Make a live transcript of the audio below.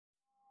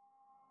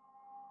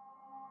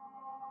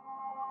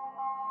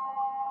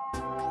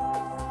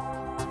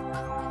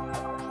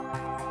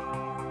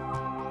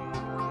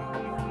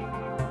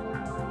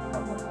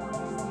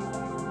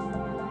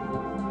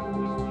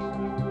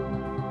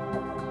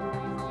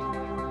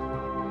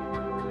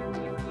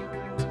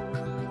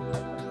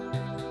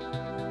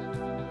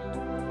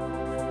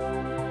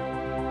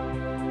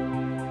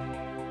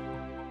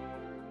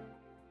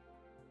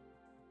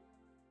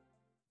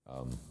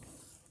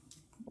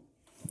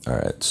All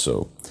right,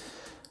 so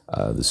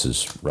this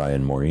is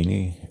Ryan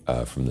Morini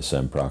from the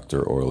Sam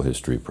Proctor Oral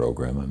History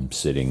Program. I'm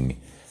sitting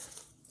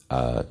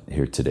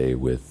here today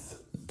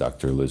with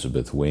Dr.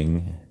 Elizabeth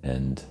Wing,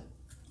 and,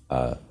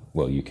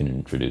 well, you can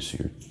introduce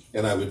your...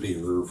 And I would be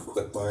Irv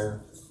Quitmyer.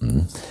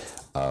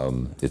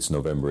 It's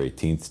November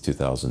 18th,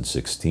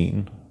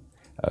 2016.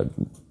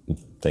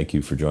 Thank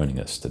you for joining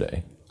us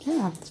today.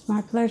 Yeah, it's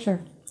my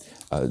pleasure.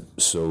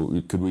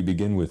 So could we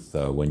begin with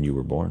when you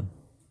were born?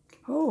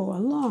 Oh, a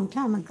long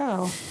time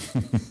ago.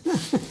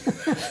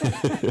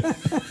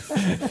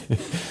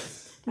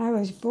 I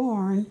was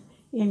born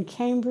in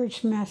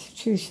Cambridge,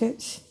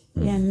 Massachusetts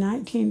in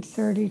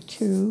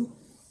 1932,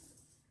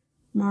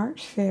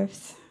 March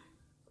 5th.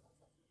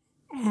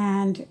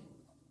 And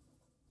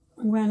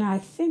when I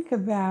think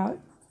about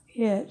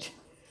it,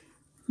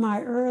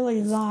 my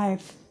early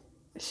life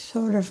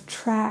sort of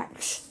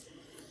tracks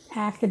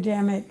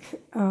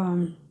academic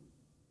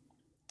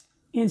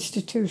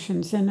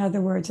institutions. In other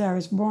words, I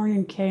was born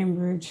in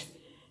Cambridge,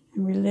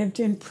 and we lived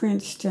in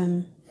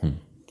Princeton,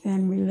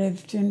 then we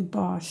lived in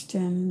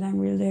Boston, then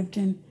we lived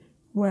in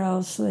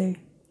Wellesley,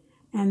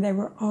 and they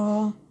were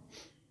all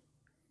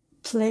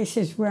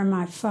places where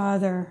my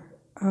father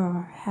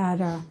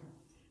had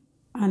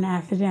an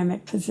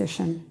academic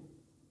position.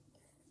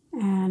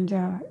 And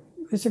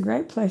it was a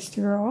great place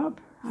to grow up.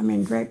 I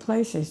mean, great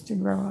places to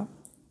grow up.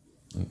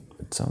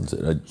 It sounds...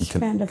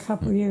 Spent a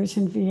couple years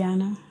in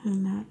Vienna,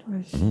 and that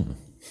was,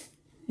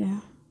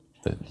 yeah.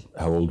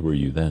 How old were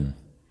you then?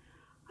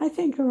 I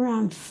think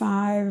around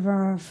five,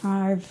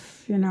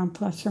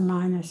 plus or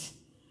minus.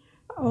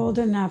 Old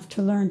enough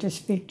to learn to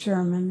speak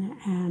German,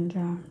 and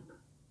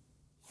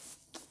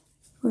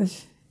it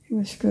was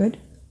good.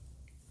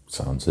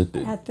 Sounds it.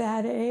 At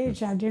that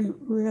age, I didn't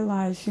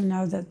realize,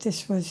 that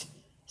this was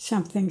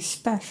something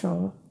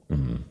special,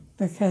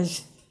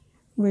 because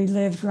we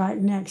lived right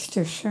next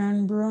to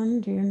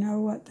Schönbrunn. Do you know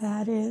what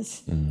that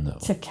is? No.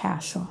 It's a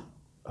castle.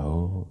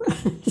 Oh.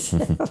 So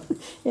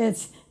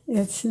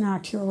it's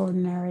not your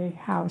ordinary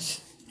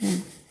house.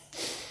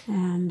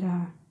 And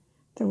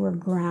there were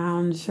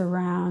grounds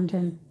around,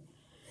 and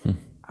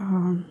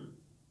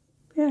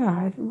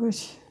yeah, it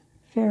was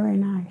very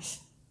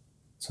nice.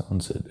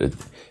 Sounds it.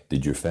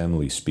 Did your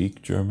family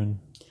speak German?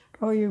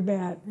 Oh, you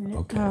bet.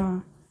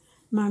 Okay.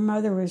 My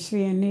mother was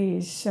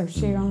Viennese, so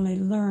she only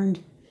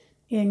learned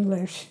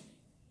English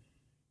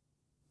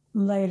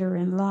later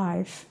in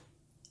life.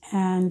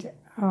 And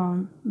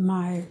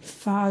my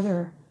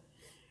father's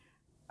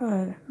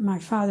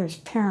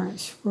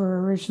grandparents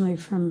were originally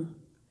from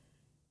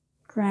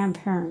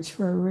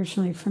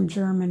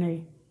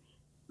Germany,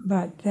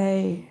 but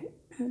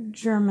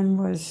German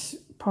was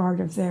part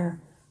of their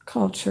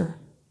culture.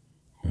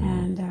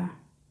 And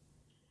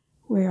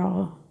we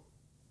all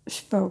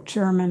spoke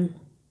German.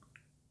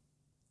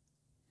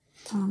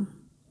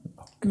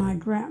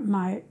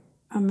 My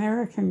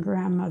American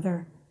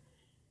grandmother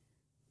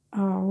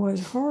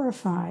was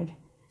horrified.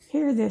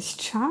 Here, this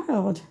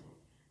child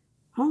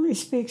only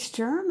speaks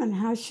German.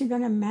 How's she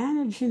going to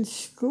manage in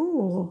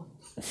school?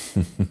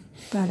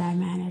 But I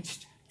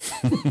managed.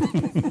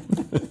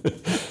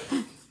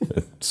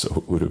 So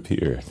it would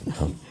appear.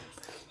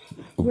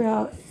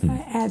 Well,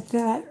 at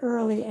that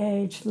early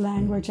age,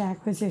 language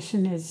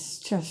acquisition is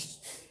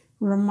just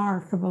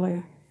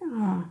remarkably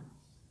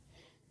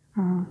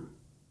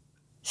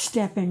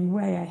stepping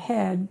way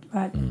ahead.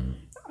 But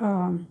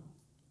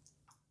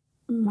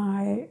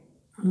my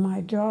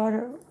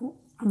daughter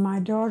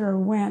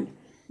went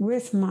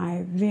with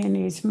my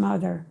Viennese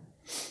mother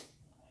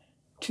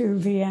to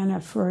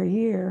Vienna for a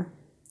year.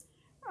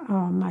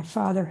 My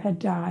father had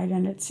died,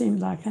 and it seemed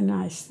like a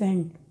nice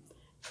thing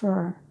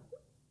for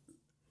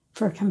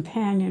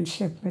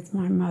companionship with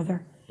my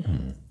mother.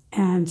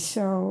 And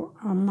so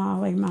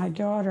Molly, my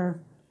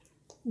daughter,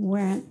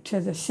 went to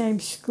the same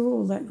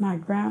school that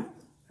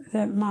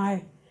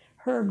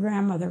her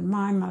grandmother,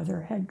 my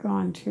mother, had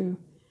gone to.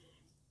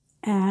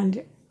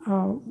 And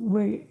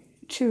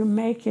to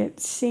make it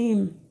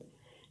seem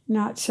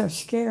not so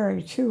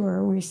scary to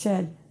her, we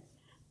said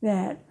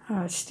that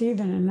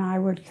Stephen and I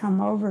would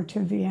come over to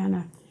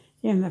Vienna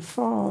in the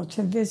fall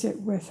to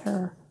visit with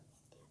her,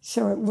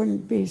 so it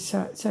wouldn't be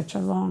such a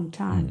long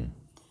time.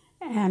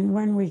 And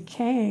when we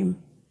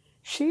came,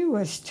 she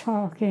was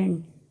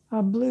talking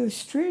a blue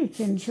streak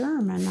in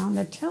German on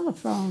the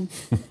telephone.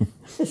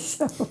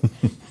 So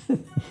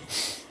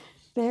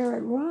there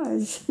it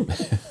was.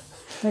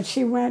 But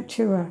she went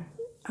to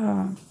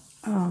a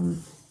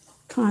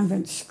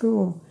convent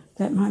school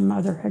that my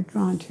mother had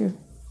gone to,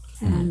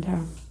 and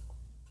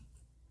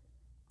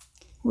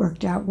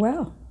worked out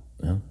well.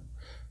 Yeah.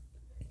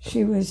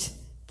 She was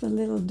the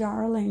little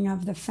darling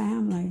of the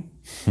family.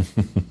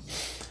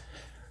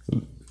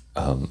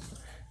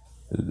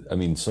 I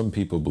mean, some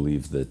people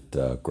believe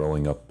that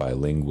growing up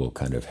bilingual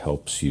kind of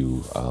helps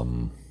you,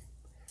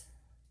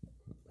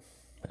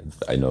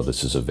 I know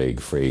this is a vague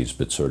phrase,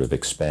 but sort of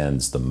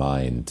expands the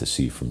mind to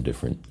see from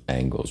different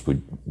angles.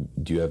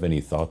 Do you have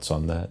any thoughts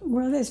on that?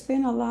 Well, there's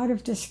been a lot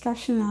of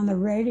discussion on the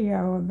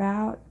radio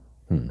about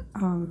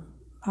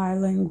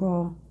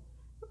bilingual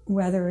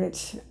whether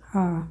it's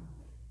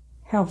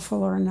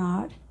helpful or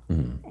not.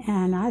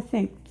 And I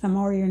think the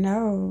more you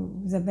know,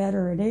 the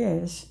better it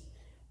is.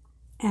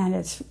 And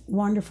it's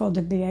wonderful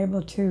to be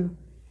able to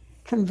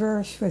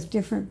converse with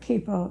different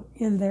people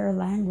in their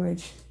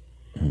language.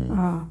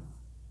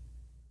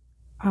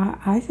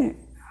 I think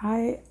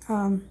I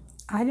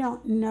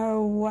don't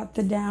know what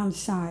the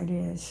downside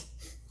is.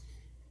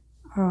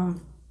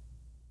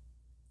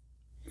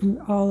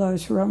 All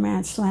those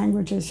Romance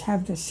languages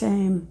have the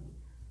same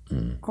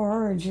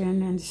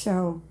origin, and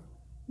so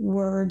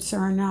words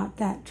are not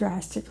that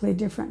drastically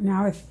different.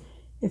 Now, if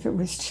it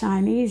was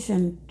Chinese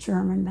and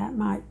German, that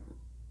might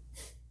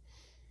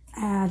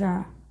add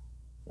a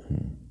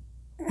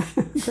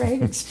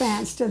great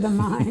expanse to the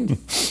mind.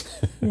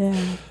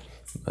 Yeah.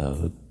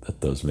 That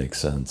does make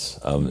sense.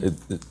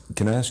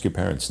 Can I ask your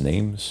parents'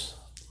 names?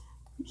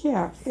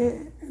 Yeah.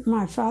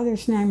 My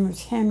father's name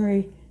was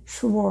Henry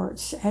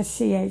Schwartz,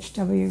 Schwarz.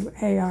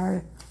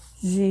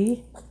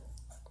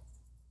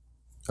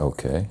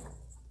 Okay.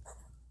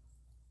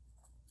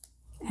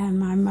 And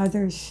my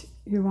mother's,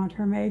 you want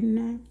her maiden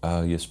name?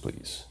 Yes,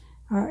 please.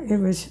 It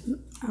was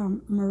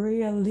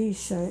Maria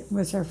Lisa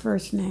was her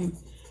first name,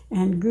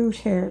 and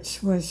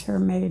Gutherz was her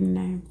maiden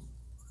name.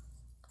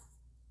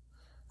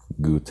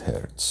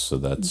 Gutherz, so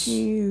that's...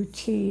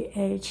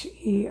 Gutherz.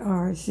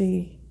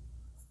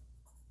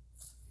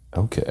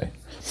 Okay.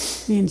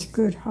 Means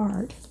good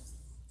heart.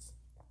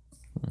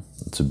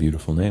 It's a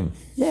beautiful name.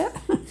 Yeah.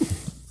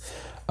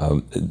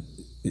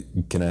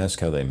 Can I ask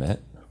how they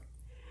met?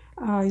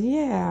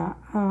 Yeah.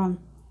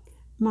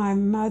 My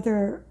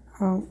mother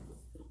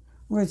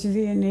was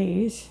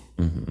Viennese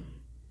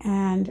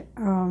and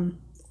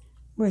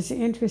was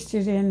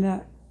interested in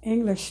the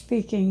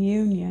English-speaking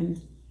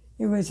Union.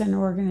 It was an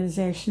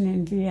organization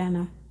in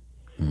Vienna.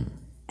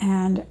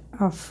 And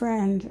a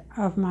friend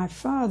of my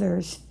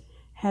father's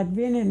had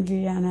been in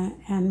Vienna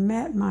and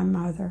met my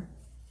mother.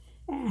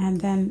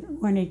 And then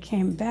when he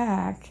came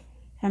back,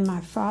 and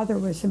my father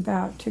was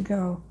about to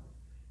go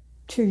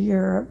to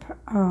Europe,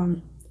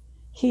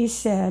 he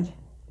said,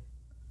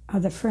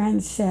 the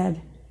friend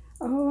said,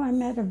 "Oh, I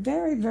met a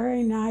very,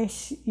 very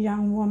nice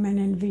young woman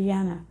in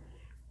Vienna.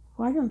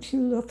 Why don't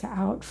you look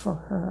out for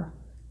her?"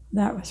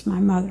 That was my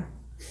mother.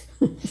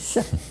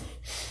 So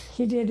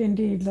he did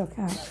indeed look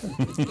out for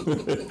her.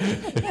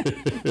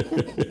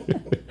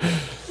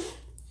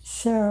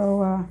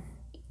 So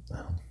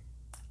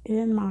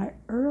in my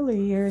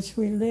early years,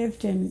 we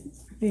lived in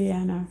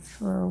Vienna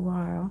for a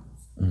while.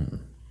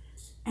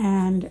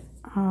 And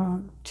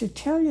to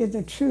tell you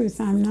the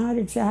truth, I'm not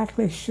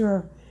exactly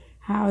sure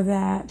how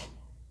that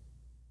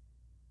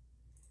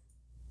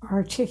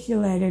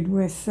articulated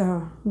with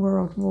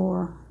World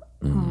War,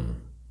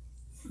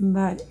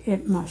 but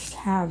it must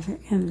have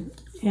in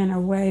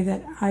a way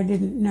that I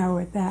didn't know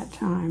at that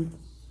time.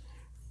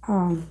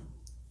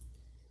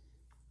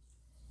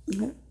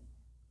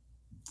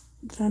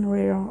 Then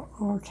we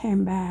all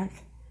came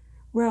back.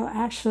 Well,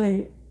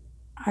 actually,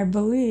 I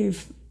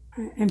believe,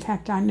 in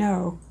fact, I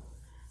know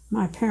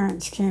my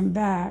parents came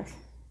back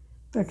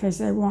because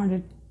they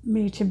wanted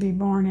me to be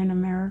born in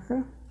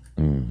America.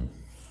 And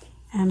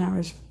I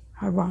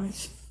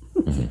was.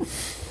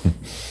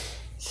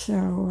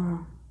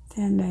 So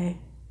then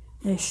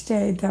they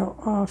stayed, though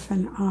off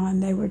and on.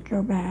 They would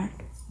go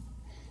back.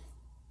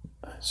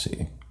 I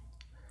see.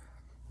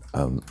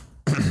 And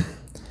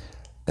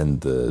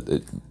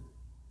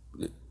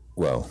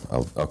well,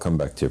 I'll come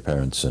back to your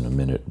parents in a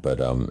minute, but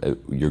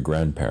your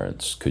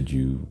grandparents,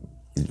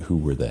 who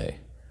were they?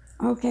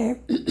 Okay.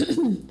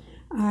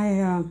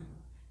 I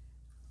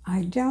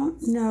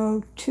don't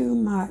know too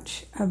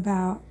much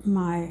about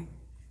my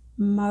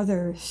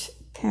mother's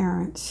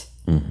parents.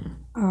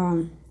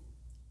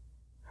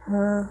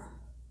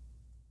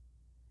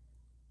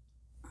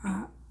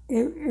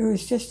 It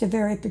was just a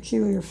very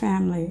peculiar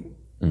family.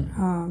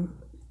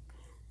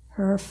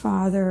 Her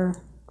father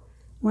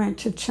went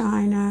to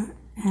China,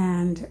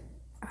 and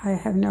I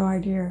have no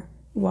idea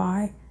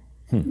why,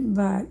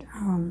 but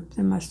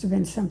there must have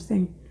been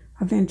something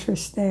of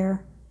interest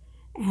there.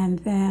 And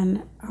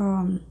then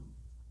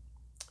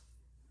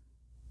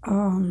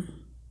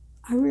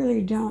I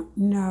really don't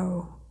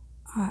know.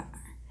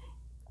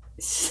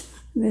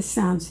 This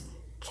sounds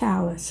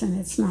callous, and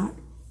it's not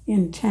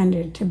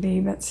intended to be,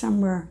 but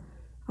somewhere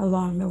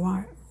along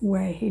the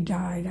way he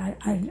died.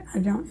 I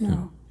don't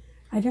know.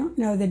 I don't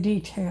know the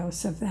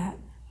details of that.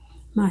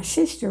 My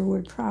sister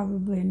would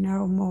probably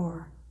know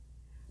more,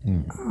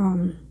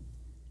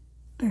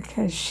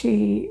 because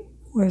she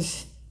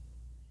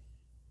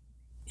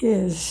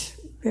is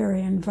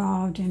very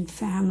involved in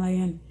family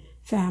and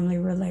family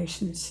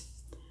relations.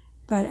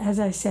 But as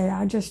I say,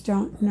 I just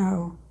don't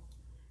know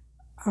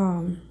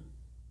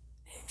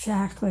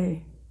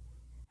exactly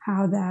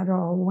how that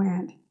all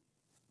went.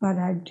 But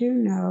I do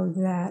know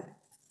that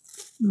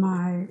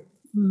my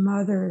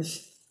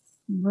mother's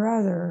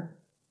brother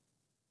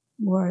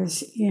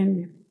was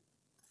in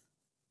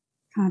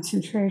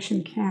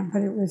concentration camp,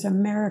 but it was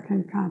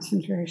American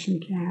concentration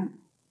camp,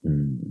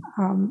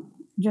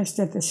 just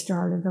at the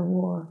start of the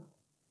war.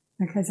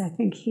 because I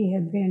think he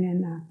had been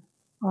in the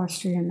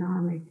Austrian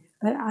army.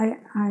 But I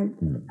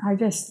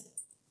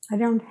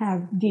don't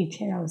have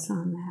details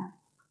on that.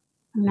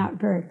 I'm not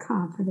very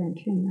confident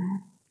in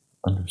that.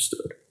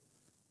 Understood.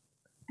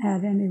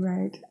 At any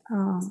rate,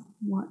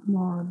 what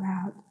more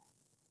about?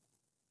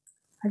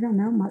 I don't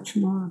know much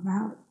more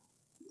about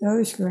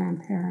those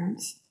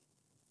grandparents.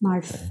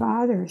 My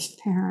father's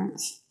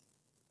parents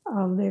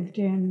lived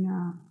in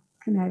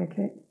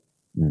Connecticut,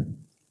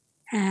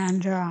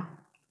 and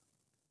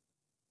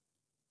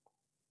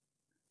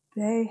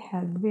they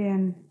had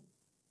been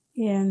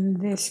in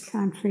this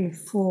country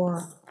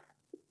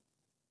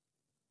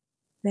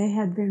they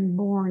had been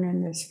born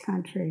in this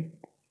country,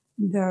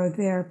 though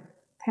their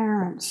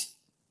parents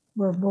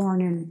were born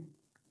in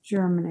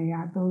Germany,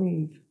 I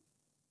believe.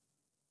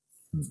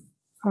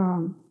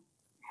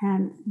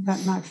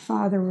 But my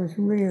father was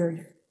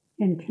reared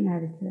in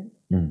Connecticut.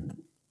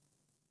 And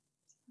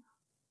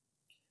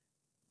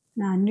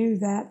I knew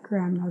that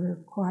grandmother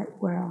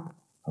quite well.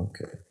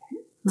 Okay.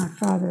 My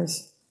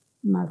father's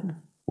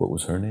mother. What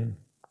was her name?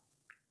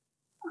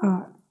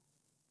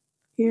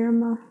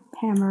 Irma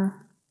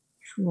Hammer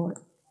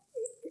Schwartz.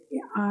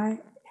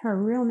 Her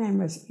real name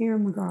was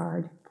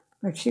Irmgard,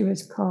 but she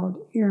was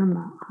called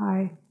Irma,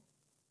 I-R-M-A,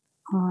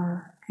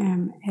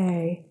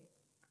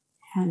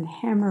 and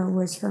Hemmer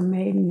was her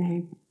maiden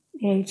name,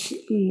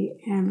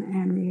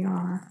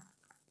 H-E-M-M-E-R.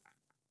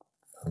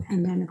 Okay.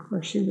 And then, of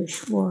course, she was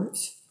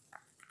Schwartz.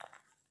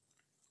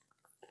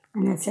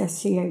 And it's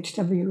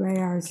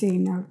S-C-H-W-A-R-Z,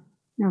 no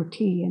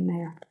T in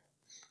there.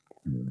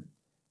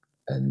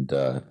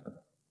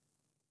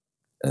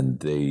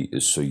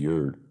 So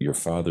your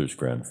father's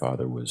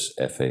grandfather was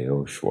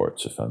F.A.O.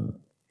 Schwartz, if I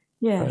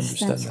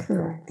understand that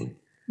correctly.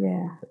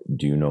 Yeah.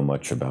 Do you know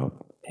much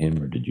about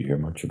him, or did you hear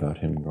much about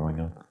him growing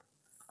up?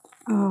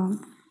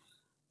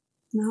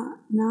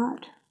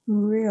 Not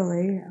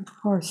really. Of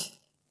course,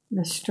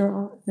 the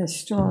store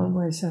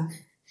was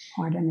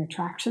quite an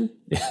attraction.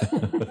 I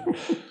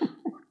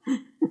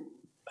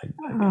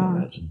can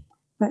imagine.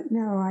 But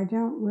no, I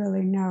don't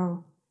really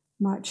know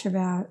much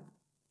about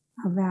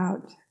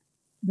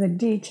the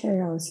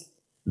details.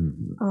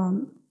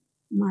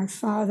 My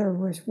father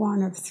was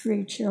one of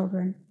 3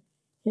 children.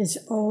 His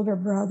older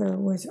brother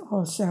was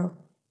also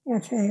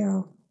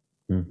FAO.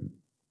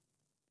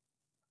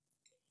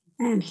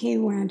 And he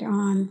went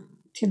on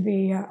to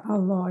be a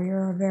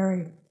lawyer, a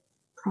very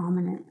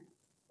prominent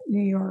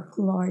New York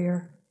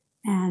lawyer,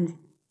 and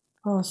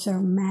also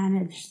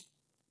managed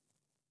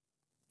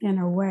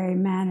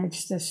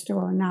the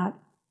store, not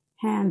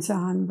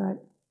hands-on,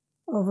 but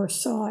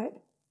oversaw it.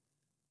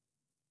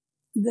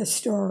 The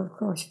store, of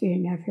course,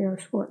 being F.A.O.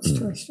 Schwartz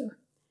Twister.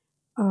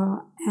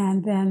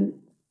 And then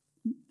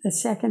the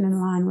second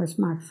in line was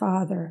my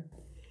father,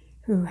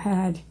 who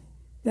had,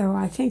 though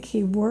I think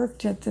he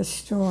worked at the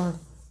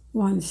store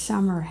one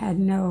summer, had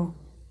no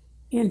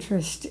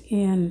interest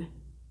in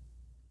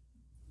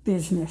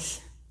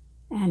business.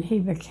 And he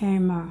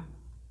became a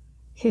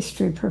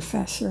history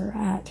professor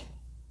at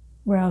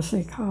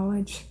Wellesley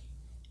College.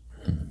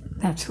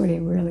 That's what he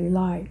really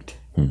liked.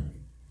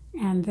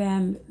 And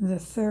then the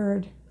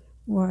third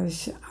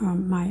was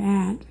my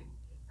aunt.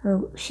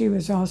 She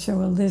was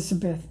also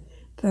Elizabeth,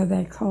 though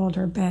they called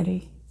her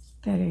Betty.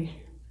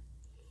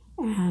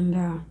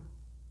 And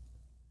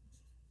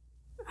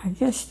I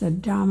guess the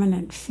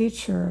dominant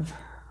feature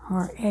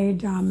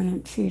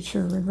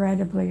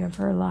regrettably, of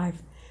her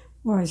life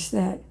was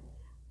that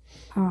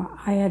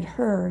I had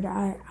heard,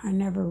 I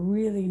never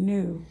really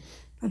knew,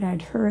 but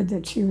I'd heard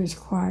that she was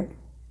quite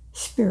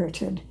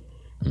spirited.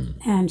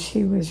 And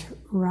she was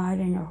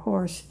riding a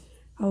horse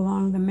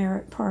along the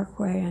Merritt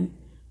Parkway, and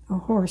the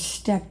horse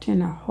stepped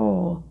in a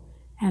hole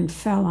and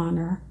fell on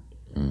her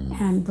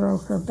and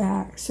broke her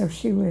back. So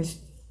she was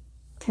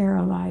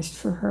paralyzed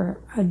for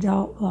her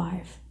adult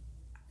life.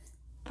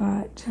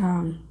 But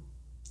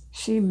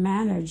she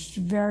managed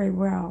very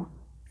well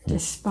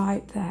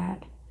despite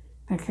that,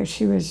 because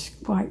she was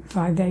quite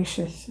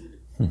vivacious.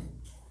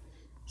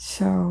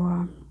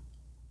 So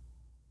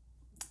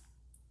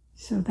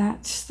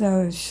that's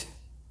those.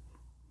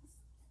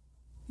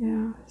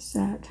 Yeah, is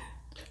that?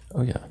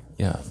 Oh, yeah.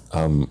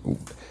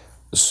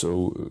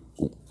 So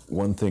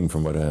one thing,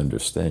 from what I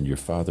understand, your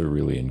father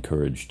really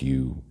encouraged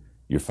you.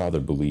 Your father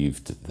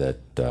believed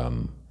that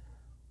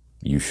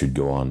you should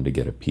go on to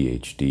get a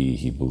PhD.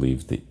 He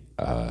believed that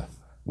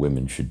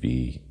women should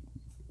be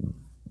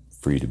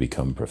free to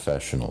become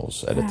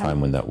professionals at a time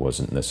when that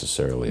wasn't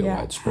necessarily a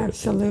widespread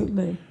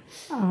absolutely.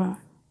 opinion.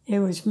 It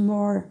was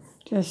more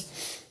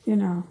just,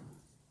 go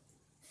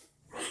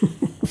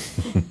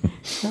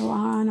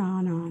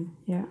on.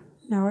 Yeah.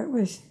 No, it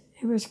was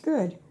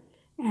good.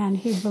 And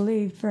he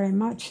believed very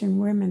much in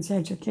women's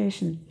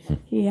education.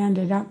 He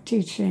ended up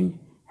teaching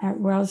at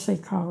Wellesley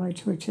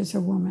College, which is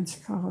a women's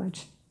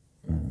college.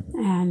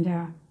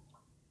 And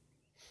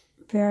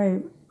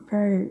very,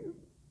 very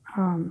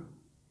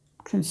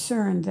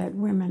concerned that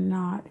women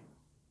not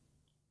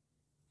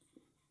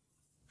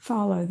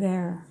follow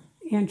their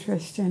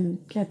interest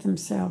and get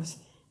themselves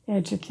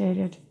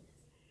educated.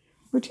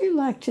 Would you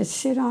like to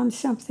sit on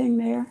something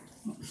there?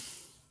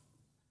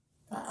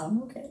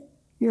 I'm okay.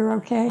 You're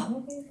okay? I'm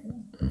okay.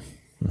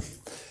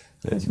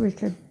 Because we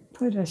could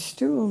put a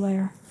stool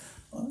there.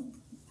 Well,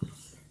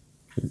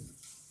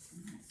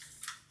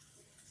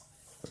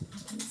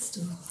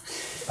 still.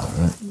 All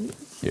right.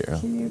 Yeah.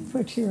 Can you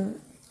put your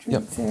drink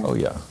Yep. there? Oh,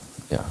 yeah.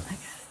 Yeah.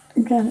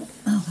 You got it.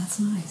 Oh, that's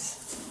nice.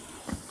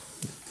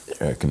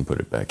 I can put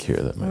it back here.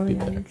 That might Oh, be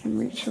yeah, you better. can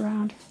reach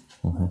around.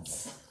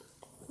 Let's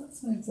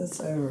move this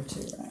over to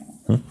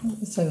move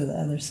this over the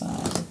other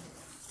side.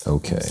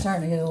 Okay. I'm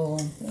starting to get a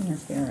little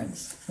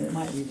interference. It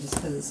might be just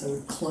because it's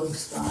so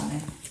close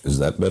by. Is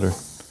that better?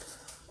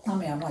 I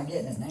mean, I'm not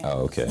getting it now.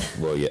 Oh, okay.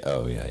 Well, yeah.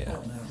 Oh, yeah, I yeah.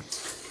 don't know.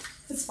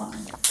 It's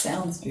fine. It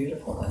sounds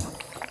beautiful though.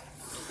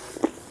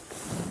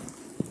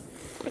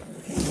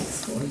 Okay,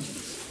 it's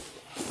gorgeous.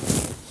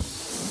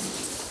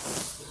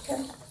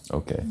 Okay.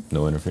 Okay.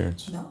 No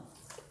interference? No.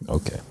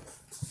 Okay.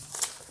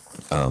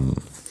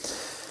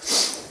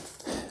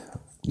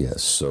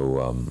 Yes.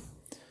 So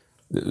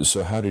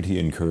how did he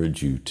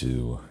encourage you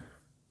to,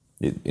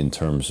 in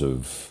terms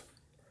of,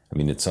 I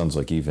mean, it sounds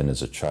like even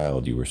as a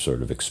child you were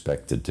sort of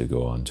expected to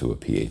go on to a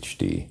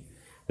PhD.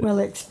 Well,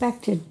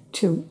 expected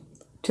to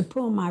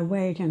pull my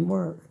weight and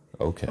work.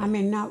 Okay. I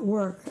mean, not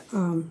work,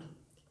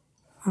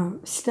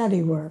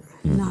 study work,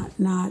 not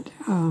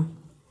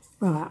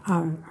well,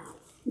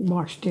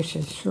 wash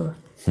dishes, sure.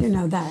 You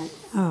know that,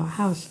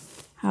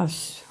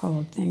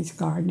 household things,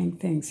 gardening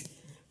things.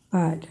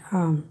 But,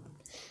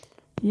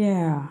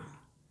 yeah.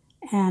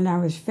 And I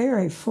was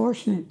very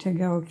fortunate to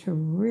go to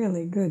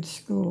really good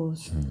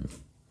schools.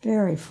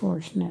 Very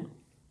fortunate.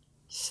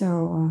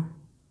 So,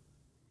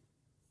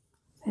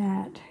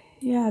 the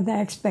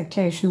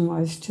expectation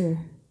was to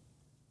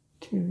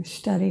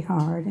study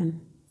hard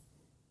and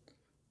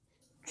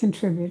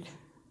contribute.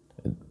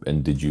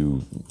 And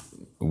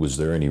was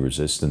there any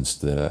resistance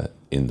to that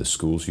in the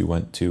schools you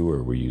went to,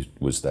 or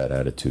was that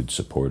attitude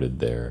supported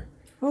there?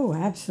 Oh,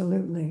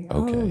 absolutely.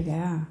 Okay. Oh,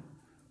 yeah.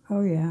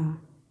 Oh, yeah.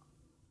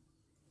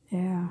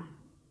 Yeah.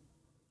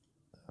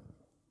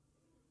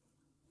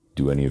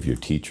 Do any of your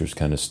teachers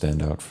kind of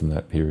stand out from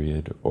that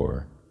period,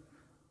 or?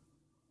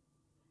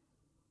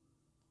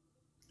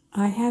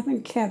 I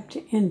haven't kept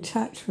in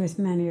touch with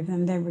many of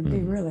them. They would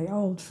be really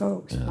old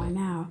folks by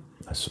now.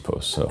 I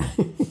suppose so.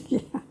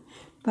 Yeah.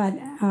 But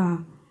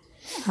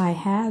I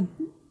had,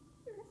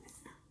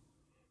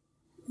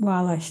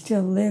 while I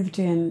still lived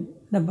in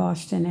the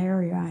Boston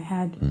area, I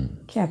had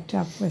kept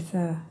up with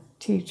the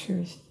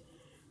teachers.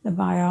 The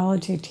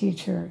biology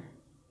teacher,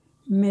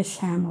 Miss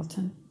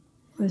Hamilton,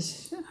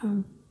 was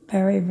a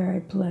very, very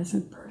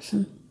pleasant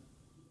person.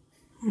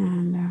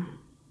 And,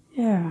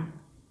 yeah.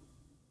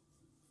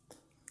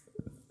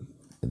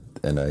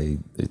 And I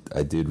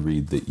did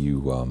read that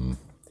you,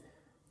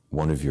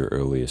 one of your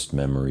earliest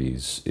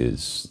memories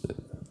was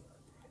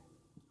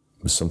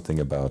something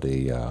about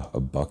a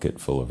bucket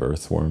full of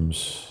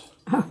earthworms.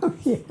 Oh,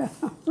 yeah,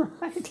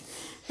 right.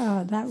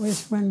 That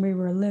was when we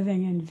were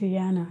living in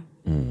Vienna,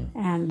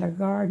 and the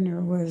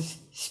gardener was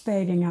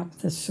spading up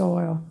the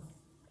soil,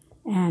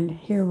 and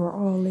here were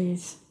all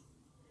these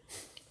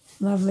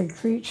lovely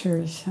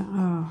creatures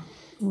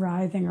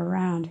writhing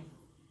around.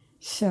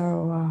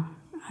 So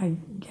I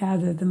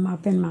gathered them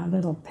up in my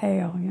little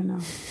pail,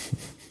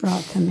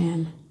 brought them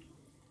in,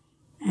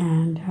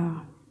 and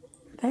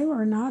they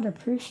were not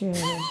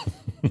appreciated.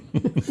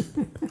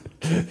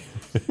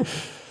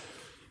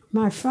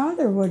 My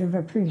father would have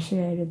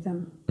appreciated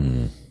them.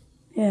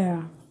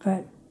 Yeah,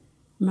 but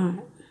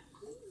no.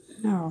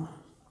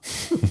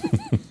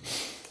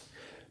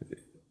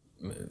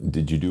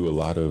 Did you do a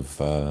lot of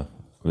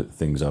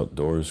things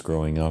outdoors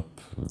growing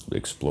up,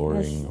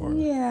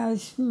 exploring? Yeah,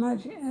 as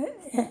much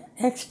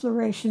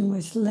exploration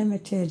was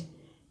limited,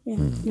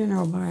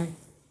 by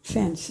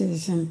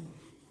fences and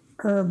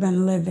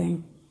urban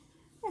living,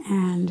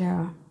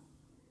 and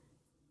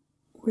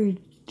we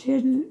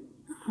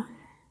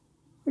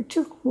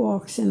took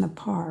walks in the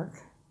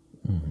park.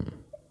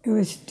 It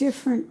was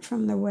different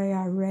from the way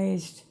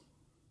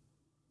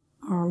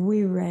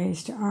we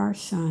raised our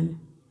son,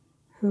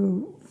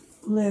 who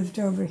lived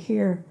over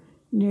here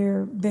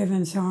near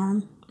Bivens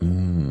Arm.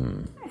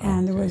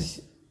 And there was,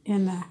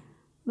 in the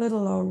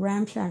little old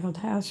ramshackled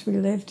house we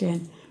lived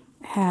in,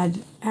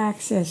 had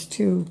access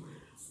to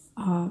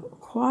I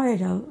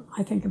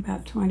think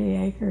about 20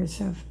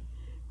 acres of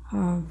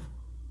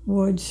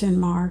woods and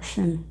marsh,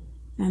 and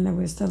there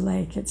was the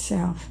lake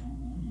itself.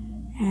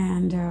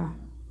 And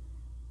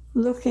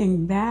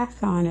looking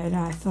back on it,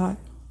 I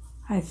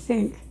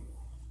think,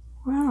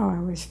 wow, I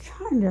was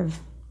kind of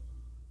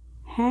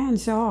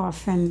hands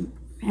off and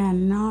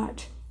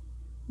not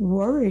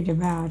worried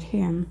about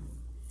him.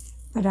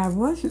 But I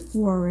wasn't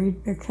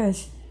worried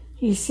because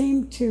he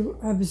seemed to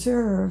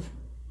observe,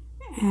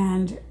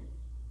 and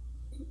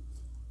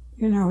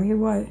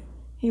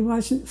he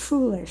wasn't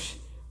foolish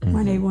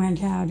when he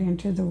went out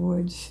into the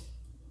woods.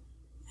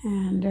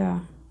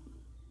 And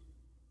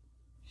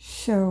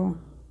so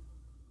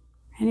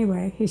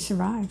anyway, he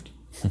survived.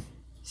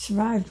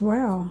 Survived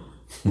well.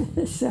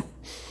 So,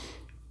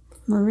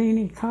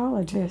 marine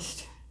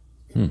ecologist.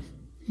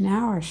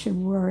 Now I should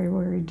worry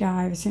where he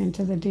dives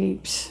into the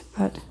deeps,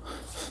 but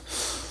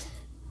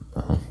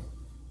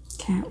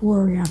can't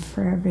worry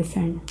for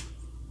everything.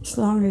 As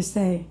long as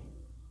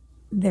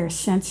they're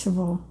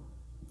sensible,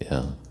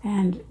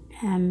 and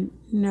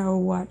know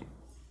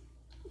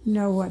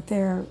what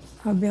their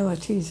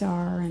abilities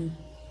are and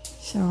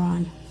so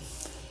on.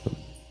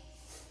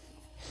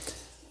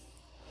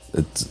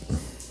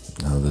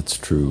 That's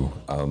true.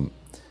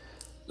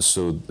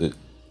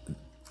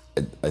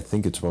 I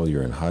think it's while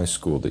you're in high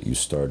school that you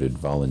started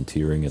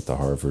volunteering at the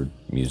Harvard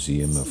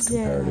Museum of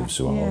Comparative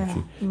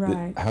Zoology. Yeah,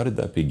 right. How did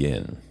that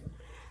begin?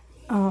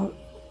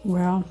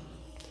 Well,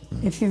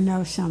 if you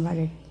know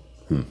somebody.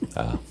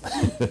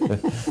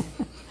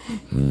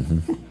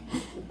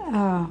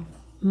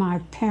 My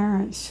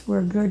parents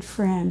were good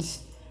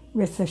friends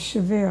with the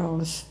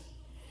Chevilles,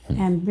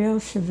 and Bill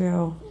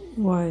Cheville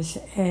was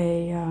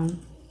a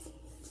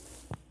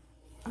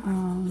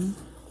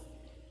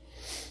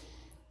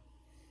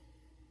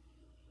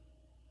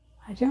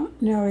I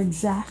don't know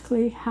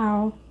exactly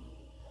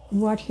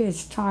what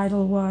his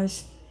title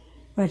was,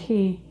 but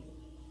he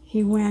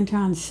went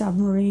on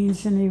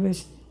submarines, and he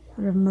was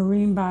sort of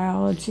marine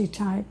biology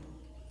type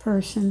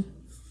person.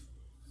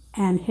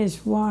 And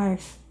his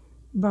wife,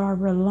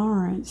 Barbara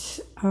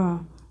Lawrence,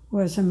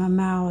 was a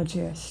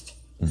mammalogist.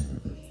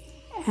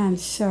 And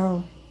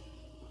so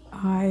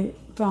I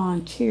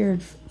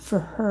volunteered for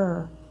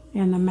her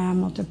in the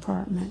mammal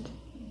department.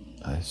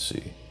 I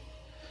see.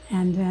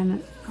 And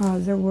then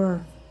there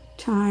were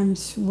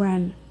times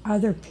when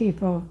other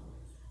people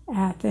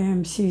at the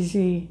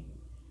MCZ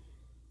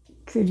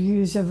could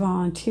use a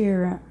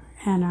volunteer,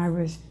 and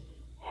I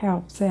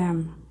helped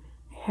them.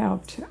 I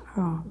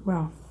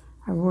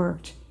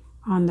worked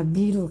on the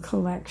beetle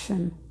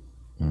collection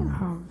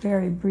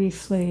very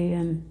briefly,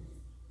 and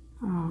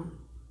I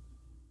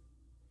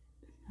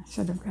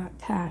sort of got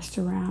passed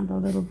around a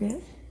little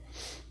bit.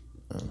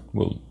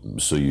 Well,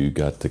 so you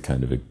got to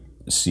kind of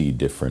see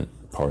different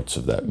parts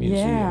of that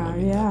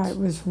museum. Yeah, it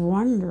was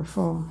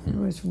wonderful. It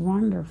was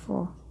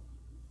wonderful.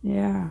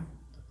 Yeah,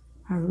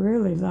 I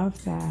really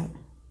loved that.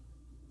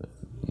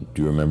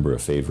 Do you remember a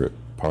favorite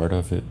part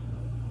of it?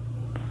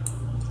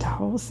 The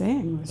whole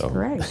thing was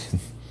great.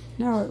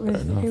 No,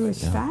 it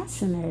was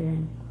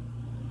fascinating.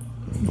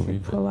 You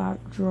could pull out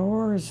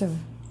drawers of,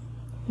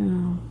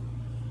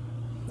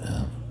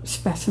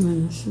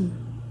 specimens and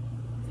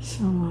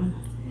so on.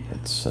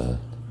 It's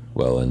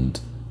and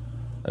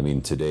I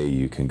mean, today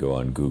you can go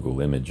on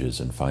Google Images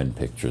and find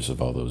pictures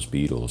of all those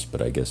beetles,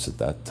 but I guess at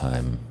that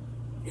time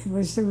it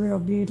was the real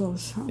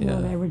beetles.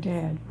 Well, they were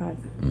dead, but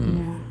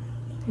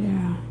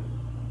yeah,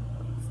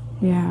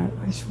 it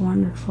was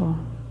wonderful,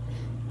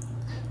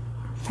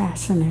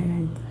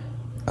 fascinating.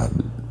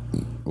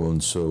 Well,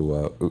 and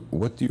so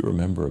what do you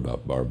remember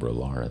about Barbara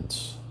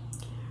Lawrence?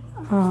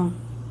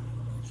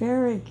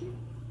 Very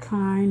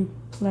kind,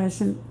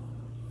 pleasant,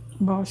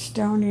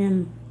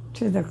 Bostonian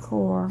to the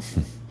core.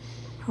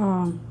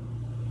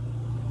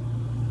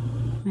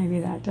 Maybe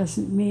that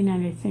doesn't mean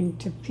anything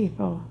to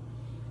people,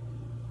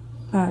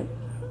 but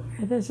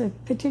there's a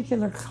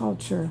particular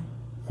culture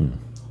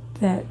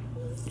that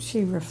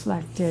she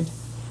reflected,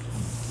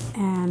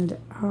 and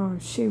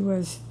she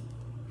was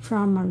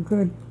from a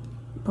good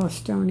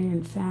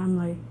Bostonian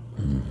family,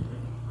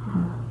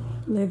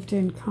 lived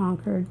in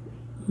Concord,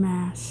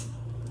 Mass,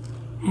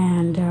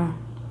 and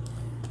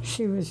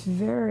she was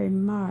very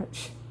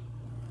much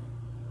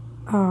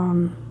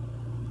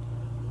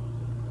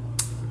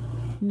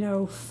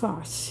no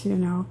fuss,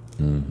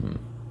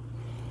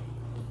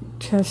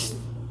 just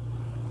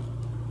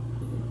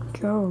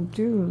go,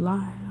 do,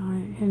 lie,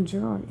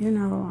 enjoy,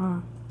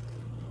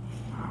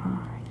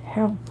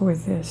 help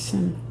with this,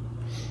 and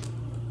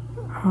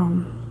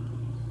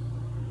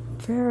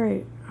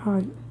very,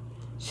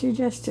 she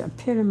just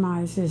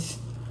epitomizes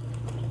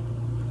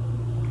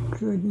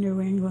good New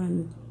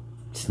England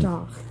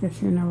stock,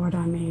 if you know what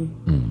I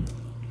mean.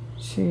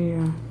 She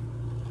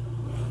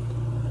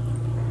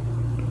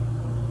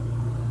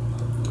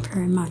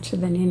very much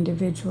of an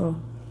individual,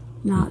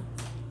 not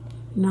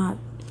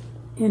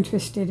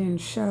interested in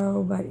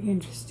show, but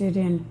interested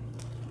in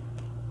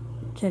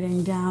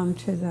getting down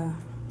to the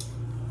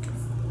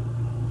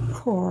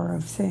core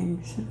of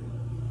things.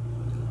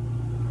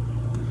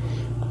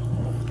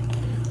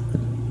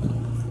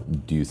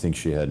 Do you think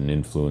she had an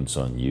influence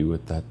on you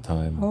at that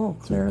time? Oh,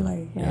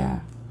 clearly, yeah.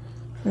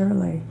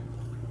 Clearly,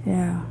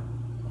 yeah.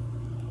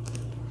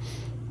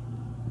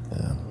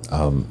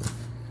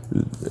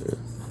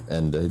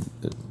 And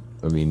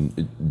I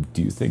mean,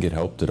 do you think it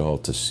helped at all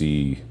to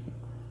see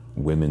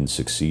women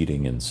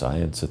succeeding in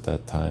science at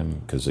that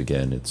time? Because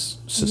again, it's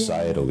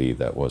societally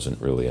that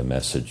wasn't really a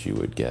message you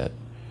would get.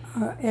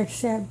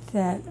 Except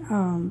that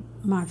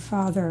my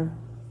father,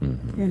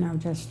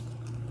 just,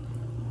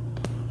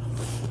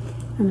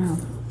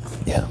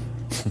 Yeah.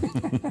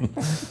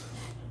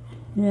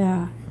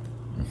 Yeah.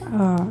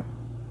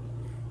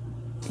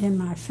 In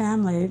my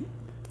family,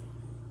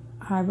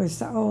 I was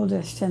the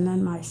oldest, and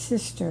then my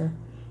sister,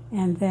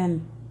 and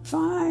then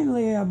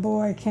finally a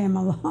boy came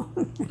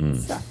along.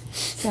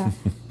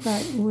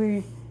 But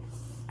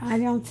I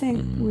don't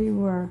think we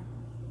were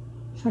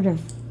sort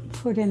of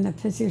put in the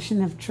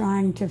position of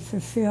trying to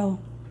fulfill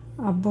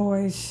a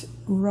boy's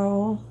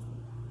role,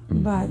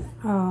 but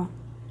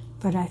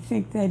I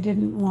think they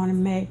didn't want to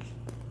make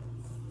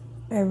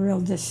a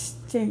real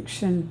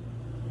distinction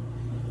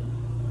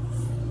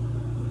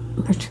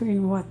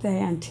between what they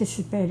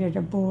anticipated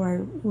a boy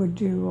would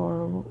do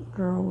or a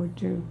girl would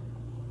do.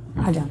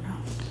 I don't know.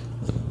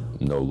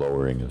 No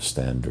lowering of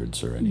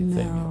standards or anything.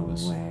 No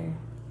way.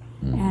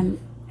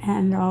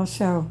 And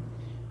also,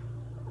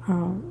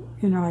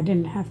 you know, I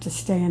didn't have to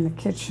stay in the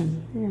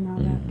kitchen, you know,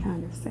 that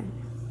kind of thing.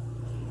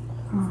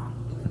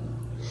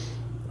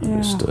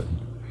 Understood.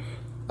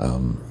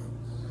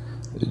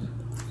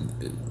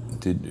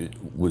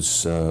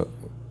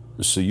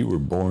 So you were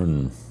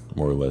born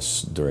more or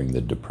less during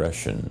the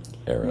Depression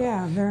era.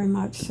 Yeah, very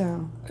much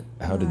so.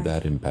 How did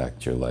that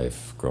impact your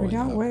life growing up? We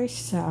don't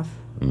waste stuff.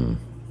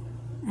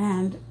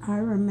 And I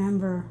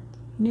remember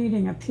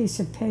needing a piece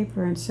of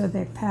paper, and so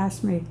they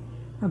passed me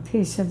a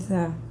piece of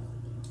the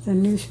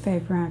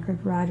newspaper, and I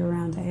could write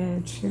around the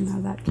edge, you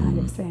know, that kind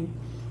of thing.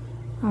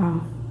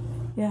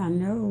 Yeah,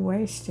 no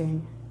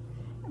wasting.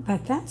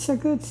 But that's a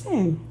good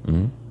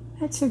thing.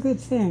 That's a good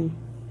thing.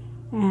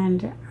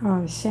 And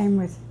same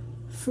with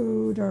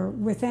food or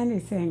with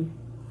anything.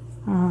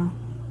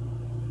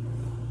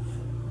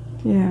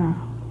 Yeah.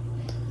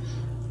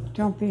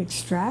 Don't be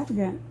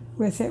extravagant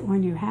with it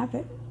when you have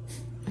it,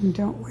 and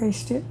don't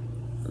waste it.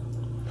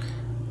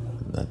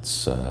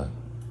 That's, I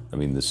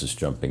mean, this is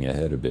jumping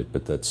ahead a bit,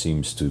 but that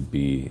seems to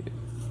be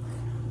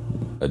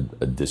a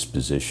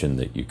disposition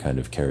that you kind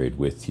of carried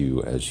with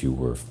you as you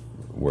were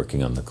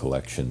working on the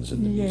collections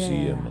in the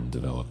museum and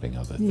developing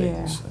other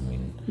things. I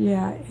mean,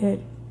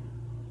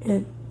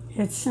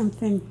 it's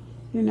something,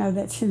 you know,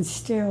 that's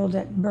instilled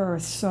at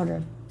birth, sort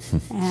of.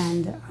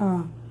 And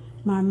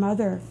my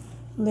mother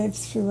lived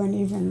through an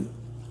even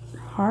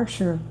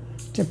harsher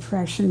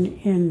depression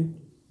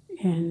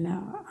in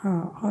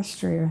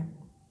Austria.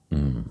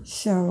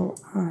 So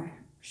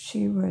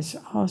she was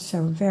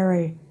also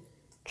very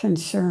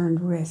concerned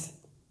with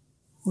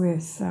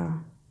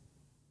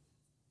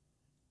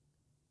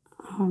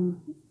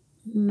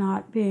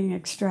not being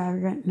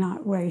extravagant,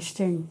 not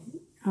wasting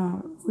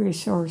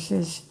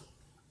resources.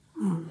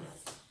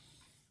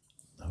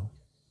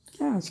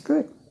 Yeah, it's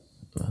good.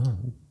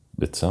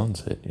 It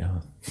sounds it,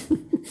 yeah.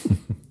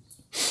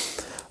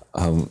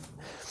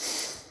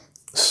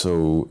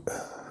 So,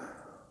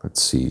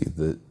 let's see.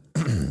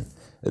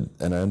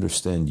 And I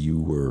understand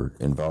you were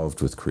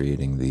involved with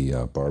creating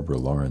the Barbara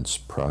Lawrence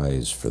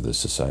Prize for the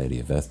Society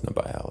of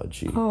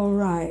Ethnobiology. Oh,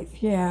 right,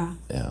 yeah.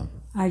 Yeah.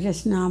 I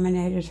just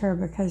nominated her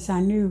because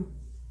I knew,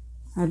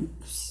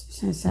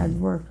 since I'd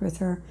worked with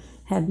her,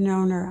 had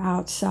known her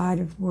outside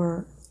of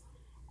work.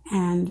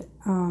 And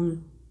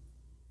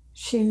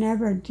she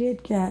never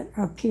did get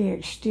a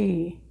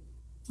PhD,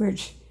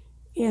 which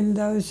in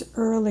those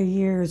early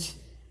years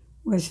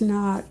was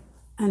not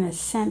an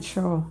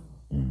essential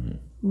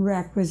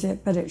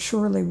requisite, but it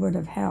surely would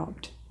have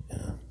helped.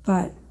 Yeah.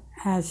 But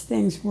as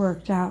things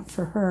worked out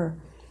for her,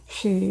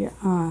 she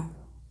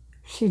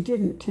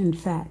didn't, in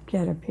fact,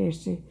 get a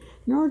PhD,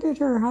 nor did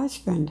her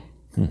husband.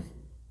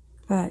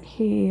 But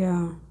he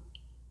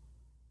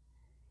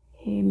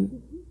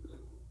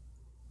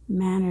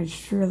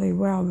managed really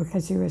well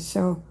because he was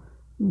so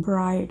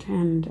bright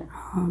and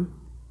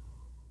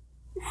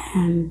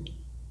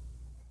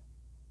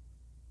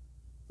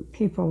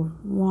people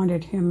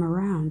wanted him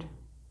around.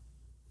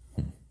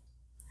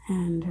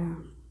 And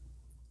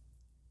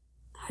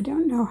I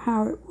don't know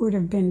how it would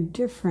have been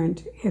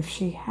different if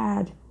she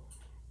had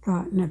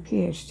gotten a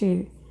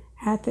PhD.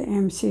 At the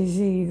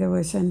MCZ, there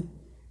was a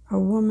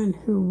woman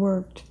who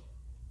worked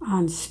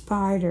on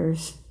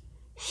spiders.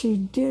 She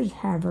did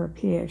have her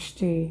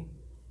PhD,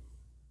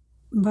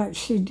 but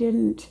she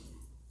didn't,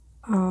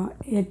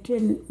 it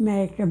didn't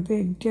make a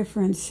big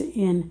difference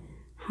in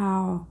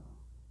how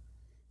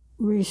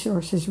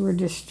resources were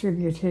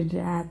distributed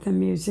at the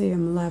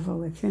museum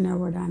level, if you know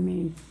what I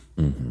mean.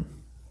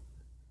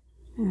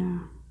 Yeah.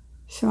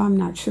 So I'm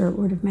not sure it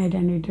would have made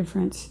any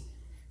difference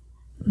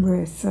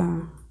with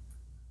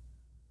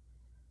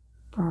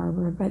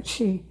Barbara,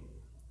 but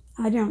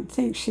I don't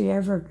think she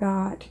ever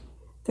got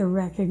the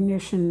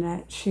recognition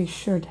that she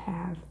should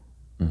have,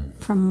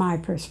 from my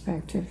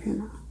perspective, you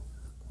know.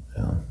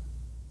 Yeah.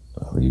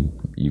 Well,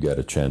 you got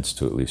a chance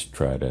to at least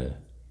try to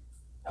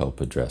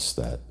help address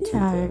that.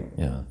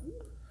 Yeah.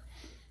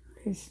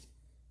 At least.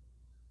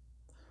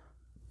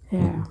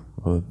 Yeah.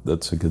 Well,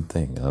 that's a good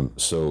thing.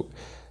 So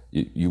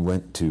you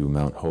went to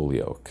Mount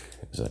Holyoke,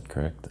 is that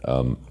correct?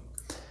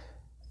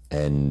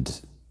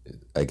 And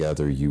I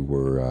gather you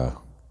were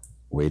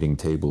waiting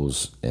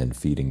tables and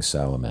feeding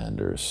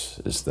salamanders.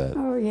 Is that?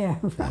 Oh, yeah.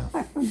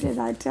 Did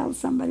I tell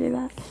somebody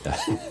that?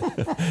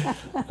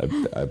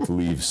 I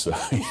believe so.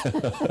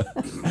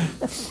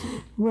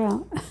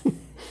 Well,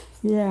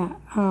 yeah,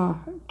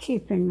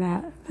 keeping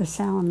the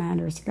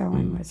salamanders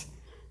going was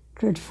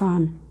good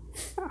fun.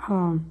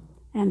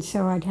 And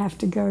so I'd have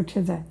to go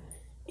to the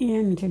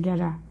inn to get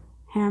a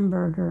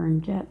hamburger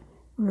and get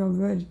real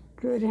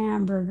good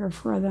hamburger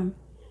for them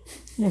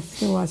if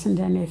there wasn't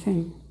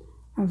anything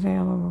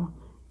available.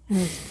 It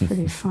was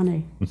pretty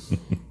funny.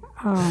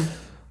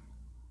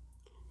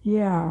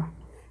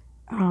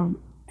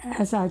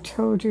 As I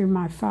told you,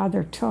 my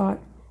father taught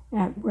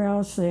at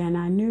Wellesley, and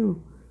I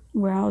knew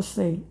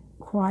Wellesley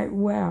quite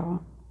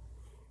well.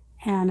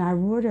 And I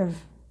would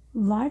have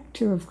liked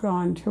to have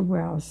gone to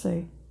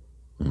Wellesley.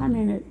 I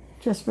mean,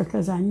 just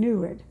because I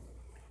knew it.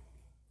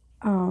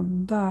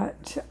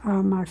 But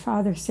my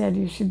father said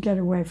you should get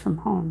away from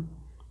home.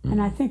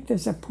 And I think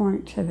there's a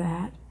point to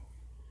that.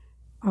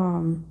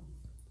 Mount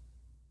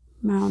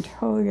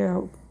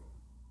Holyoke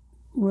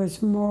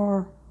was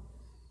more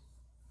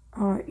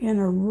in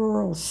a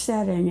rural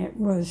setting. It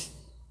was,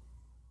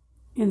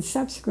 in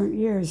subsequent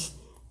years,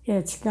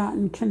 it's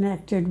gotten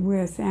connected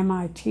with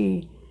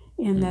MIT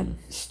in that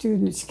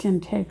students can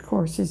take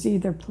courses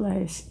either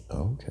place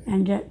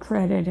and get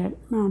credit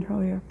at Mount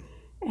Holyoke.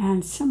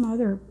 And some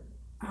other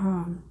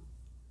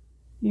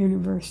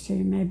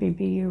university, maybe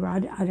BU,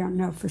 I don't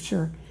know for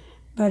sure.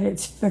 But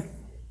it's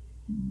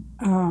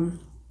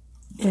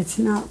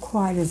not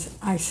quite as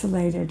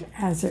isolated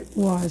as it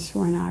was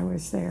when I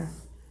was there.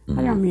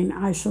 I don't mean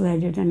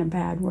isolated in a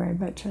bad way,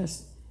 but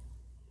just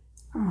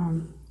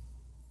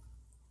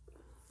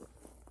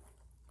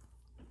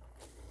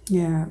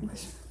it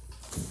was,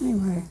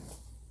 anyway.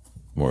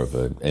 More of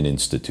an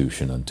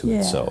institution unto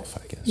itself,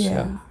 I guess.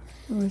 Yeah,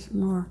 it was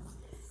more,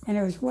 and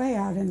it was way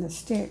out in the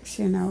sticks,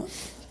 you know,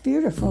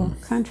 beautiful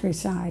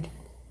countryside,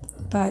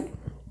 but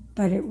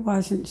it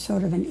wasn't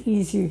sort of an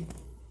easy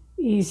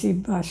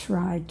bus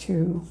ride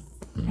to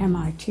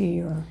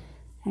MIT or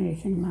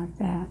anything like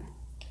that.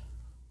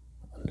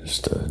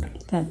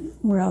 Understood. That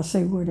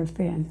Wellesley would have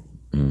been.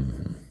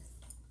 Mm-hmm.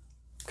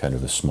 Kind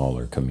of a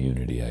smaller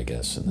community, I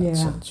guess, in that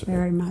sense. Yeah,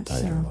 very much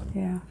so, one.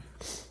 yeah.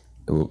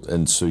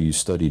 And so you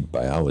studied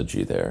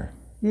biology there.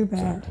 You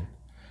bet.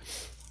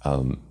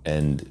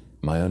 And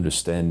my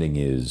understanding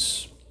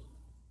is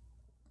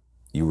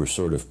you were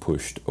sort of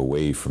pushed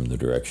away from the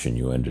direction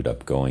you ended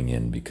up going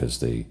in because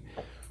the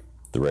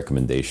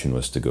recommendation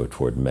was to go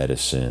toward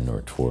medicine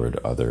or toward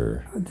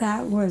other...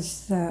 That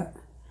was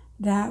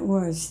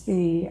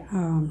the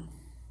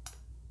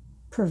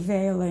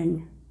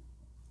prevailing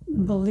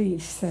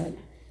belief that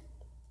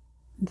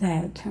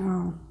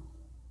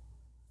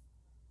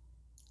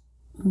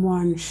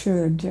one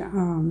should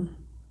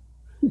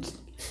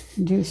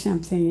do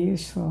something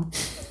useful.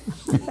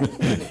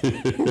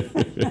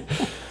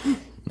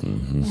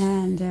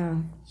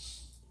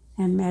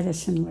 And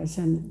medicine was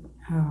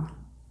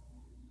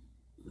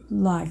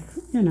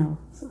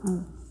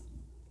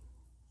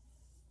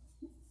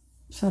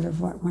sort of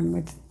what one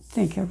would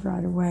think of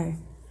right away.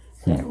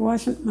 It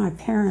wasn't my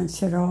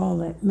parents at all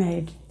that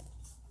made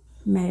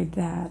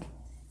that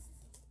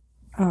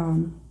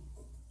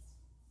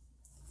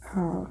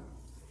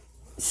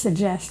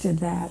suggested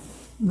that,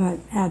 but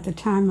at the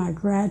time I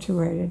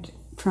graduated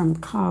from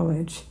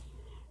college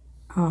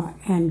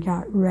and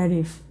got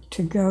ready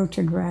to go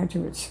to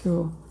graduate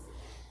school,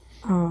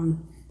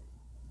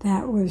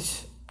 that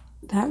was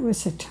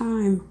a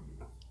time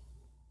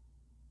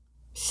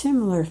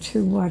similar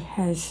to what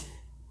has,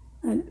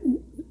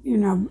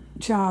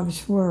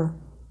 jobs were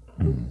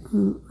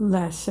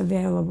less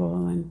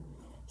available and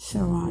so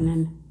on,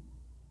 and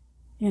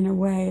in a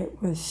way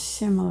it was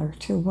similar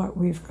to what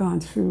we've gone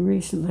through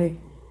recently.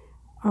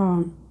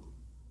 I've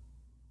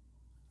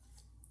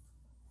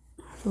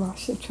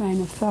lost the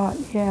train of thought.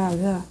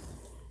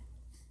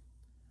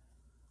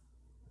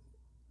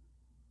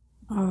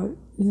 The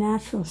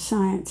natural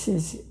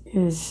sciences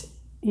is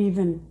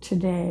even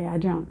today, I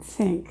don't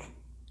think,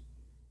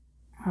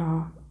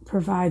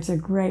 provides a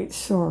great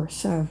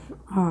source of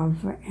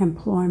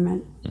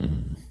employment.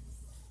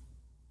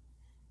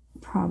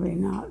 Probably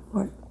not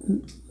what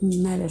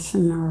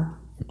medicine or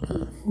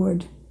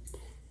would.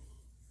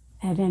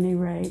 At any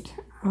rate,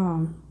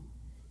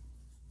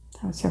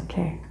 that's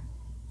okay.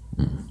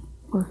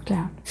 Worked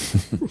out.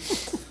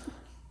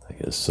 I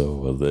guess so.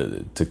 Well,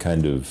 to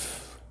kind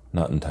of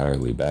not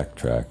entirely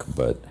backtrack,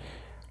 but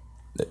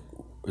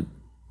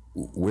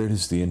where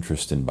does the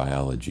interest in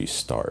biology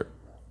start?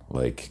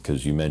 Like,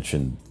 because you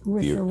mentioned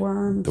with the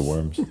worms. The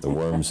worms. The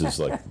worms is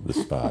like the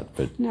spot,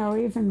 but no,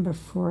 even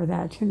before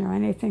that,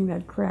 anything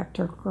that crept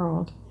or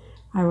crawled,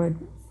 I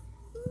would.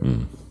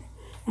 And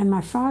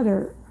my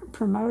father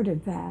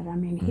promoted that. I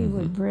mean, he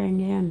would bring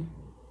in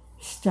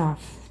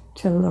stuff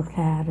to look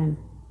at, and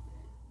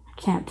I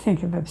can't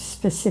think of a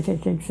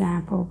specific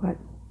example, but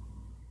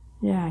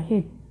yeah,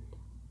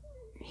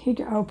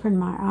 he'd open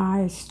my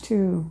eyes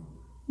to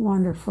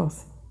wonderful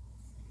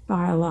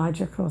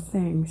biological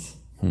things.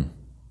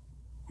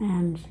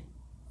 And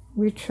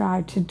we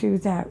tried to do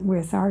that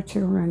with our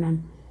children,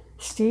 and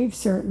Steve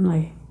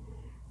certainly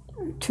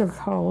took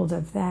hold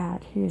of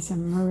that. He's a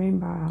marine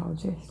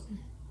biologist.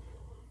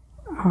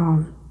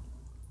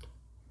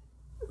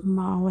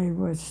 Molly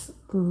was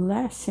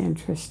less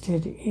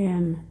interested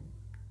in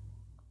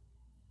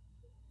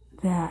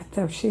that,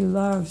 though she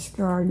loves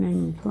gardening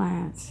and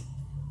plants.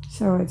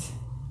 So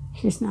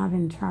she's not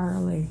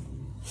entirely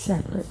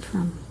separate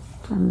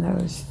from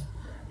those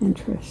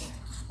interests.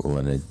 Well,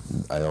 and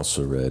I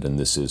also read, and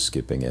this is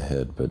skipping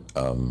ahead, but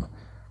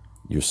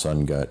your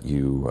son got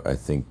you, I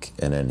think,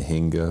 an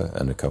anhinga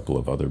and a couple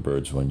of other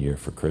birds one year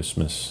for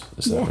Christmas.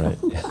 Is that right?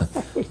 Yeah.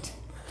 Right.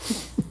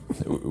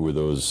 Were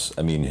those,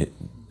 I mean,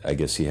 I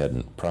guess he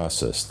hadn't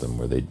processed them.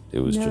 Were they, it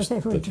was No, just... they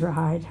were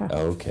dried.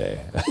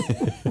 Okay.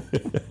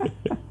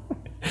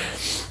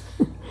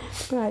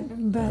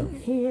 But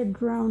he had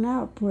grown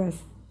up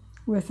with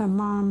a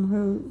mom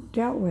who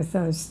dealt with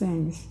those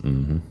things.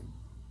 Mm-hmm.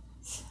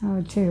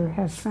 So to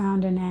have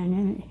found an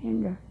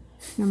anhinga,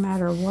 no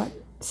matter what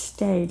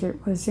state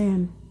it was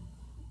in,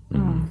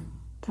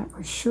 that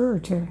was sure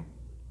to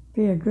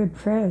be a good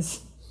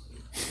prez.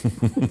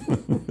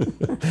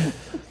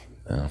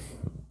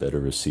 Better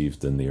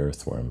received than the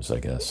earthworms, I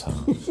guess,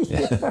 huh?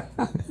 Yeah.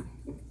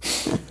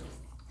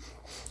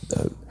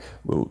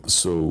 Well,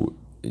 so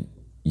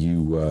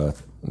you,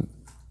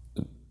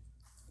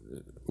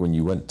 when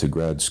you went to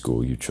grad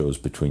school, you chose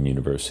between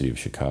University of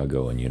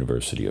Chicago and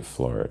University of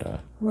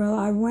Florida. Well,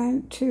 I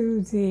went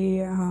to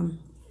the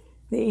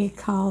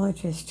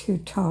ecologist who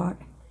taught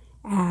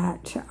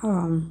at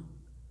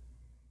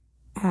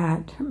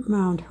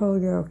Mount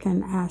Holyoke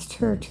and asked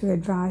her to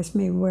advise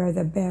me where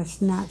the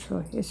best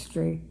natural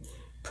history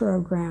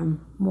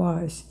program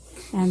was.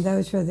 And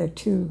those were the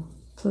two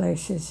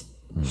places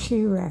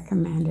she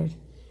recommended.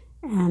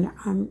 And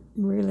I'm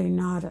really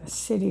not a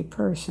city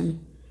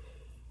person.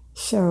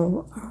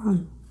 So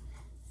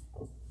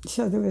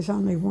there was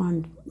only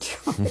one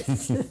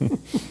choice.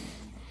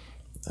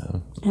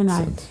 And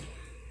I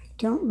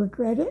don't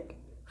regret it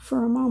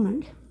for a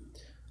moment.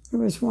 It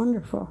was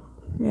wonderful.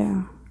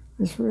 Yeah, it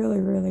was really,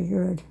 really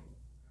good.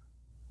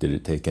 Did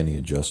it take any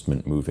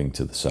adjustment moving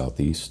to the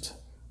southeast?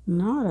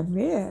 Not a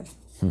bit.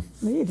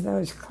 Leave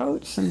those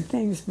coats and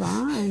things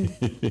behind.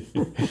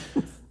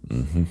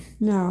 Mm-hmm.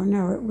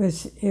 No, it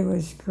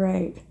was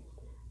great.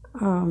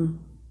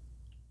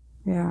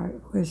 Yeah,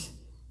 it was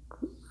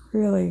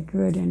really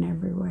good in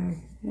every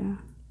way. Yeah,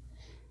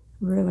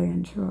 really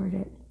enjoyed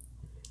it.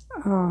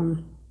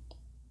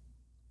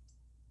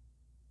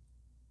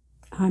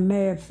 I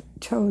may have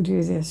told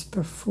you this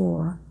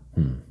before.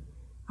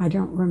 I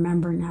don't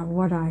remember now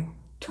what I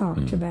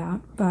talked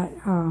about, but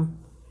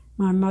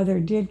my mother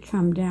did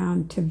come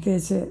down to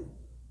visit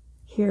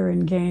here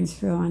in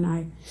Gainesville, and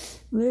I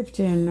lived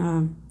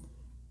in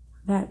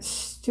that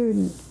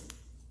student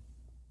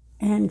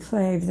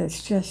enclave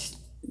that's just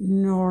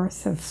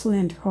north of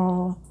Flint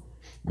Hall.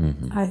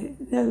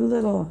 The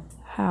little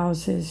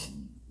houses,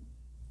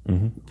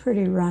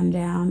 pretty run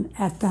down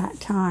at that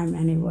time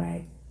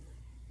anyway.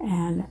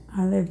 And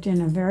I lived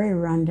in a very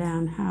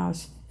rundown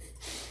house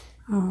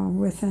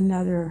with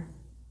another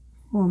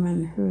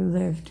woman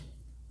who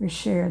we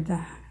shared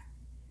the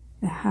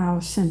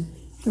house, and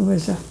there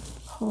was a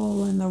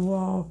hole in the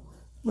wall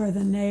where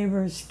the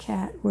neighbor's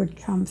cat would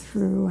come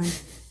through,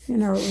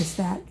 and it was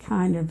that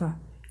kind of a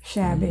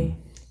shabby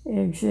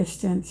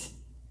existence.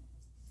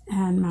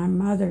 And my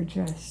mother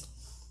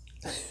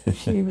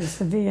she was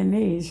the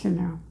Viennese,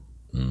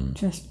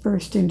 just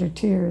burst into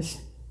tears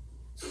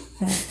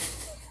that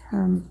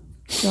her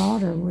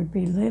daughter would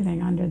be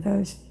living under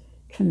those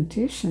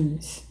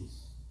conditions.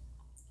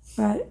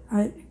 But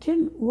it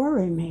didn't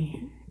worry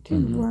me. It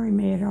didn't worry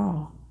me at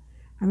all.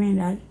 I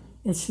mean,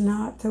 it's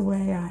not the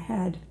way I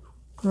had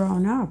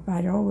grown up.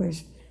 I'd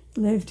always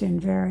lived in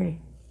very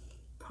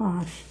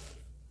posh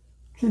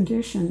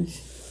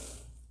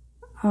conditions.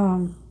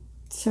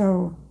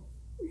 So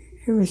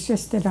it was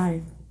just that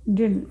I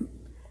didn't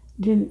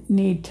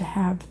need to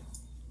have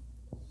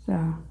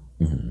the...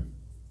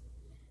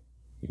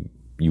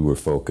 You were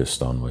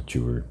focused on what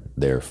you were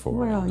there for.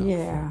 Well,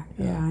 yeah,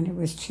 and it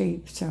was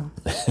cheap, so...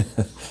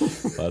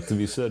 A lot to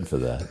be said for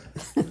that.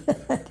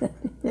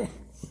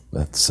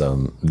 That's,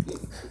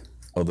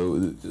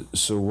 although,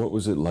 so what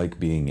was it like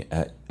being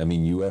at, I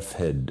mean, UF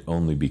had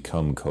only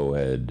become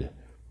co-ed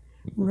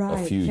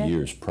a few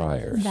years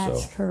prior.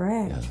 That's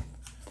correct. Yeah.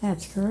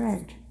 That's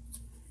correct.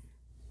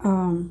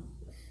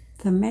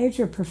 The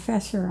major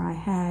professor I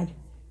had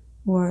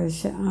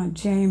was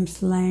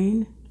James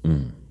Lane,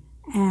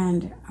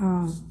 and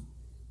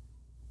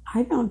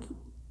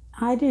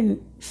I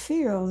didn't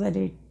feel that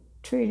he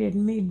treated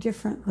me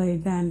differently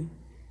than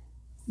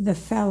the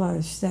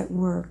fellows that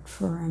worked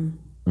for him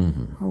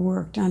or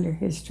worked under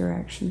his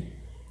direction.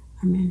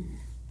 I mean,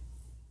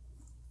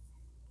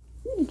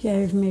 he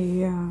gave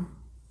me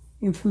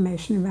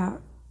information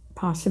about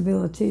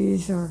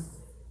possibilities or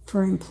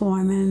for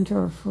employment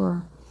or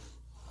for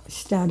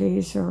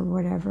studies or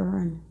whatever,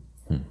 and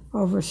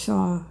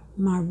oversaw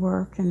my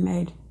work and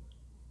made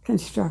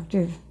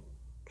constructive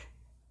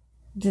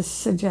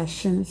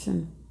suggestions,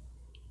 and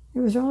it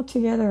was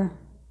altogether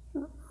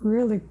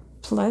really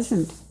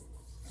pleasant.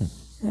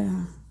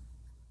 Yeah,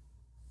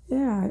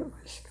 it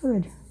was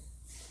good.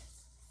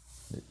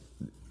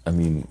 I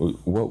mean,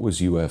 what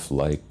was UF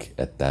like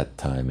at that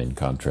time in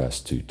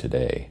contrast to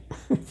today?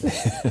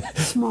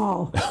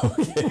 Small.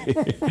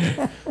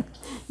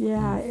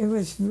 Yeah, it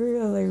was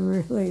really,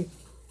 really.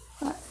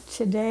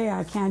 Today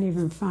I can't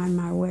even find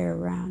my way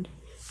around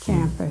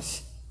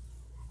campus,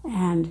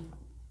 and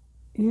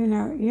you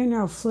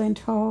know Flint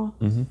Hall.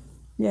 Mm-hmm.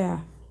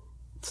 Yeah,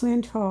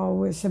 Flint Hall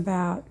was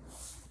about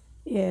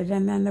it,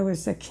 and then there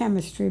was the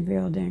chemistry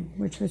building,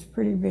 which was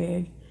pretty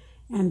big,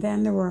 and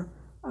then there were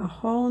a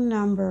whole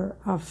number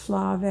of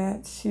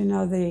flavettes,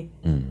 the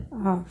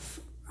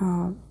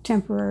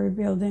temporary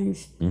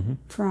buildings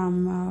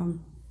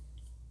from,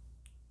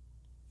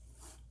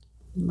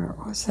 where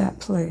was that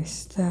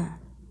place?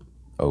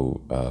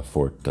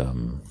 Fort,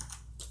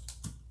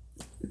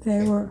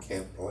 They were,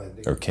 Camp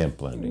Landing. or Camp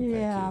Landing,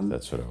 Yeah. thank you.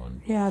 That's what I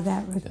wanted. yeah,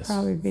 that would Yes.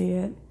 probably be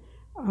it.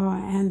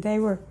 And they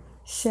were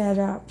set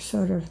up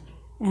sort of,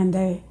 and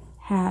they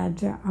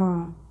had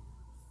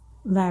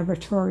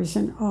laboratories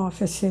and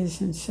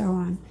offices and so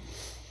on.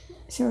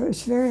 So it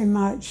was very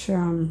much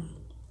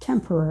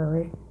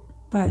temporary,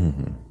 but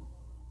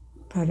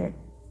it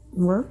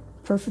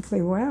worked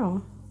perfectly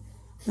well.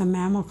 The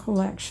mammal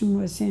collection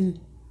was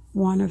in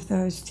one of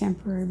those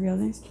temporary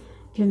buildings.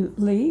 Didn't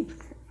leak,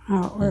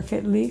 or if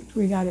it leaked,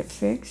 we got it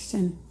fixed,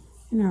 and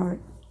it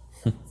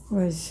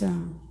was it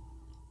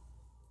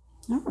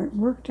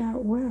worked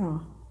out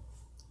well.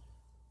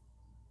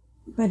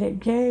 But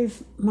it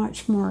gave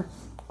much more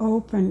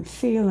open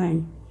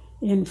feeling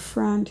in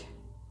front,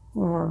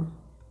 or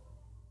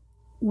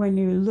when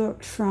you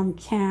looked from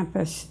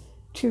campus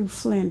to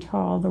Flint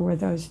Hall, there were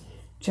those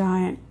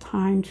giant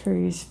pine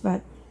trees,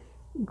 but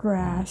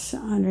grass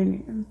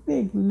underneath, a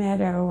big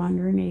meadow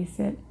underneath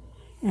it,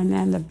 and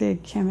then the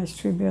big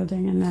chemistry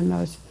building, and then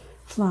those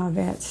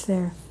flavettes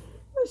there.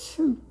 It was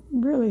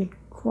really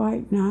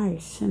quite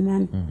nice. And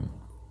then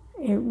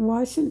it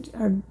wasn't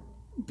a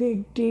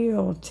big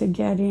deal to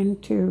get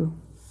into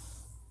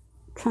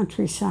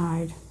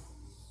countryside.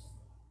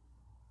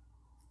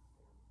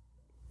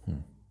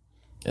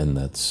 And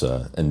that's,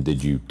 and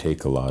did you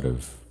take a lot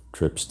of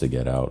trips to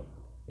get out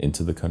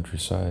into the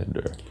countryside,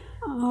 or?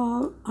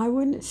 I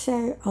wouldn't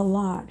say a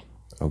lot.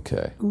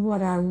 Okay.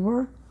 What I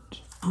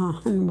worked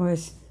on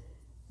was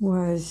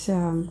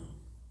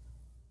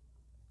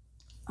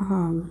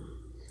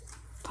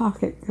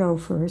pocket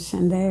gophers,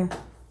 and they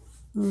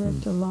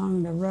lived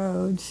along the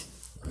roads,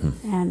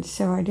 and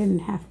so I didn't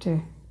have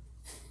to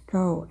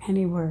go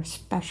anywhere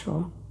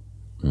special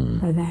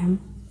for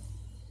them.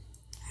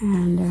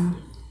 And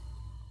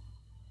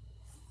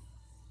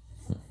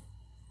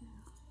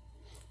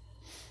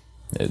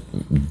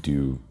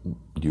Do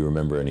you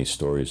remember any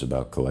stories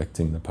about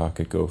collecting the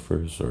pocket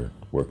gophers or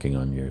working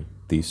on your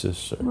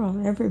thesis? Or?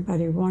 well,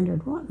 everybody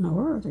wondered, what in the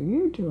world are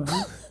you doing?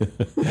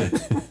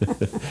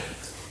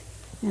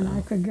 And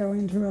I could go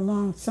into a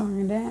long song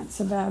and dance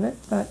about it,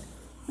 but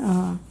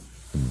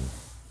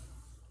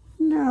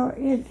no,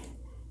 it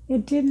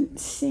didn't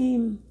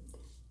seem,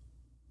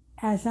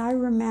 as I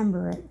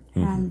remember it,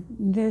 and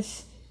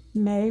this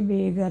may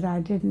be that I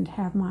didn't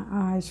have my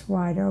eyes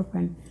wide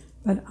open,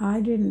 but I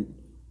didn't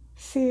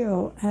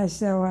feel as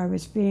though I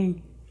was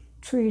being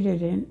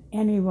treated in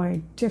any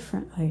way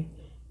differently,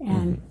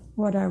 and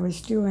what I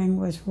was doing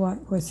was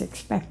what was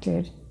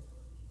expected.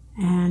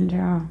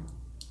 And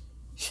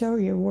so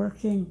you're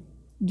working,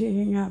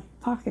 digging up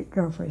pocket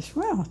gophers.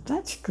 Well,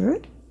 that's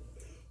good,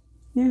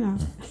 It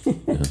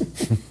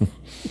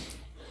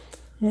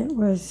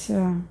was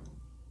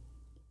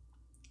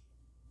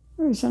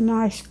a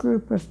nice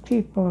group of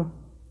people,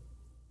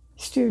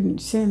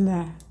 students in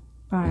the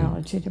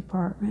biology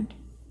department,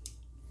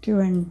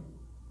 doing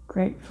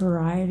great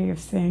variety of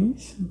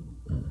things.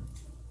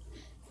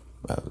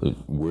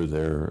 Were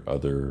there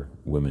other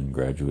women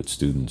graduate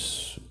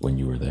students when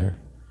you were there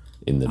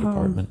in the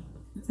department?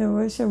 There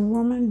was a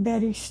woman,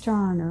 Betty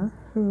Starner,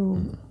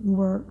 who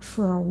worked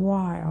for a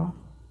while.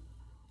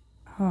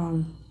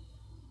 I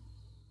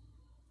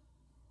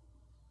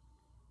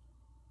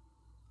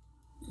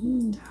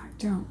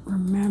don't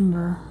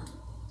remember.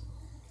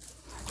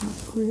 I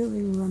don't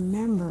really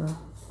remember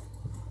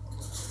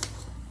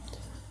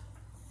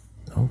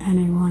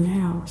anyone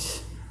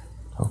else.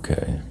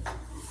 Okay.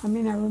 I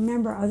mean, I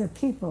remember other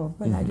people,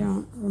 but I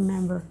don't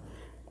remember.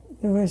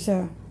 There was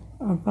a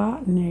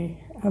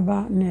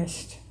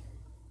botanist,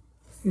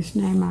 whose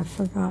name I've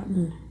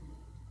forgotten,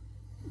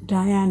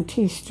 Diane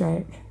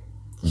Teastrake.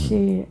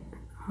 She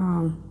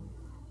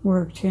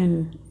worked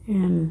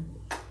in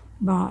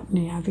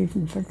botany. I've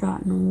even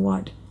forgotten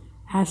what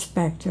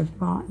aspect of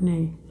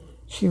botany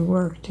she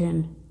worked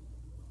in.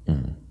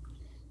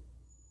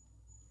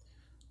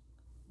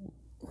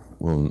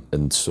 Well,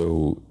 and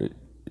so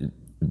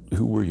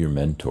who were your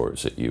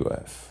mentors at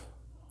UF?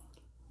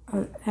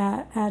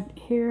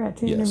 Here at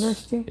the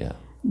university? Yeah.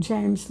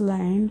 James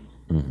Lane,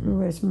 who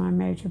was my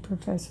major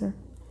professor.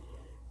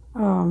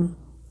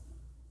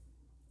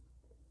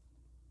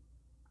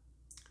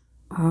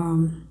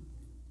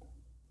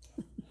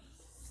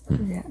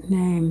 Forget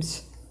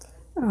names.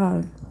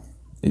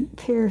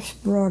 Pierce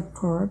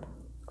Broadcorp.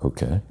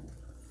 Okay.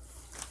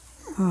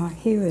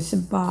 He was a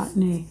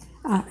botany,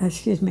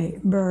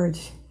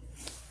 birds.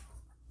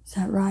 Is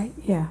that right?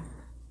 Yeah.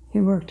 He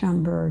worked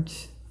on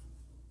birds.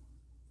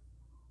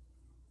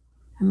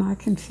 Am I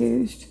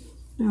confused?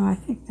 No, I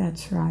think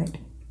that's right.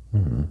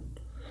 Mm-hmm.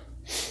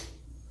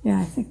 Yeah,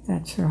 I think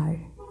that's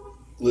right.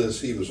 Liz,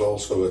 he was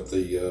also at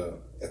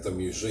the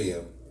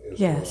museum as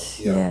Yes,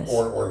 well. Yeah, yes.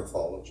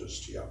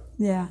 Ornithologist, yeah.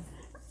 Yeah.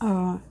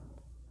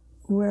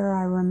 Where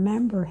I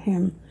remember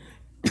him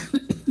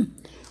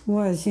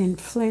was in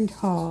Flint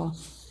Hall.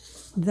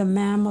 The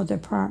mammal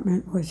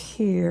department was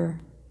here,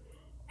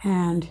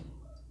 and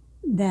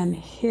then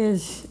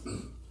his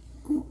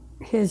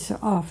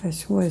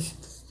office was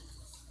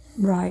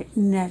right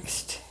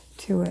next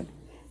to it,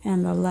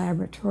 and the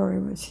laboratory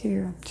was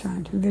here. I'm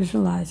trying to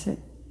visualize it.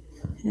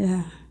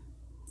 Yeah,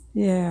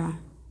 yeah.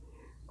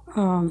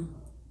 I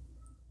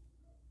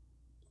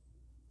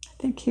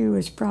think he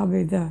was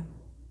probably the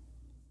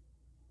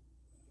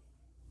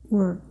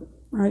work.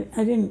 I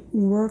didn't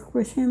work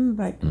with him,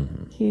 but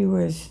he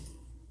was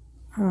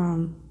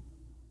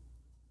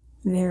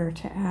there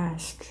to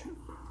ask,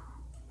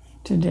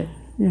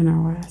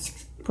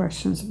 ask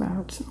questions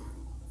about. So.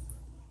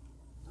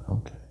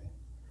 Okay.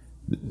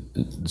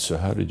 So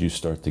how did you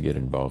start to get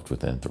involved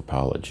with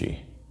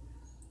anthropology?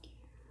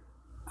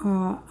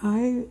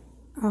 I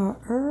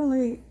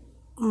early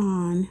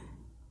on,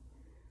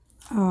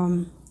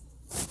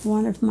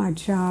 one of my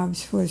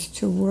jobs was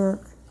to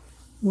work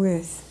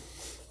with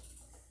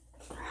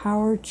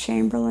Howard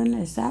Chamberlain,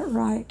 is that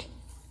right?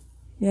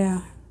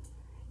 Yeah.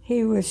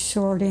 He was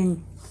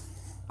sorting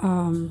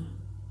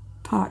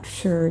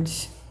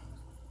potsherds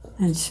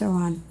and so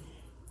on.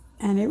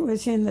 And it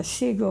was in the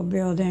Siegel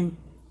building.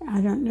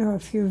 I don't know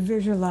if you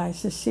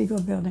visualize the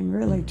Siegel building,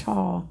 really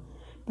tall.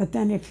 But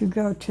then if you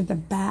go to the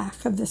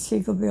back of the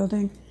Siegel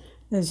building,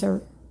 there's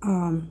a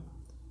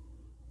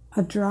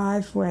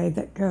driveway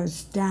that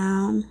goes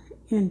down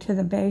into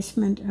the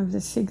basement of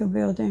the Siegel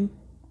building.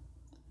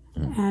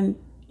 And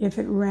if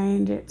it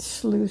rained, it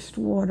sluiced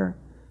water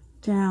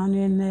down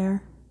in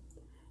there.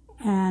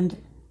 And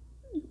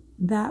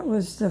that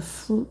was the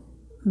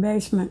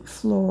basement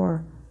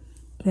floor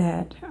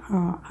that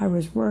I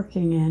was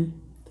working in.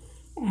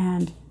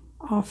 And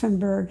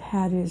Offenberg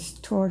had his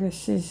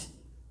tortoises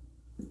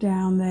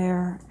down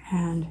there,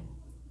 and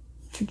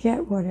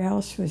forget what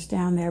else was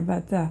down there,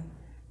 but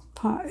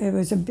it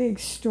was a big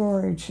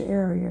storage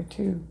area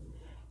too.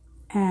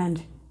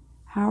 And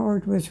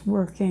Howard was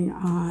working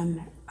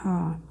on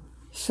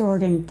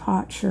sorting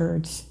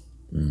potsherds.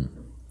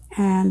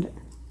 And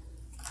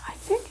I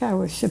think I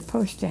was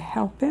supposed to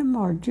help him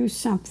or do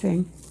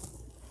something.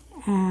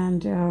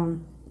 And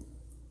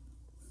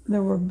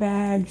there were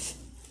bags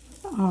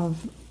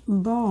of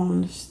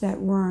bones that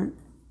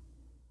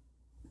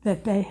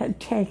they had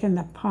taken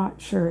the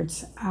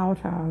potsherds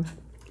out of,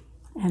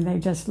 and they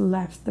just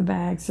left the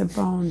bags of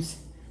bones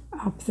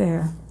up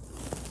there.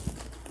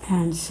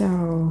 And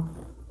so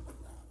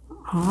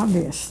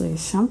obviously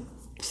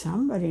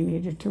somebody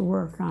needed to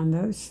work on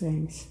those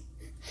things.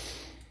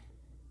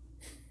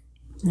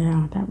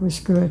 Yeah, that was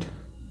good.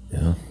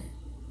 Yeah.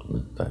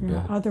 I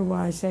bet.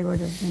 Otherwise they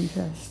would have been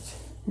just,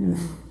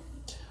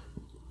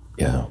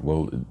 Yeah,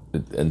 well,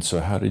 and so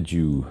how did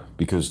you,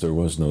 because there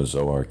was no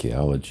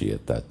zooarchaeology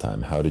at that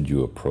time, how did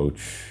you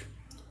approach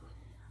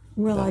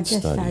I just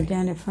study?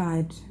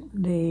 identified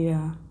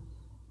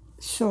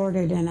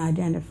sorted and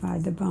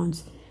identified the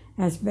bones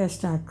as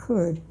best I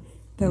could.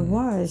 There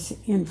was,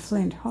 in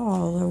Flint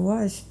Hall, there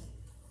was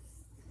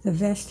the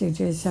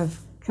vestiges of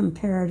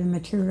comparative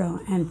material,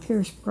 and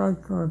Pierce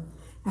Brodkorb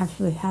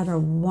actually had a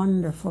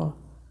wonderful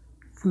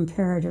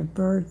comparative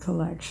bird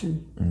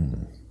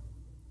collection.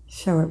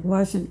 So it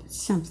wasn't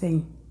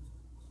something,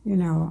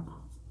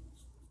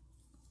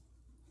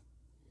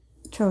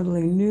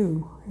 totally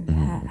new.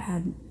 It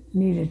had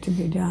needed to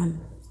be done.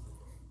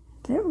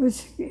 It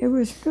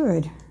was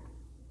good.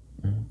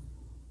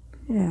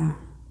 Yeah.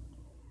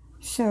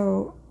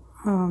 So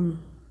I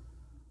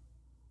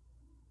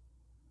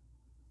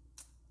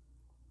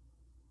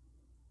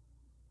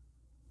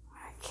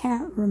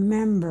can't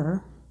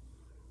remember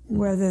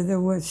whether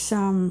there was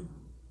some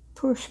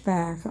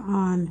pushback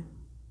on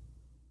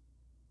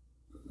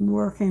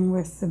working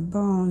with the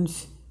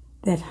bones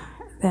that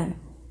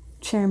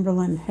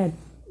Chamberlain had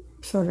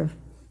sort of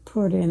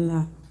put in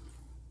the,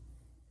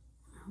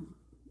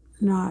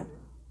 not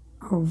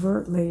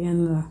overtly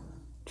in the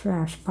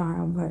trash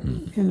pile, but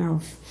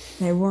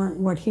they weren't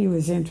what he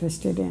was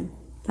interested in.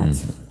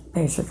 That's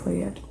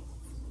basically it.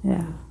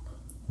 Yeah.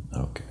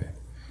 Okay.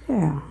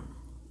 Yeah.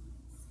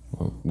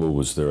 Well,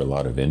 was there a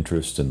lot of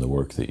interest in the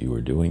work that you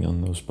were doing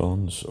on those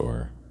bones,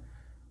 or?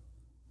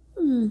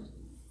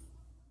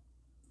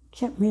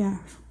 Kept me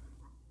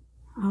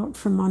out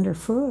from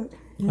underfoot.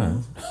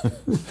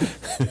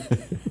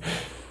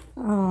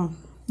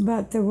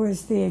 But there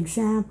was the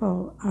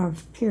example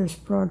of Pierce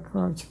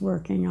Brodkorb's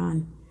working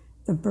on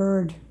the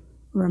bird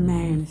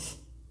remains,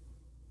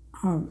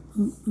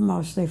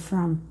 mostly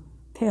from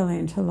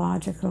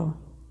paleontological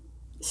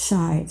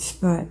sites,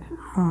 but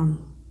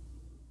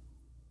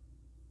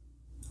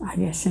I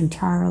guess,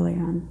 entirely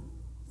on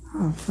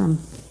from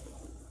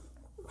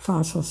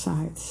fossil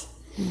sites.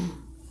 You know.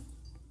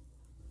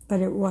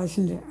 But it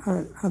wasn't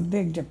a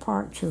big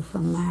departure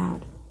from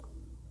that.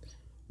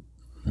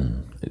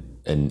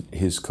 And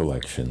his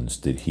collections,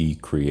 did he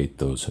create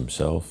those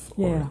himself?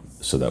 Yeah.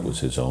 So that was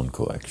his own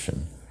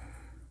collection?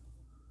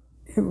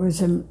 It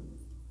was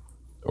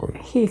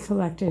he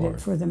collected or-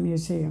 it for the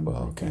museum. Well,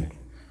 I okay. think.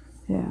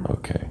 Yeah.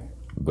 Okay.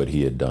 But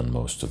he had done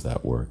most of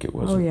that work. It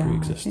wasn't yeah, I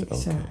pre-existing.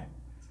 think so. Okay.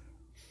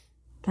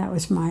 That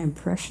was my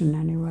impression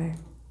anyway.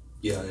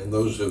 Yeah, and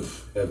those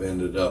have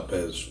ended up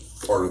as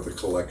part of the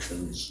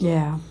collections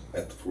Yeah.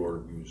 at the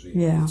Florida Museum.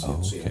 Yeah. It's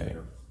in Okay.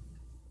 there.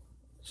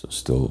 So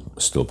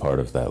still part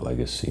of that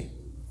legacy.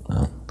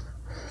 Well,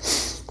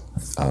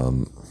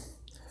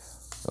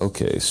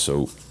 okay,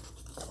 so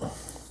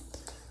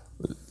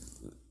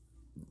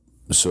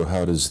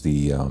how does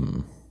the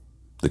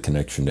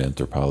connection to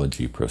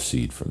anthropology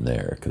proceed from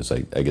there? Because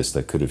I guess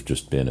that could have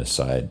just been a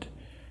side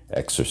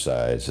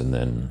exercise and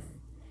then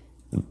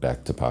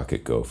back to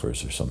pocket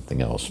gophers or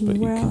something else, but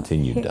you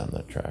continued down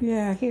that track.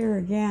 Yeah, here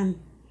again,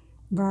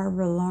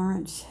 Barbara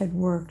Lawrence had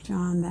worked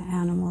on the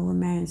animal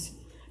remains,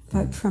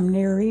 but from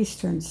Near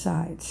Eastern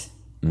sites.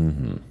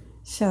 Mm-hmm.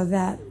 So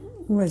that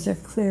was a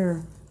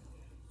clear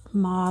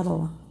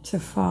model to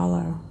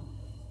follow.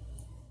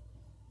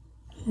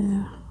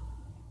 Yeah.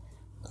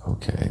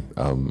 Okay.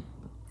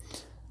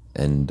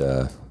 And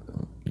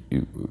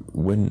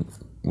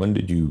when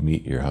did you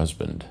meet your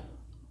husband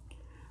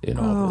in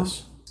all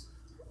this?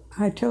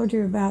 I told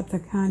you about the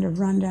kind of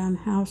rundown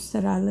house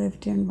that I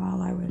lived in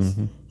while I was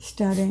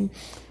studying.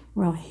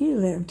 Well, he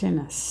lived in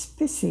a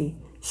spiffy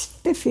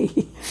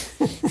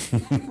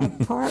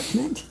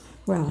apartment.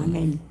 Well, I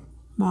mean,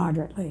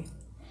 moderately.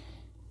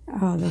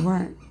 Oh, there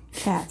weren't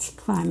cats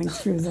climbing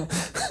through the,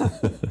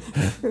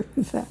 through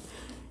the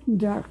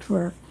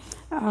ductwork.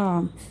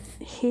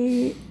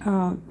 He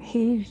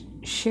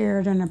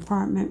shared an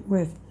apartment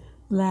with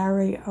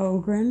Larry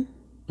Ogren,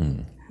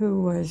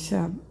 who was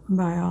a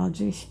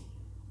biology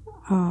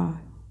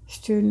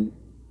student,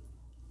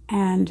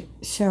 and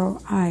so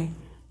I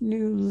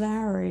knew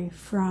Larry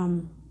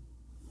from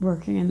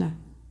working in the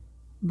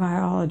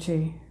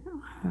biology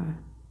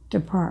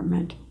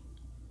department,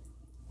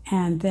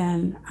 and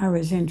then I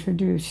was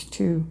introduced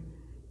to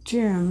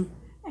Jim,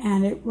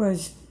 and it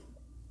was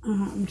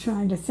I'm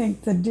trying to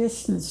think the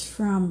distance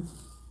from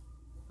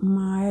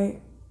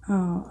my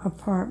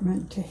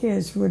apartment to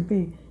his would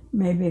be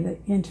maybe the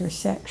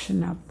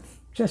intersection up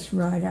just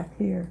right up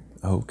here.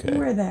 Okay.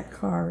 Where that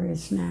car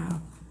is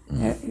now.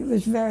 It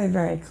was very,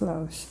 very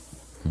close.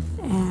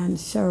 And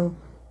so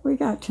we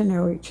got to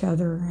know each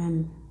other,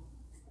 and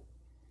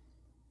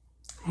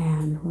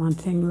one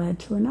thing led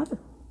to another.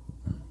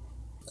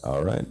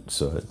 All right.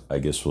 So I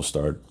guess we'll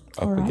start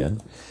up All right.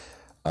 again.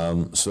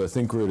 So I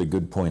think we're at a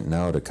good point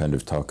now to kind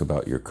of talk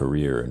about your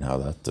career and how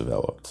that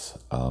developed.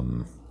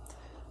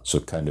 So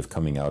kind of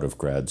coming out of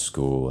grad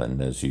school and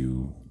as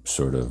you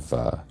sort of,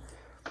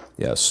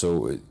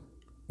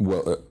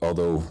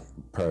 although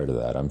prior to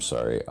that, I'm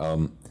sorry,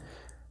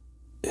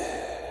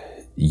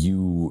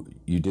 you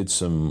did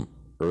some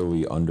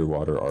early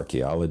underwater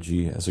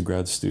archaeology as a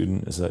grad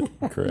student, is that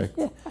correct?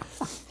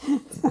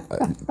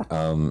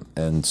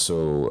 And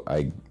so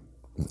I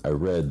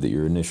read that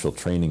your initial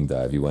training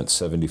dive, you went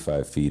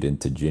 75 feet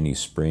into Ginny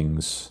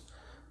Springs.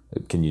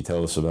 Can you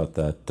tell us about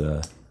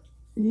that?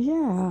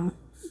 Yeah.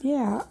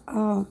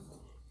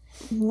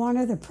 One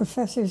of the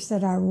professors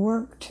that I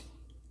worked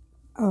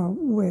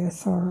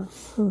with, or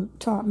who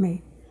taught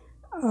me,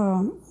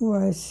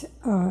 was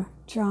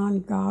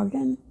John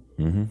Goggin.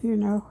 Mm-hmm. You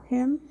know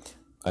him?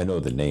 I know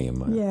the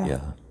name.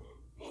 Yeah.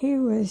 He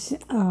was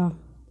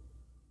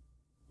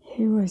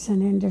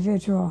an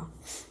individual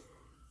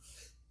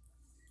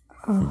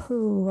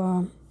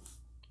who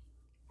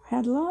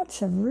had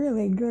lots of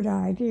really good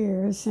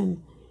ideas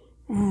and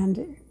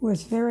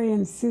was very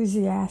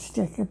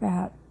enthusiastic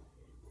about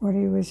what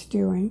he was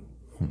doing.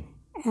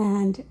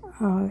 And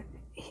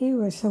he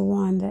was the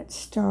one that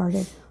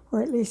started,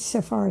 or at least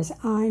so far as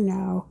I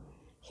know,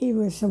 he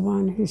was the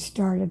one who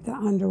started the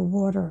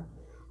underwater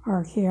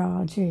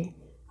archaeology,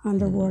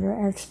 underwater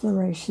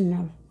exploration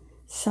of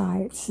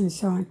sites and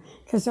so on.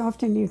 Because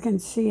often you can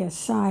see a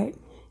site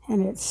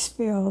and it's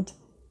spilled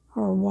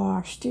or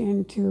washed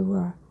into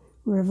a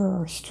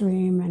river or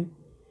stream.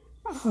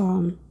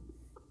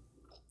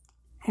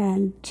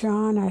 And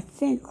John, I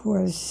think,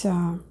 was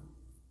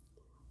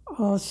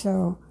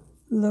also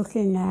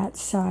looking at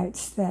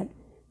sites that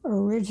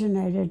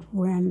originated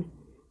when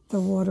the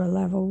water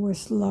level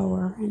was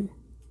lower and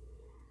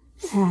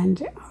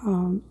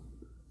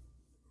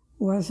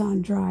was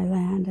on dry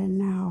land and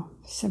now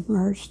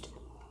submerged.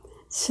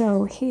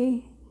 So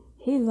he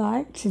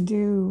liked to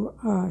do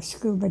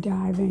scuba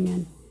diving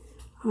and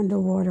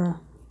underwater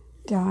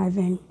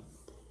diving,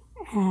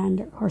 and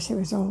of course it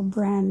was all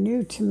brand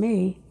new to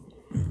me.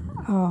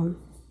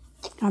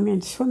 I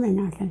mean, swimming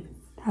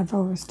I've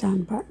always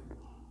done, but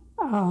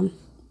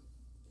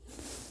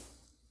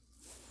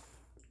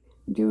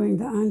doing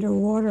the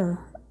underwater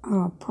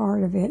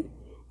part of it,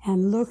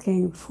 and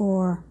looking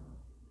for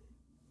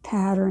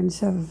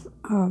patterns of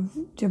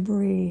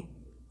debris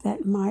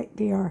that might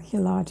be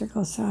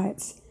archaeological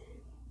sites.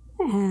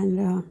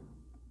 And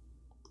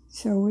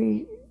so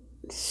we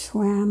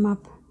swam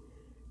up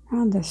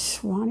around the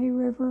Swanee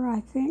River,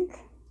 I think.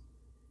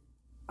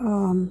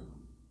 Kind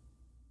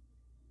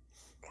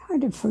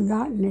of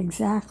forgotten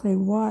exactly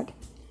what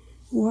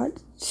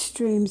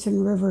streams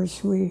and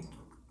rivers we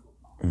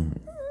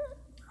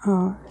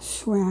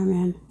swam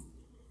in.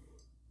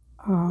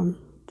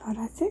 But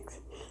I think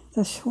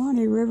the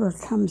Swanee River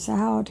comes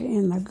out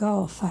in the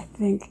Gulf, I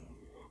think.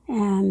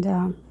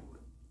 And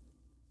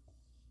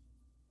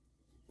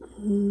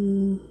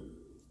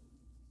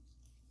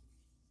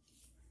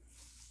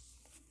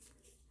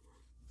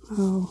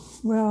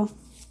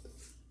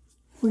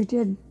we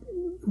did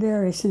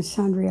various and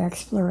sundry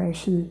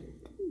exploration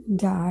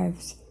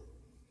dives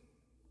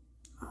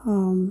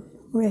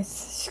with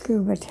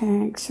scuba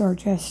tanks or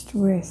just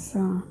with,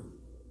 a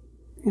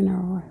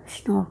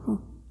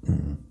snorkel,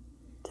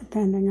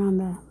 depending on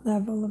the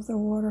level of the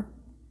water.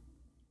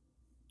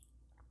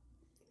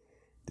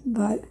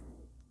 But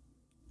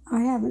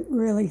I haven't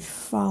really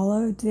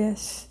followed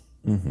this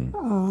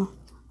a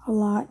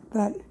lot,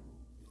 but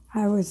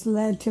I was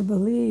led to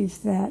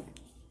believe that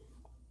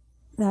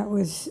that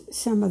was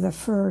some of the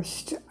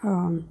first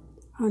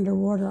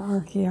underwater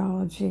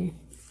archaeology.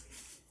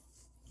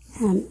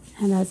 And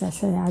as I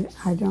say,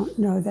 I don't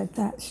know that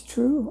that's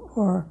true,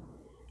 or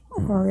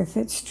if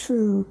it's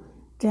true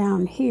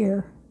down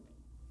here,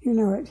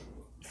 it.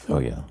 Oh,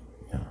 yeah.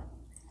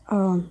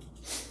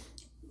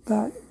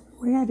 But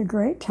we had a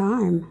great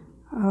time.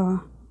 Yeah,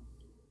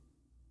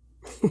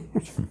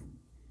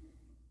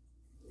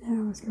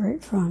 it was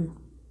great fun.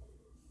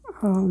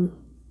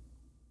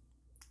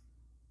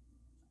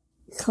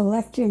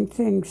 Collecting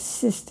things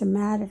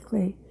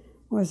systematically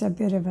was a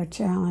bit of a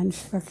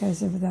challenge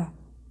because of the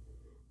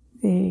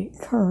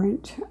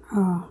current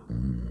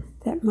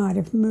that might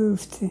have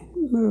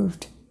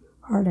moved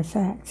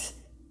artifacts.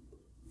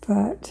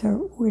 But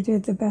we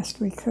did the best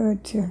we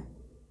could to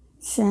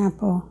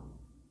sample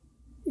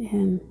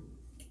in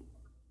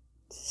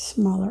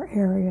smaller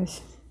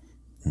areas.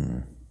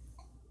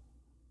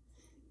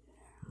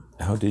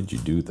 How did you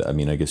do that? I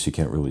mean, I guess you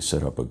can't really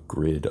set up a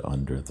grid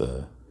under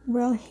the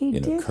he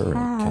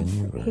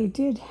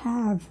did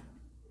have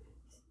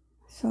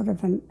sort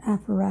of an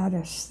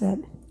apparatus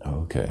that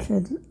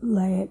could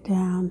lay it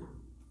down,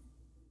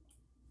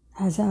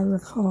 as I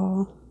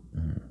recall.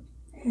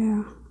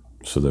 Yeah.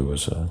 So there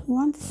was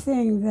one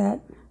thing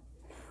that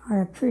I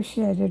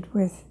appreciated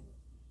with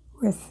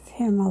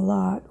him a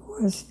lot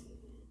was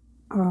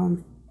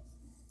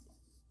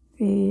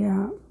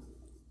the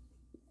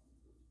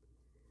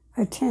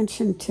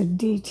attention to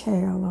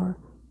detail, or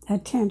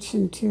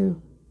attention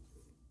to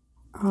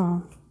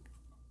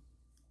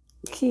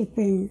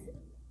keeping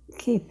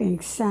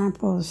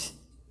samples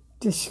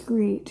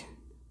discrete,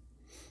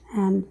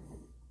 and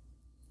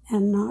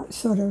not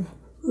sort of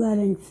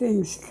letting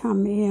things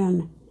come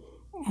in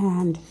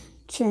and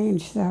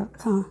change the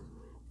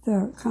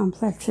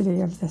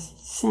complexity of the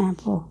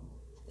sample.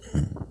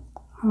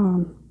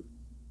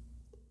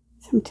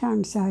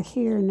 Sometimes I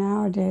hear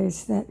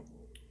nowadays that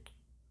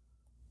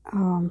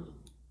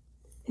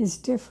is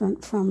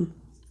different from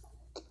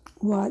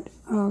what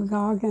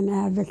Gauguin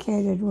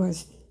advocated,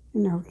 was,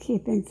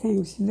 keeping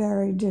things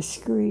very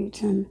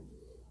discrete, and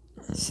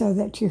so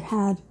that you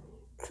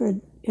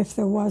could, if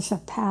there was a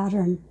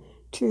pattern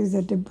to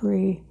the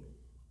debris,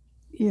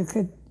 you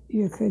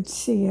could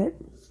see it.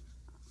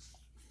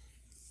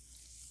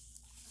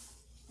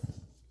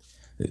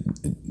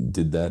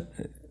 Did that,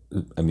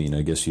 I mean,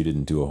 I guess you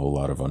didn't do a whole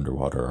lot of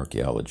underwater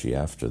archaeology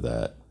after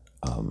that.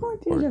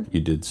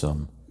 You did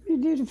some? We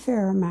did a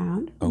fair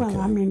amount. Okay.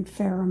 Well, I mean,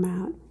 fair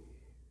amount.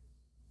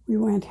 We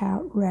went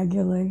out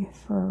regularly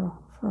for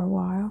a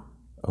while.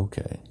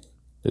 Okay.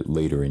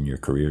 Later in your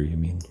career, you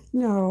mean?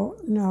 No,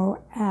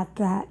 at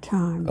that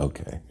time.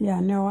 Okay. Yeah,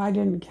 no, I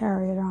didn't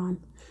carry it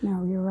on.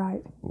 No, you're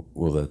right.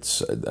 Well, I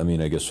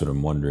guess what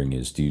I'm wondering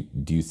is, do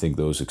you think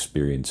those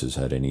experiences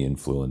had any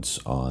influence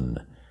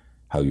on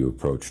how you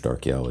approached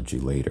archaeology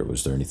later?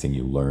 Was there anything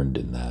you learned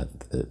in that?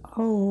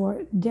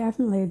 Oh,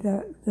 definitely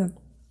the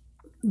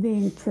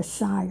being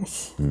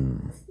precise.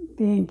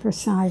 Being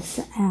precise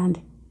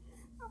and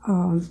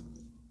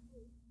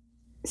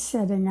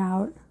setting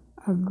out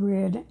a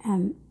grid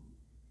and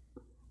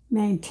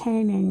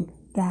maintaining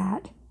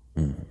that.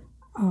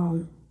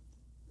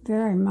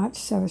 Very much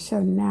so.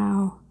 So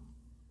now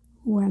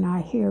when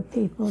I hear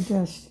people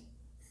just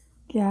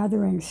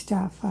gathering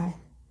stuff,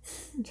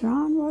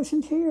 John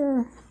wasn't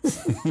here.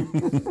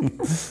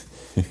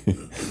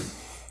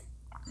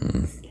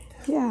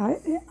 Yeah,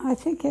 I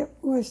think it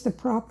was the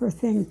proper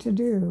thing to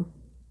do,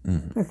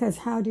 because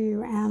how do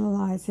you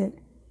analyze it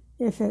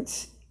if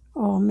it's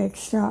all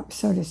mixed up,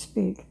 so to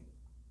speak?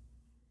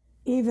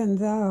 Even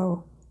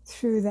though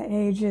through the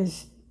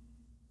ages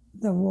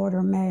the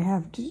water may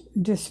have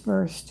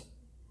dispersed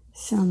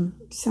some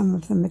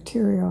of the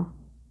material.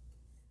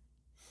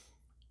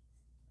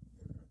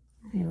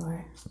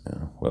 Anyway.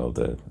 Yeah, well,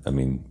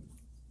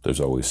 there's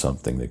always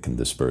something that can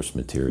disperse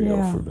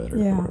material for better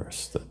or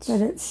worse.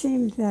 But it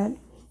seemed that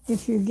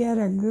if you get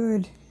a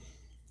good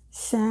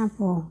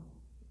sample,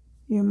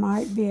 you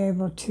might be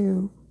able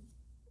to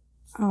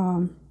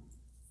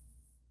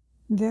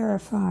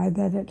verify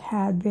that it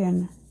had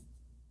been,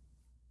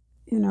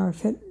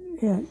 if it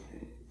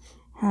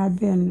had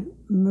been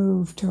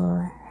moved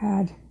or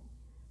had,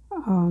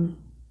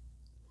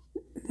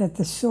 that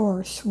the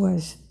source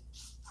was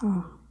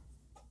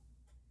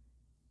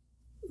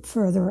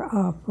further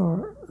up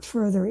or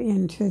further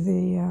into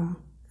the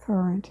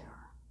current.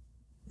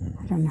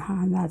 I don't know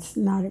how, that's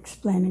not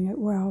explaining it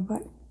well,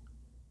 but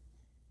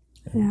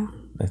yeah.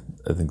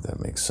 I think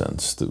that makes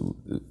sense.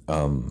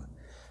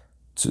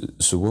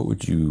 So what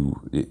would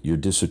your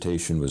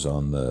dissertation was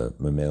on the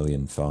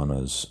mammalian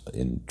faunas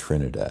in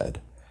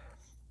Trinidad.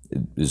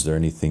 Is there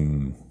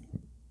anything,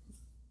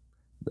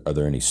 are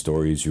there any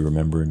stories you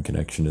remember in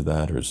connection to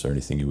that, or is there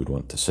anything you would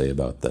want to say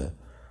about the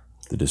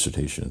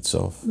dissertation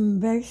itself?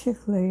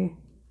 Basically,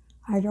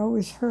 I'd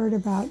always heard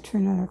about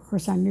Trinidad. Of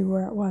course, I knew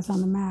where it was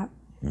on the map,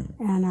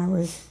 and I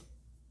was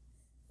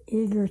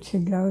eager to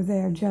go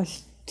there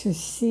just to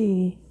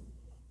see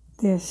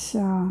this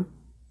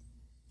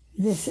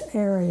this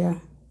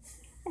area.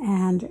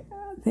 And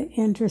the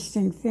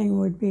interesting thing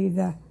would be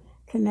the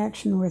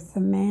connection with the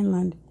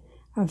mainland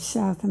of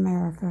South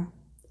America,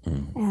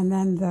 and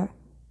then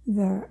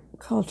the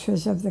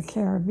cultures of the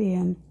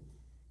Caribbean,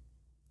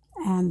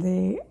 and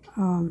the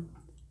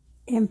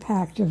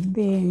impact of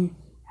being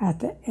at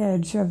the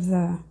edge of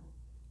the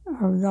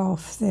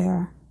Gulf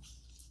there.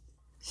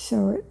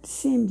 So it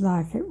seemed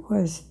like it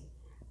was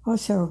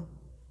also,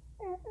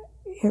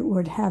 it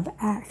would have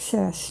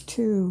access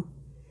to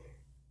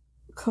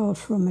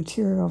cultural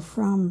material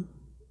from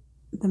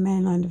the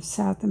mainland of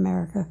South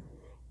America,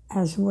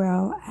 as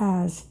well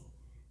as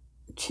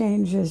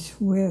changes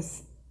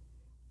with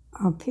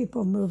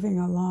people moving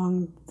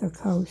along the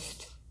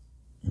coast.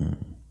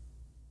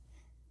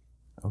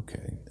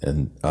 Okay,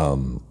 and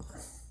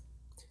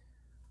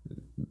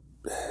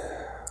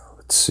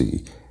let's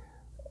see.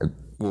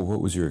 Well,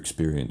 what was your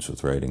experience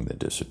with writing the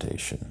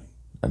dissertation?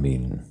 I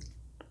mean,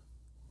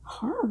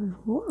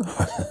 hard work.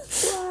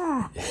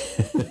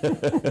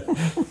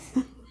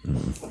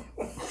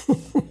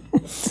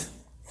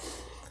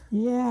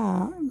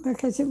 Yeah,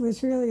 because it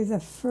was really the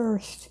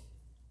first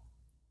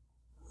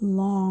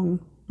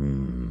long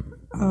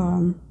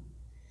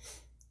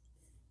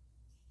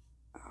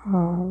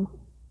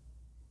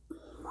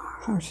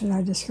how should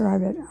I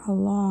describe it? A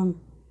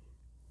long,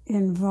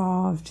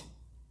 involved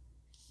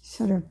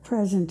sort of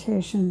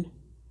presentation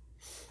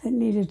that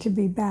needed to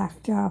be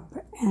backed up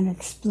and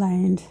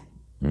explained.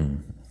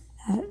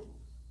 That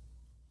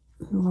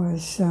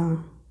was,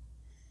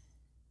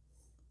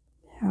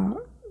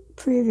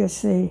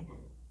 previously,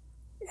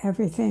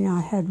 everything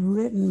I had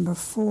written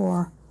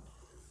before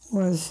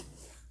was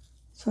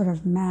sort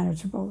of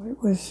manageable.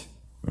 It was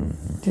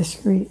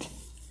discrete.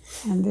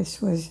 And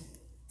this was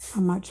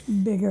a much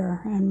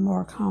bigger and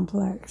more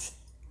complex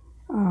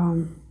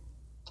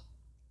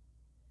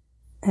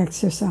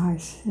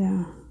exercise,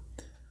 yeah.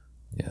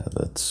 Yeah,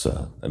 that's,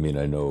 I mean,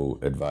 I know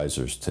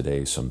advisors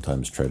today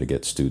sometimes try to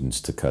get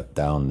students to cut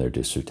down their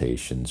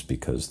dissertations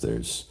because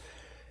there's...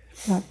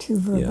 Not too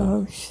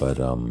verbose. Yeah, but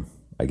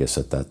I guess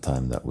at that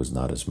time that was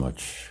not as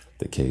much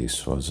the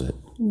case, was it?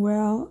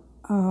 Well,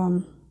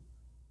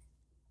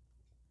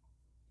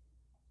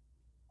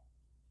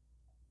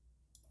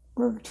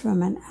 worked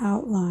from an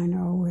outline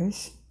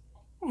always,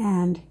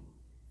 and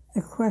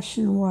the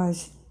question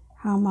was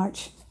how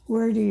much,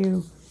 where do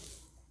you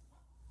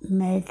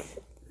make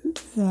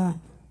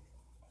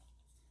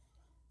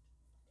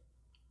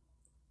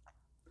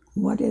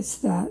what is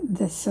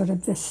the sort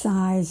of the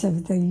size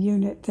of the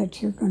unit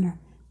that you're going to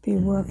be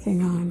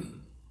working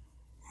on,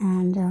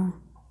 and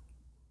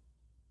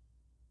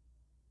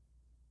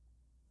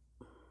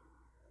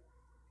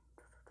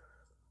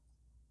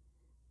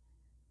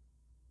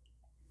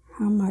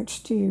how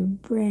much do you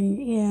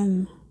bring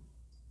in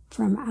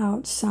from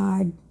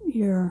outside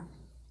your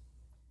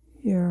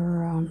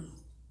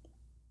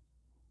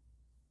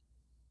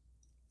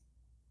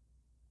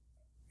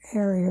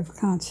area of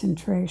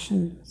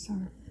concentration. So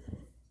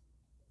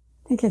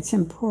I think it's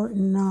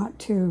important not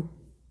to,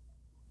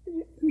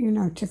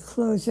 to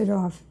close it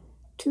off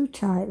too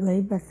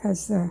tightly,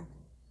 because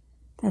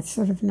that's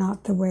sort of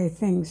not the way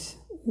things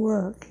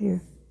work. You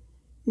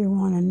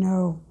want to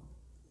know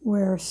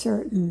where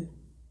certain,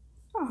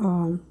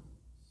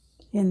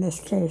 in this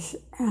case,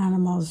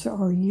 animals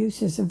or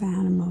uses of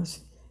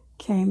animals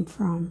came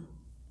from,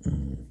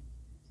 and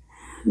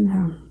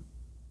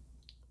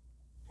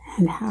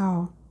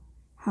how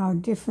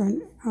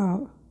different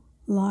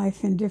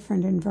life in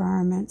different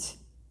environments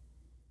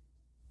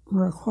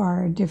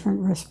require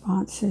different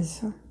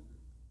responses.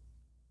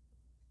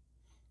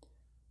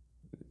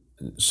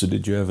 So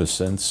did you have a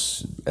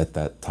sense at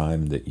that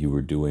time that you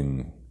were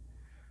doing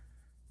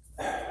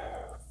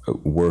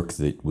work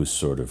that was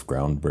sort of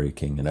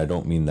groundbreaking? And I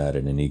don't mean that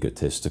in an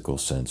egotistical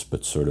sense,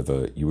 but sort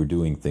of you were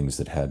doing things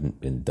that hadn't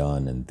been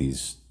done, and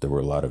there were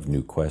a lot of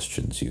new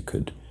questions you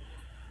could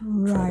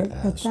Right, to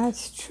but ask.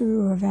 that's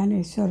true of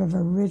any sort of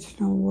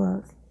original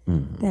work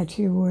that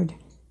you would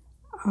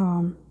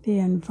be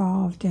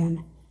involved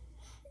in.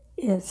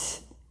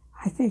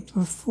 I think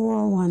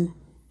before one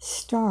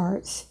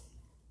starts,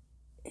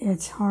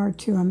 it's hard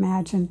to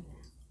imagine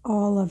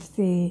all of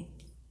the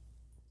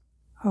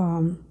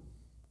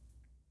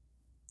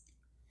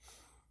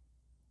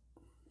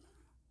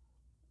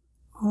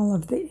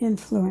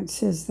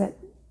influences that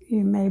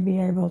you may be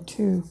able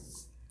to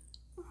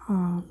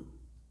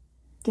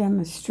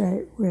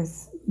demonstrate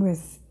with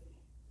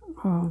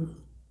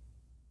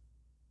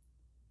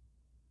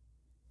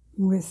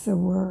the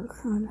work.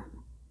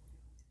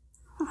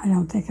 I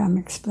don't think I'm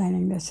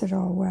explaining this at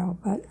all well,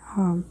 but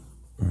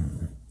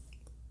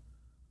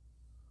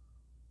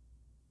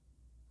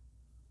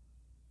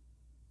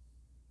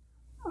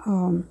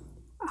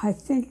I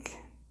think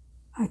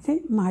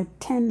my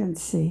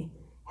tendency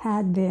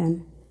had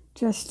been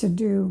just to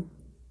do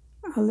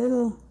a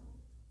little,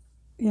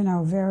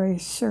 very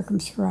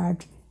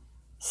circumscribed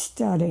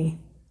study.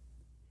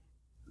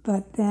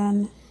 But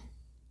then,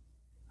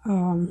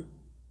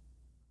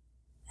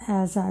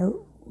 as I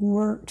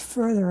worked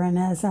further and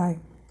as I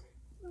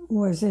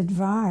was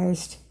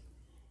advised,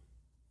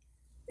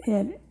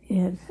 it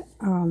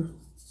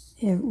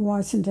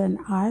wasn't an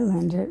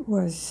island. It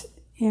was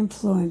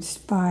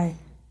influenced by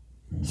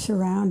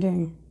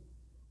surrounding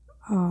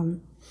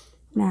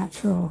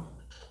natural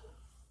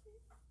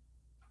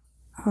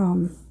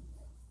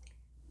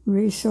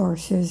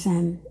resources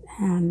and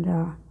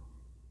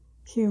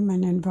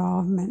human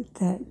involvement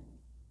that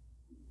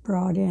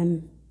brought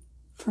in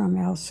from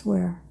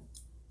elsewhere.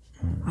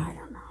 I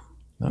don't know.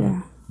 No,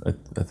 Yeah.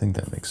 I think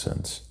that makes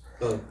sense.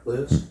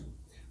 Liz,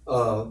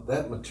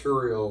 that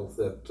material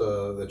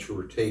that you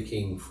were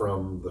taking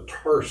from the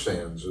tar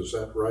sands, is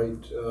that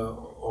right,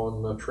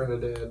 on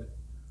Trinidad?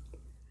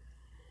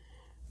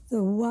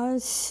 There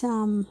was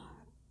some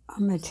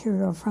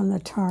material from the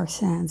tar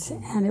sands,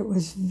 and it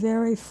was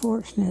very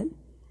fortunate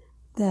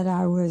that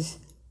I was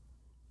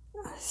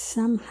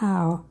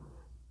somehow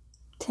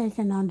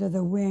taken under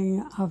the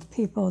wing of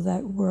people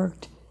that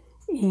worked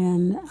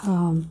in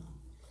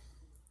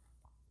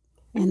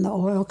the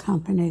oil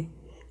company,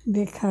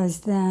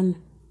 because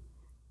then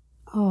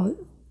I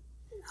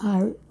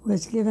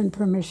was given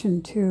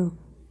permission to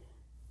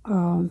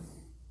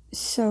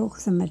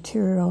soak the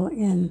material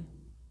in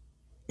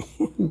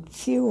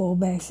fuel,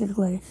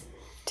 basically,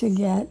 to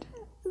get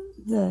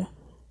the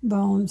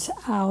bones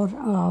out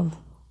of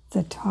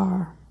the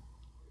tar.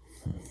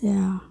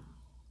 Yeah.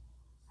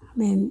 I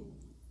mean,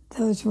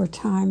 those were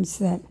times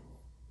that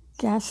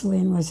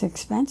gasoline was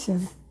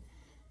expensive,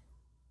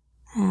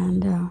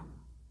 and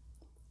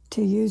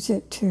to use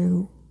it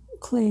to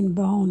clean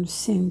bones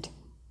seemed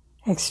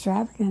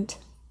extravagant.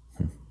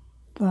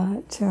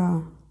 But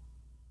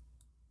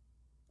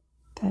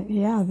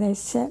yeah, they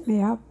set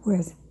me up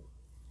with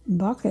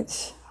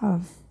buckets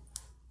of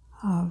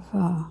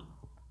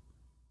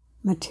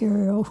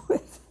material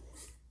with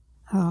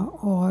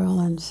oil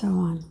and so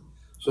on.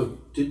 So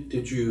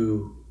did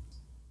you,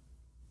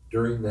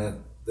 during that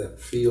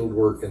field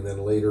work and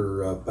then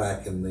later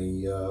back in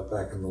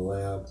the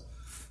lab,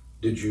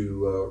 did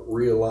you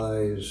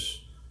realize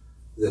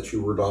that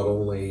you were not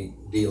only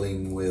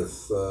dealing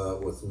with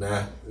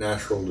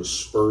natural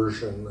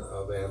dispersion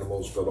of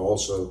animals, but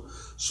also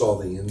saw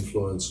the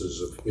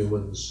influences of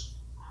humans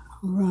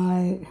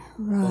Right.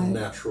 on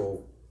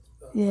natural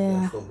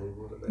movement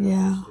of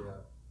animals?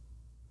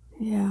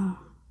 Yeah.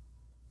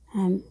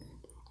 And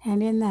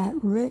in that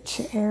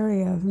rich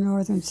area of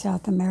northern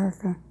South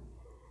America,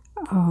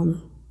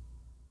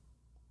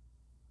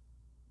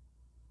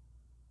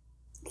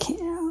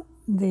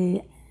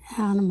 the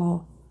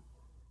animals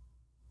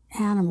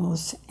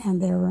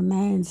and their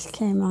remains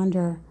came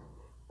under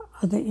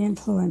the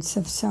influence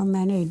of so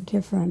many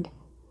different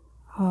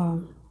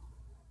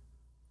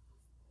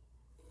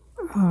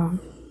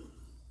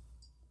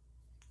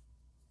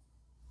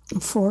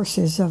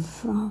forces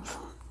of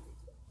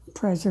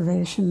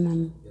preservation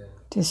and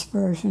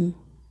dispersion.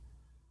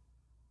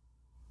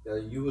 Yeah,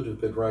 you would have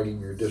been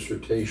writing your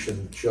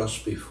dissertation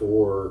just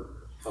before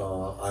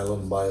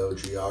island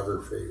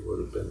biogeography would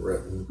have been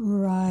written.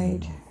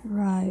 Right.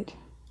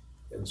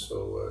 And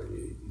so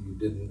you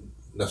didn't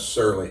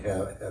necessarily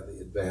have the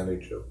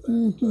advantage of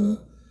that,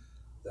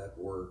 that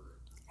work.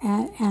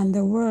 And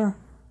there were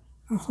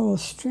a whole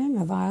string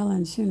of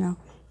islands,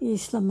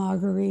 Isla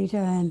Margarita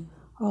and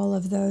all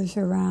of those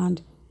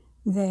around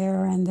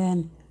there, and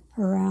then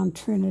around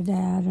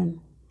Trinidad, and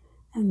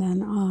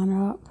then on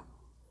up.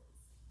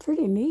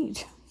 Pretty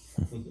neat.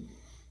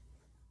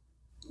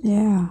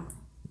 Yeah.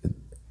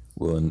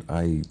 Well, and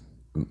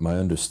my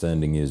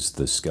understanding is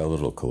the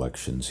skeletal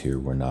collections here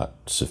were not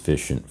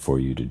sufficient for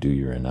you to do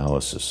your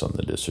analysis on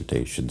the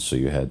dissertation, so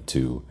you had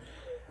to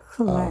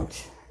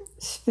collect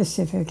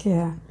specific,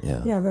 yeah,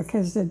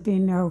 because there'd be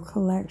no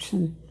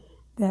collection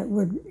that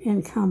would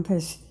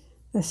encompass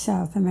the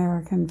South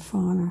American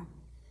fauna.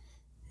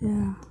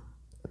 Yeah.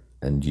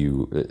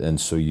 And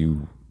so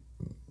you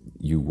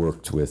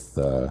worked with,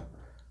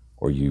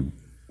 or you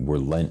were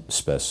lent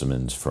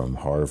specimens from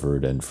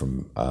Harvard and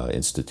from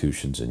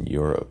institutions in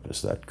Europe.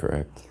 Is that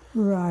correct?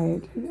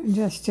 Right,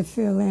 just to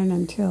fill in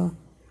until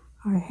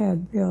I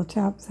had built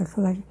up the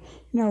collection.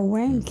 You know,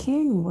 Wayne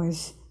King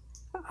was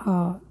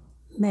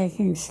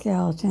making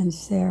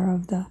skeletons there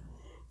of the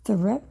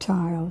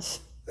reptiles.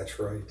 That's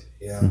right,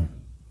 yeah.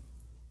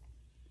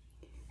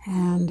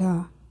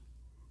 And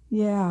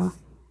yeah,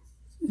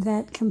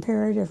 that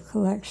comparative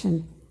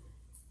collection,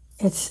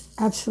 it's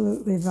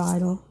absolutely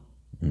vital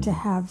to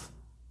have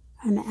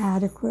an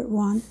adequate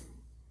one.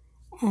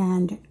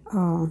 And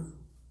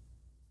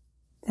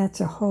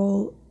that's a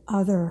whole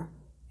other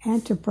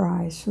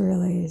enterprise,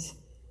 really, is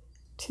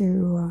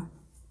to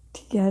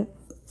get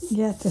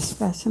the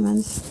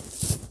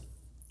specimens,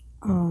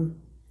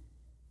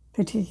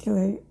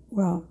 particularly,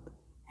 well,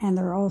 and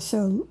there are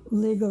also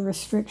legal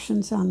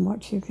restrictions on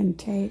what you can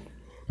take,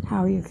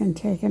 how you can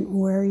take it,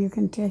 where you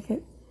can take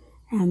it,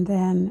 and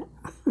then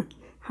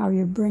how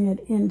you bring it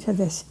into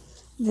this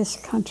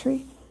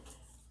country.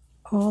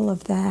 All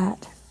of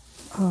that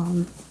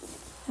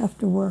have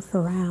to work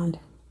around.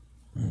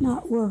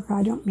 Not work,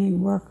 I don't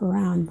mean work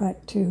around,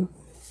 but to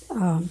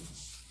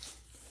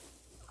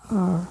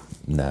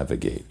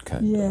navigate,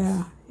 kind of.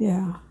 Yeah,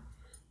 yeah.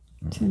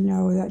 To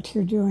know that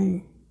you're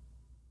doing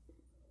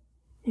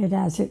it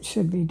as it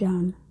should be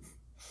done.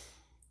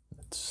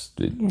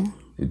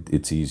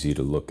 It's easy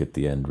to look at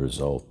the end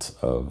result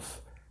of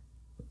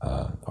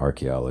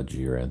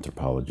archaeology or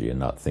anthropology and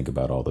not think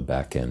about all the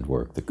back end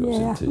work that goes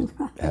into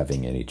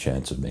having any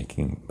chance of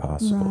making it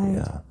possible. Right.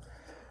 Yeah.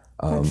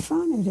 But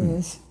fun it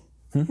is.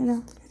 You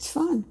know, it's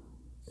fun.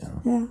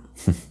 Yeah.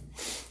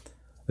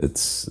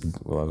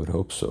 Well, I would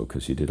hope so,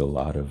 because you did a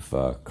lot of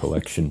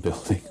collection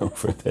building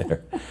over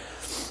there.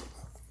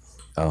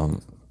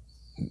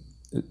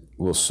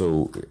 Well,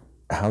 so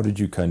how did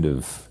you kind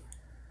of,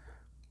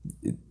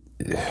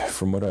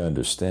 from what I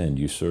understand,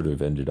 you sort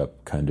of ended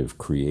up kind of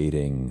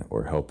creating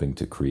or helping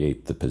to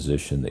create the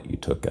position that you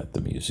took at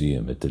the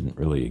museum. It didn't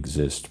really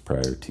exist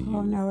prior to you.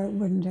 Oh, no, it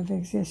wouldn't have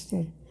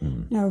existed.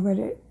 No, but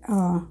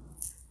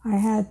I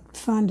had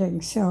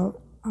funding, so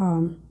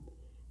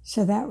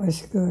that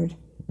was good.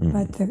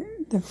 But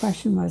the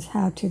question was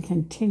how to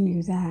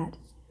continue that.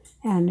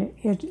 And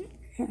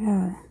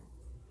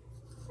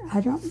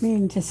I don't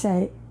mean to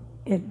say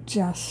it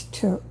just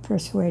took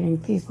persuading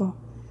people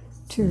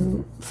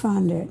to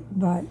fund it,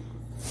 but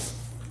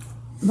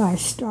by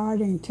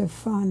starting to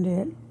fund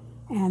it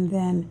and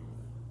then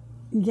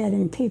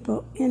getting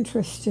people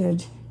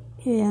interested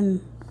in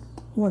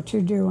what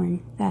you're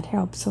doing, that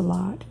helps a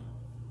lot.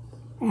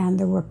 And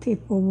there were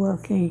people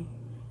working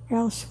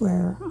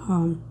elsewhere,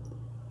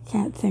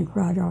 can't think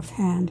right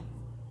offhand,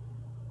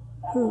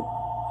 who,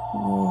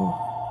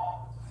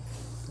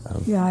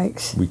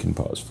 yikes. We can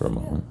pause for a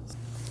moment.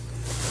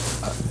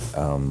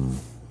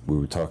 We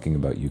were talking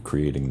about you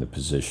creating the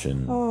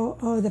position.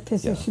 Oh, the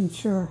position,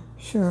 sure.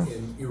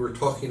 And you were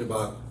talking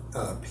about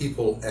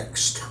people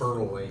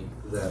externally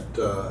that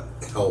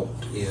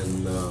helped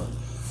in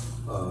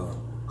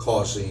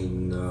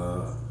causing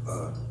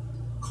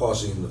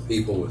the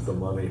people with the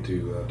money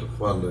to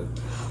fund it.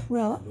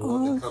 Well, the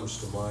one that comes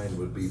to mind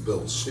would be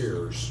Bill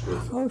Sears.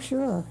 Oh,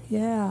 sure.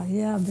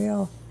 Yeah,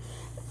 Bill.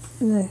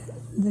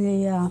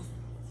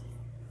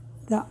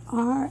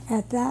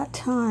 At that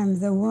time,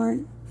 there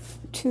weren't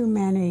too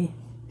many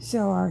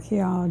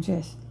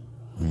zooarchaeologists.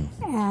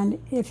 And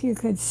if you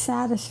could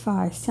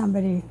satisfy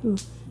somebody who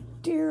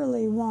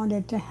dearly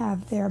wanted to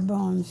have their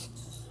bones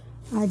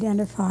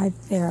identified,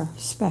 their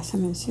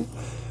specimens,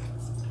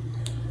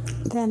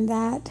 then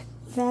that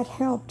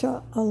helped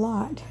a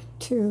lot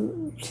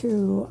to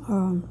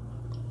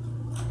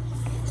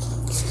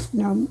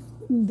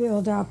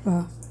build up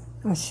a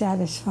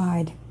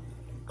satisfied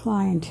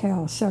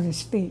clientele, so to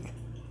speak.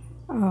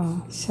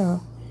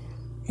 So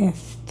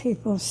if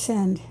people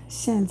send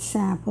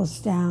samples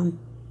down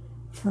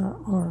for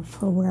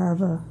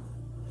wherever,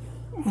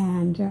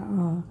 and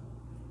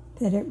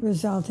that it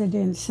resulted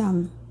in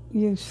some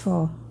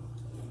useful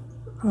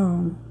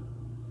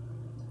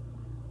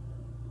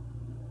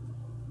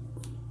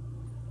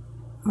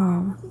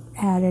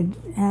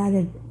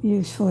added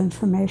useful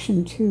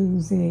information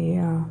to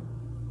the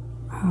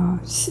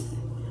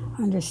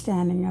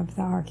understanding of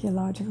the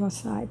archaeological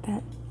site,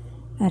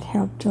 that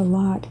helped a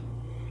lot.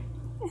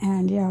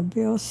 And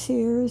Bill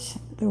Sears,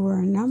 there were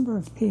a number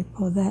of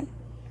people that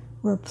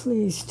were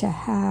pleased to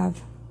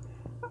have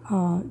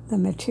the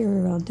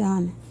material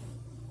done,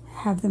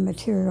 have the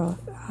material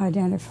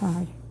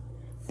identified,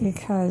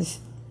 because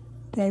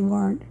they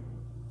weren't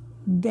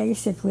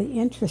basically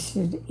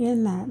interested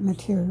in that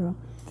material.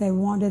 They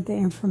wanted the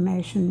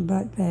information,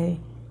 but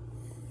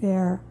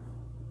their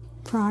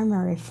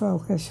primary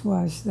focus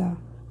was the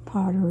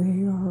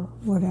pottery or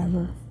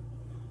whatever.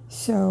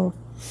 So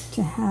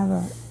to have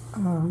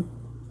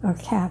a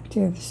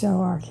captive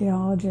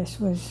zooarchaeologist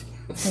was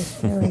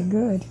very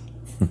good.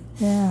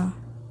 Yeah.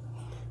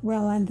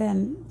 Well, and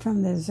then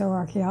from the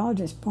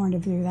zooarchaeologist point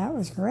of view, that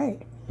was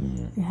great.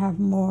 You have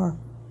more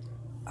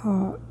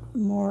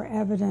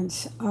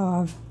evidence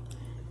of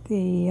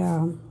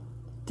the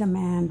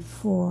demand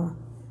for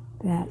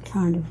that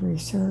kind of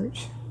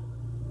research.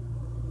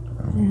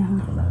 I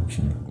can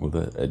imagine. Well,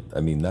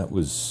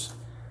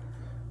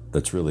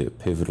 that's really a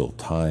pivotal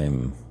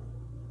time.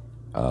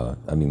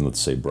 Let's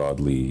say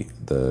broadly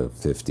the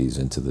 50s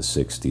into the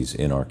 60s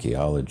in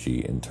archaeology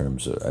in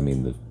terms of,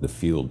 the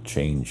field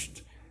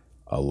changed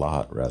a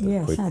lot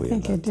rather quickly. Yes, I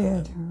think it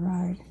did,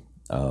 right.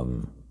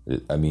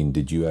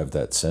 Did you have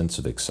that sense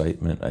of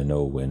excitement? I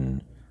know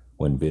when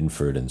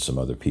Binford and some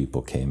other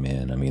people came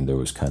in, there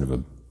was kind of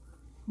a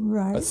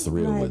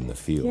thrill in the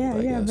field,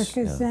 I guess.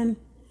 Because then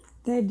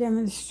they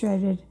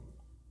demonstrated,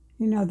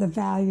 the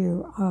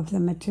value of the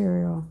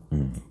material.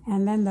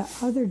 And then the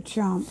other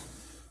jump,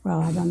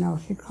 well, I don't know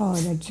if you call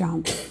it a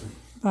jump,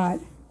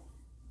 but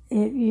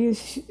it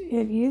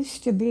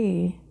used to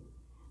be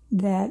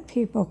that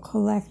people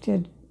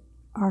collected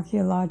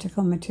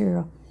archaeological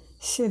material,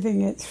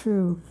 sieving it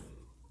through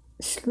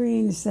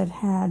screens that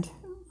had,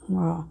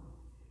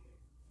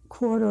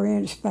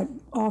 quarter-inch, but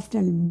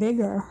often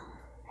bigger,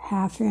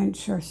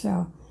 half-inch or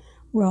so.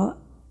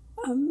 Well,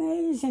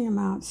 amazing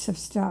amounts of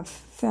stuff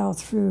fell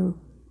through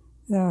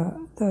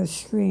those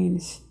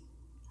screens.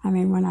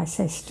 When I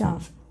say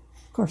stuff,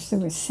 of course there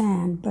was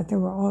sand, but there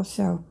were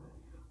also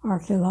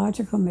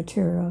archaeological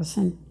materials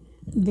and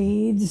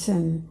beads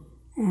and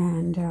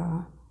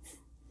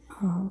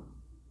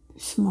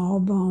small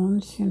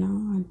bones,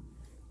 and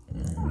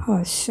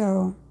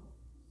so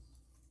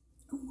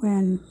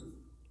when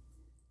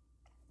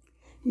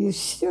you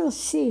still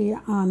see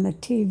on the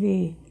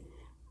TV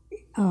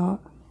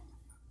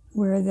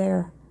where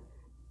they're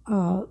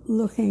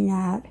looking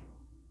at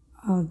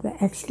the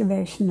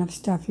excavation of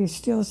stuff, you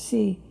still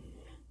see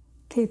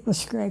people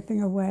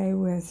scraping away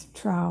with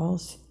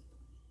trowels,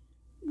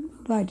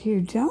 but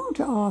you don't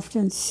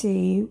often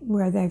see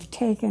where they've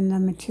taken the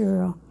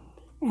material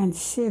and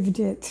sieved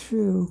it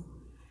through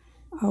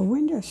a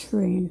window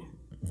screen.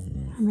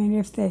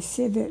 If they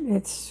sieve it,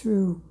 it's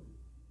through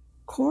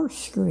coarse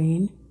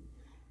screen.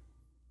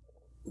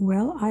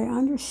 Well, I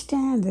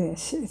understand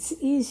this. It's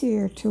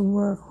easier to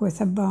work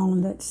with a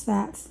bone that's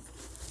that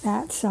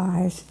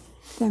size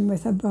than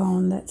with a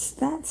bone that's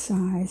that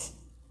size.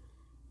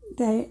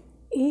 They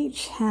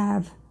each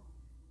have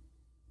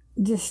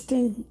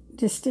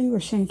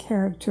distinguishing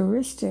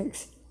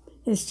characteristics.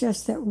 It's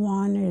just that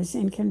one is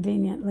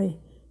inconveniently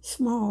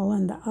small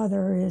and the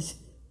other is,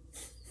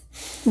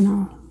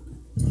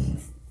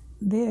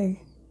 big.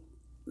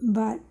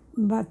 But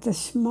the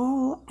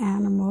small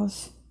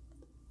animals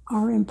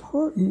are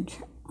important,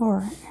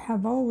 or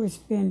have always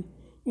been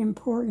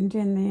important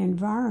in the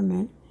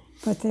environment,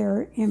 but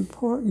they're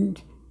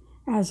important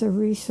as a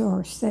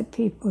resource that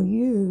people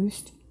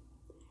used.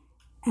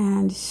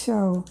 And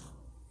so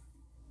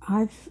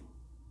I've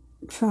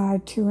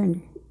tried to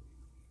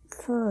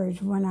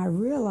encourage, when I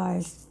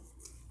realized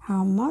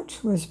how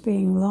much was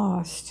being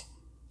lost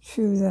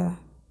through the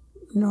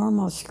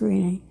normal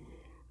screening,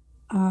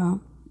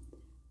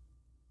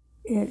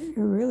 it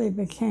really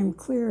became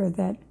clear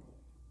that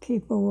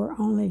people were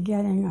only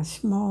getting a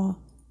small,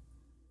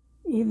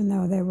 even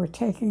though they were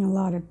taking a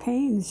lot of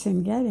pains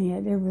in getting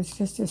it, it was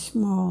just a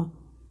small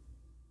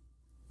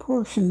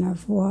portion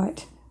of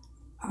what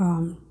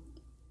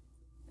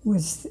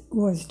was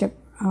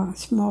a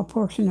small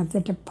portion of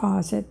the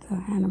deposit,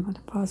 the animal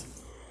deposit.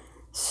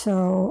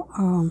 So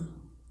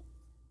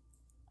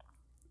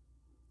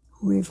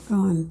we've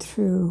gone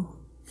through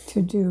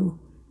to do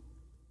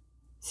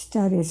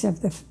studies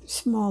of the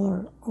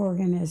smaller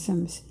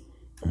organisms.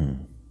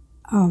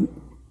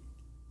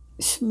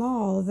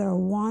 Small, though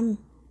one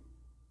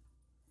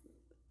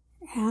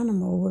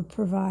animal would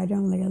provide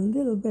only a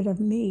little bit of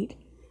meat,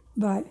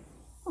 but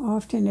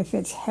often if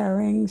it's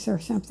herrings or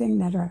something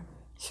that are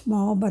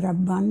small but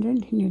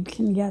abundant, and you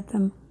can get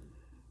them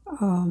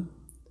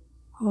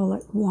all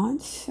at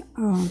once,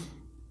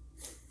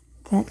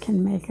 that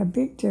can make a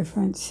big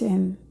difference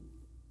in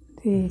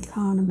the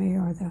economy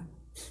or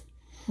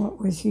what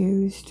was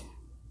used.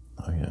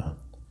 Oh yeah.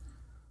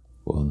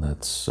 Well, and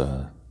that's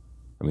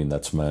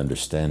that's my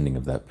understanding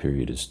of that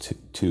period is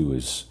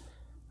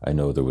I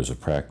know there was a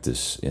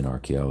practice in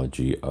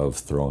archaeology of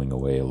throwing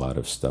away a lot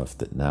of stuff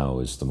that now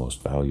is the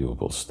most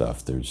valuable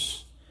stuff.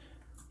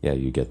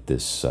 You get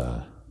this,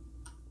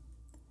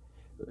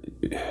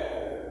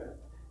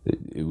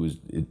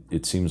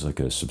 it seems like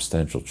a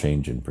substantial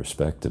change in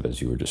perspective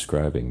as you were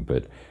describing,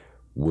 but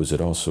was it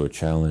also a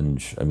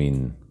challenge?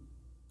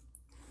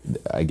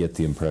 I get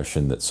the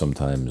impression that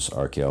sometimes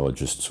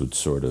archaeologists would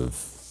sort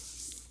of,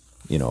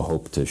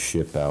 hope to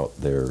ship out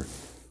their,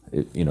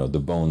 the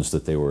bones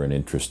that they weren't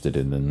interested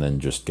in, and then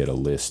just get a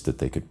list that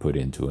they could put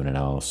into an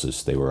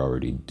analysis they were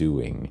already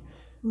doing.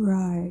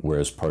 Right.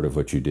 Whereas part of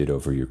what you did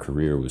over your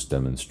career was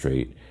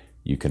demonstrate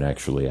you can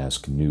actually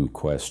ask new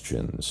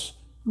questions.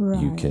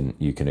 Right.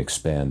 You can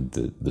expand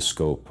the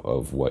scope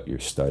of what you're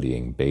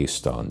studying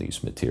based on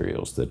these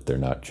materials, that they're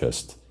not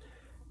just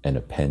an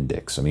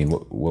appendix.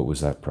 What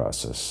was that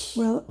process?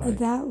 Well, like?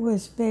 That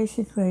was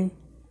basically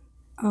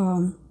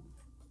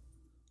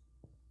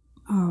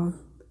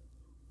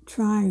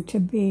trying to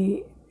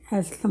be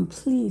as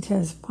complete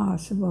as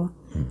possible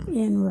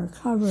in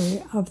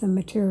recovery of the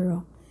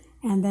material,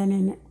 and then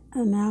in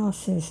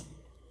analysis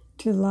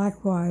to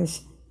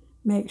likewise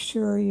make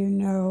sure you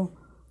know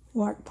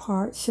what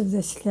parts of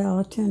the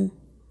skeleton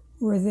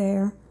were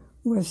there.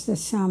 Was there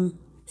some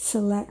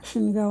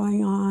selection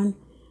going on?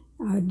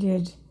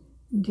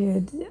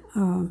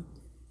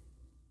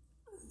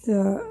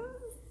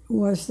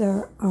 Was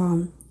there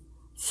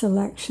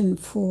selection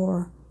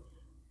for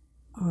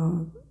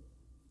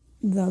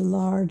the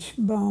large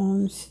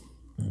bones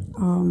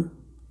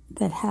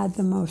that had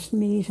the most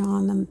meat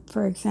on them,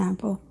 for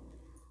example,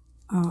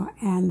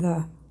 and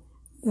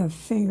the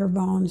finger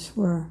bones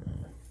were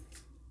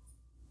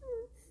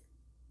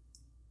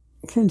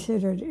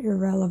considered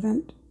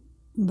irrelevant,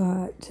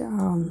 but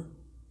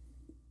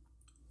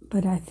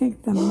I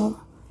think the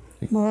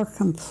more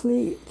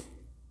complete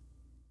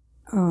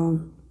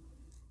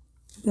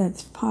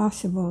that's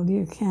possible,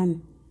 you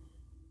can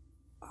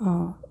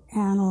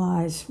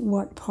analyze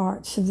what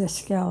parts of the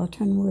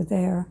skeleton were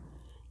there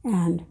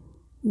and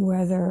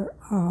whether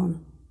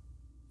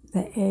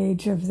the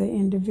age of the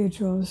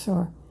individuals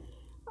or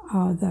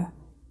the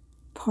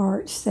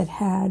parts that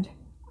had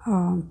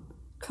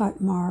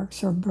cut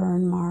marks or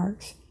burn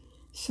marks,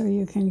 so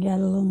you can get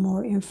a little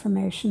more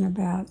information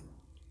about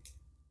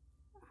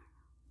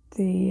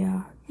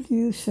the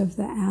use of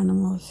the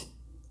animals.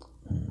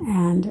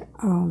 And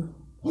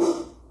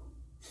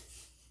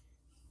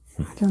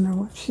I don't know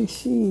what she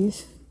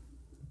sees.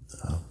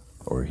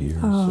 Or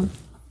hears.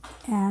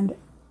 And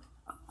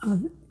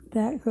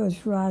that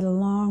goes right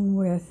along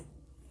with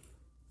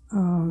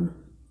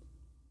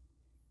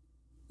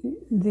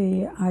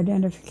the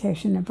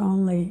identification of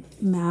only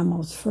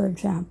mammals, for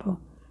example.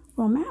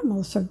 Well,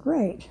 mammals are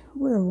great.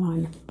 We're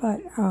one.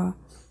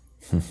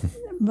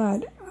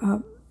 But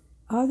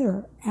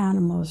other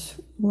animals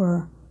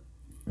were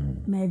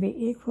maybe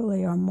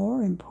equally or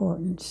more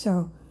important.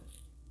 So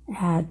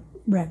had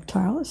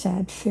reptiles,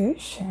 had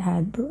fish,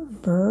 had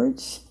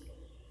birds,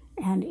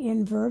 and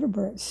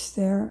invertebrates.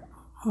 They're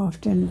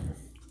often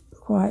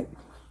quite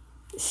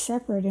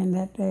separate in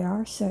that they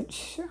are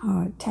such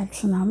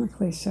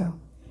taxonomically so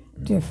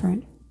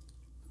different.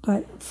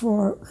 But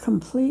for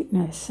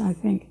completeness, I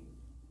think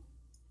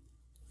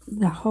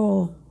the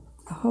whole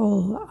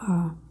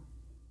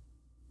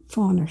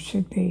fauna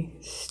should be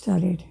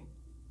studied.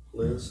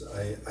 Liz,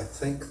 I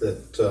think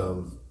that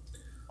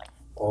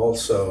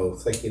also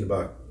thinking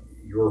about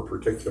your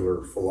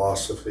particular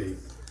philosophy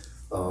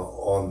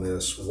on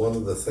this, one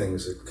of the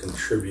things that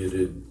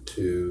contributed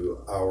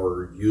to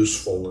our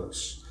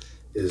usefulness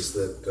is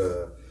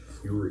that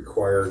you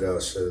required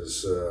us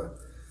as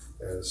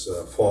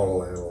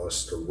faunal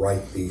analysts to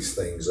write these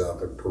things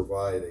up and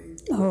provide a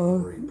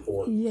written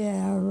report.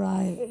 Yeah,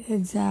 right.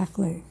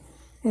 Exactly.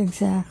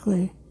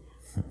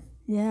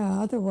 Yeah,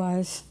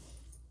 otherwise...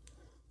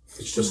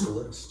 It's just a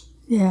list.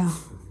 Yeah.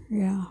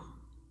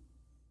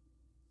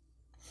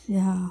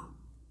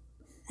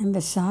 And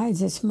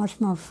besides, it's much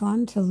more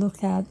fun to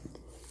look at,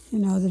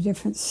 the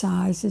different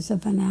sizes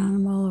of an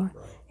animal or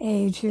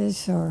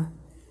ages or,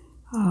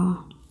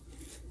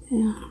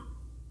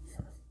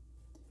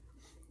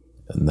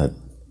 And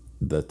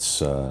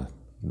that's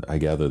I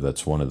gather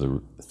that's one of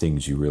the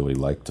things you really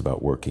liked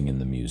about working in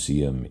the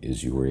museum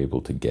is you were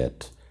able to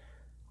get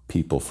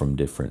people from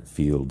different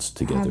fields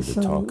together to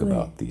talk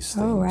about these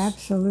things. Oh,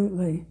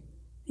 absolutely.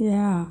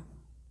 Yeah.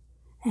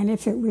 And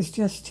if it was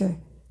just to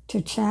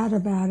chat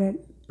about it,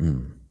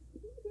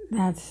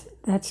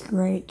 that's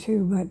great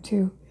too, but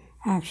to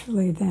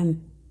actually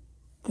then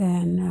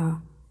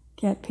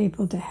get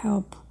people to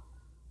help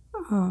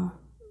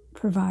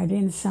provide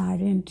insight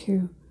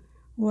into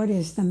what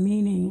is the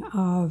meaning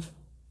of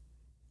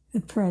the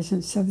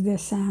presence of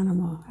this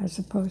animal as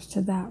opposed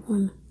to that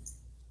one.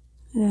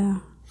 Yeah.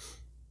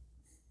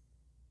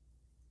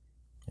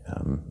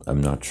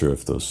 I'm not sure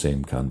if those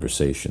same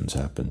conversations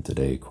happen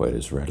today quite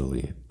as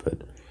readily,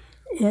 but...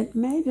 It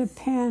may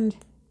depend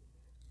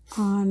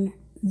on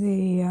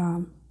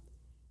the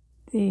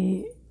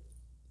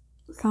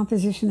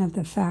composition of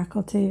the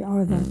faculty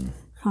or the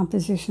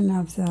composition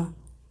of the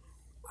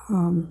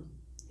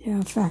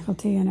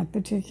faculty in a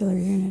particular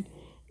unit.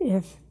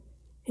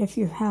 If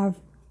you have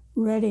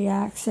ready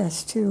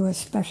access to a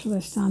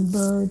specialist on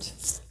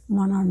birds,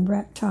 one on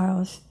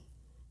reptiles,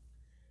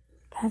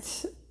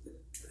 that's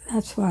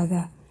why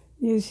the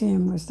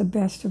museum was the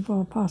best of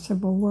all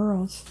possible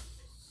worlds,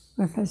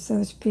 because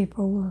those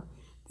people were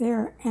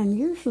there and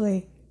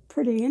usually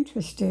pretty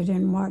interested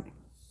in what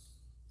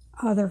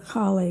other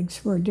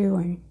colleagues were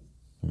doing.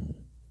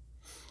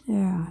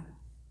 Yeah.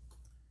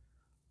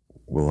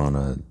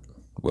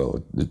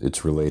 Well,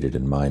 it's related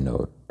in my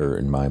note, or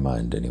in my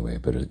mind anyway,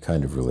 but a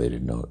kind of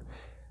related note.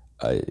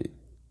 I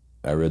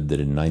read that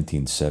in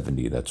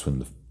 1970, that's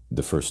when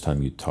the first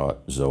time you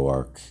taught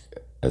zooarch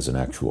as an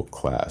actual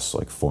class,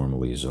 like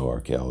formally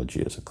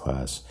zooarchaeology as a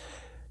class.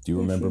 Do you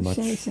remember much?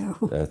 Say so.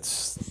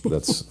 That's.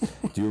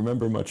 Do you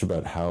remember much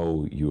about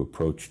how you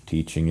approached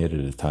teaching it at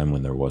a time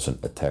when there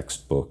wasn't a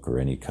textbook or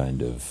any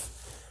kind of?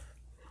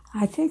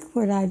 I think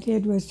what I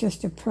did was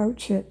just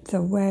approach it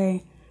the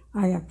way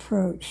I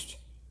approached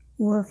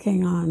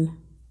working on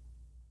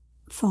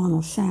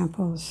faunal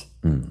samples.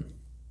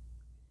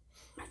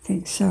 I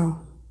think so.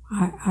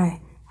 I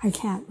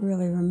can't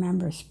really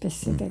remember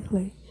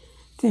specifically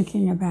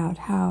thinking about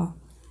how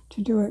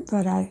to do it,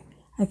 but I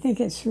think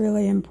it's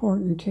really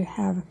important to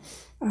have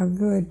a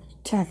good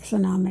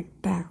taxonomic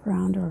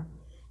background or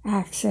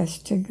access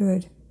to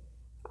good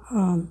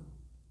the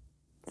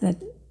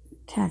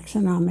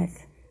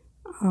taxonomic,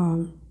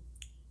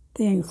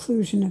 the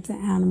inclusion of the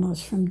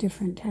animals from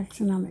different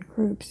taxonomic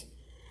groups,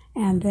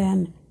 and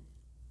then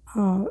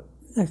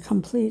the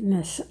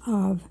completeness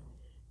of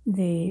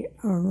the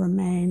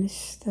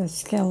remains, the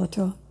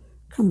skeletal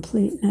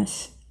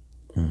completeness,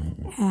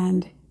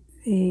 and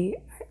the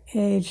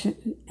age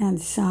and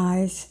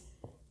size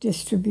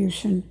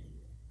distribution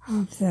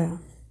of the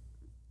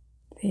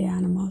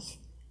animals.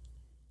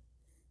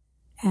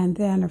 And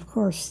then, of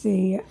course,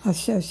 the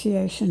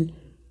association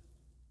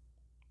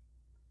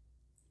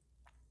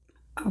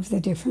of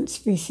the different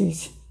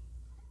species.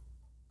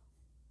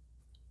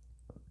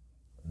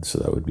 So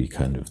that would be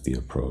kind of the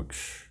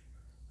approach.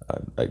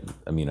 I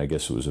mean, I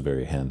guess it was a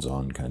very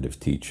hands-on kind of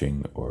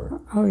teaching,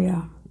 or... Oh,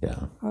 yeah.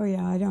 Yeah. Oh,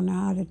 yeah, I don't know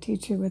how to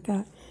teach it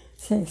without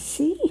say,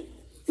 see?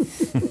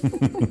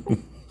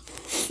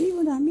 See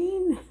what I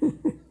mean?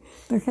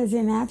 Because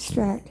in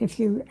abstract, if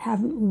you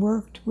haven't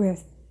worked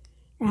with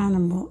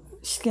animal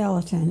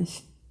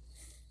skeletons,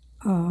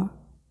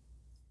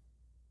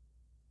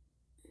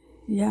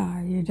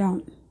 yeah, you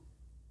don't,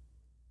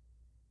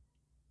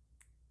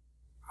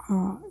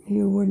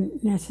 you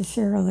wouldn't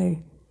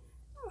necessarily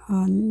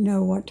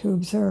know what to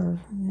observe,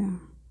 yeah.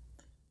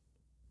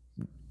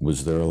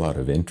 Was there a lot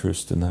of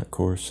interest in that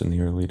course in the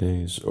early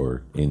days,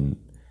 or in...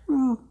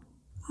 Well,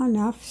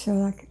 enough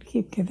so I could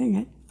keep giving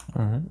it.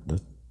 All right,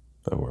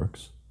 that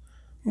works.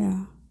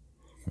 Yeah.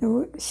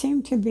 There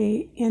seemed to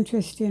be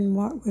interest in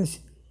what was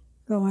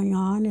going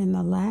on in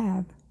the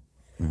lab,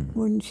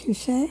 wouldn't you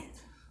say?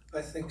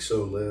 I think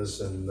so,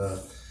 Liz, and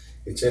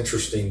it's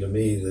interesting to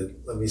me that,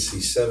 let me see,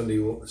 70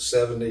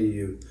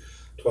 you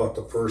taught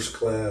the first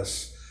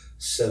class,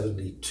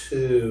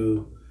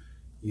 72,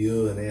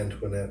 you and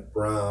Antoinette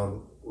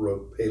Brown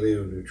wrote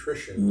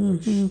Paleonutrition,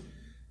 which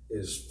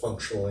is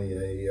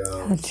functionally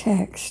A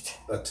text.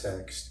 a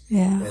text.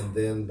 Yeah. And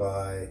then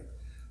by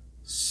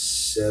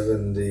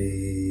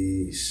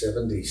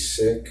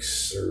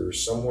 76 or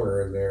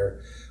somewhere in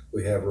there,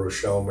 we have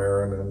Rochelle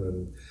Marinan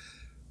and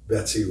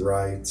Betsy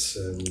Wrights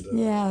and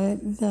Yeah,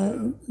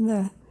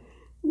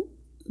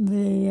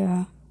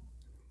 the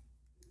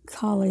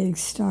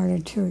colleagues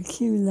started to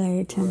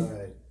accumulate, and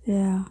right.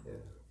 yeah,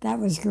 that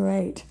was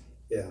great.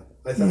 Yeah,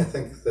 I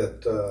think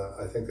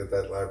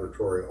that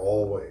laboratory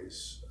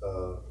always,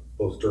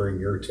 both during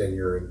your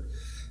tenure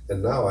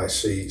and now I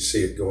see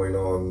it going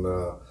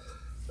on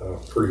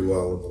pretty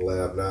well in the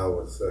lab now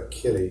with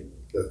Kitty,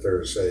 that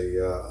there's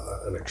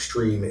an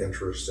extreme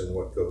interest in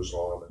what goes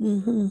on.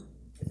 Mm-hmm.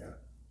 Yeah.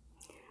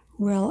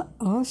 Well,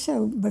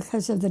 also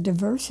because of the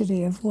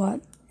diversity of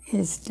what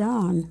is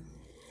done,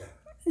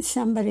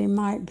 somebody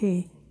might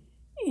be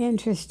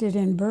interested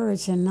in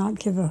birds and not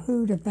give a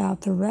hoot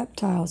about the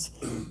reptiles,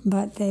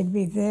 but they'd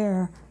be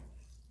there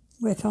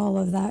with all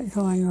of that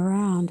going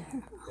around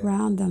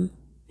them.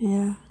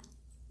 Yeah.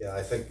 Yeah,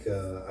 I think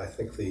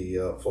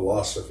the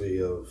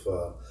philosophy of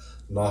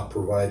not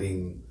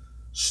providing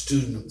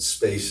student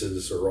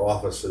spaces or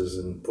offices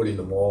and putting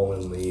them all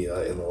in the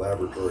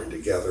laboratory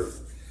together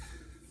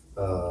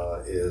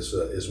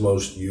is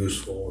most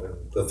useful.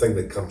 And the thing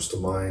that comes to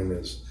mind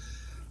is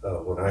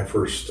when I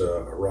first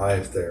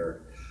arrived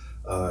there,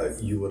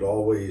 you would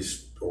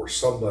always, or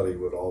somebody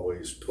would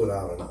always put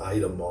out an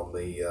item on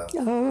the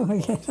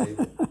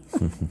table.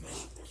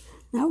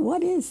 Now,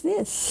 what is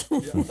this?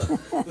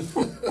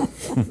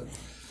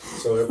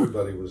 So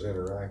everybody was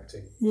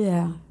interacting.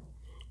 Yeah,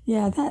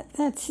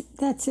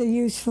 that's a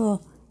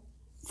useful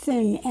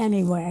thing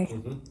anyway,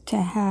 to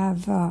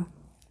have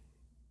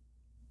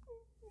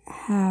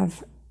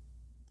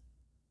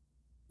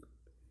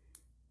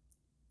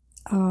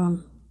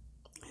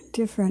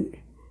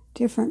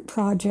different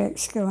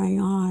projects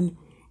going on,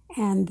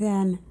 and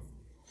then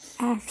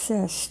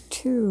access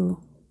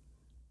to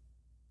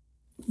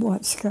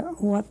what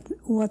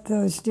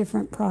those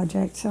different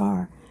projects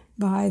are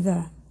by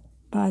the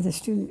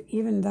student,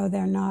 even though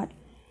they're not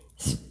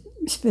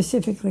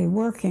specifically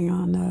working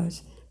on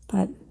those,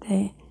 but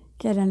they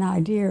get an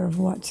idea of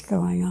what's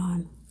going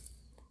on.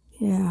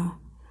 Yeah,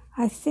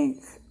 I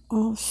think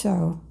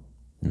also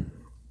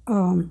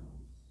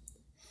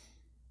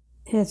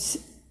it's.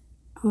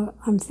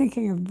 I'm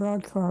thinking of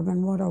Broadcorb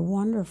and what a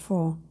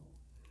wonderful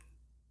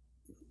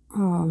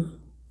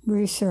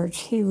research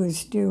he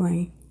was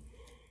doing,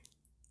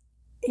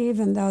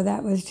 even though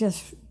that was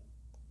just,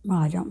 well,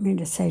 I don't mean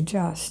to say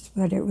just,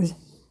 but it was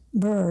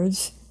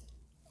birds,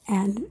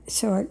 and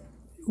so it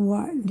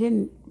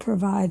didn't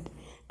provide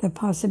the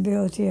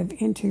possibility of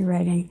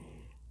integrating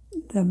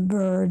the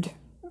bird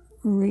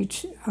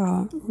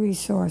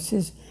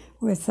resources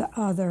with the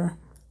other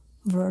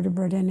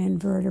vertebrate and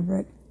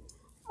invertebrate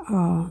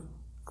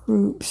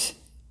groups.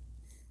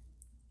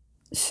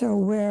 So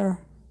where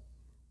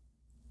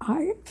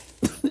I,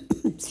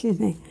 excuse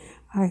me,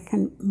 I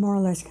can more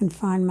or less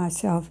confine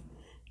myself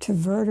to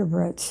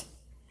vertebrates,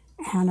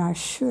 and I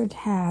should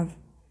have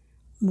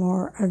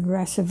more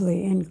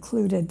aggressively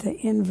included the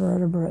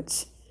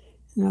invertebrates,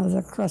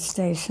 the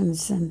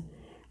crustaceans and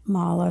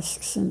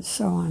mollusks and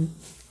so on.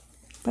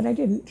 But I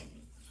didn't.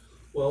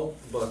 Well,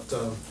 but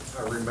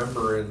I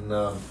remember in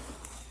that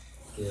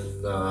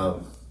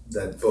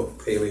book,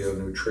 Paleo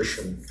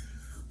Nutrition,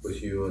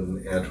 with you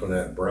and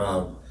Antoinette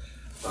Brown,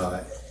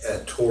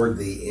 toward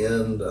the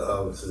end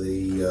of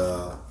the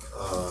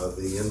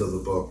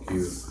book,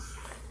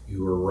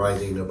 you were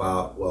writing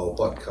about, well,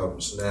 what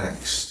comes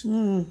next,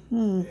 and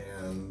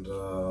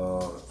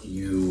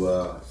you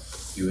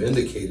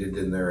indicated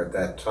in there at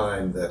that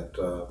time that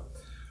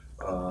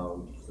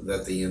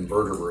that the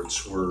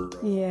invertebrates were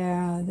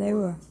they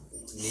were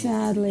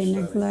sadly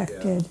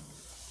neglected. Yeah.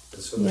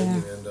 And so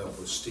then you end up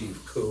with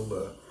Steve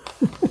Kumba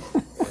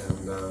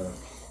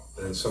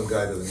and some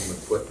guy by the name of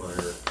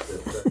Quitmyer that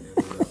ended up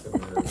in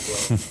there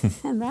as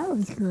well. And that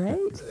was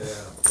great.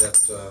 Yeah,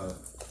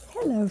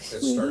 Hello, that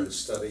sweetie. started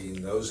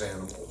studying those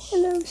animals.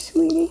 Hello,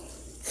 sweetie.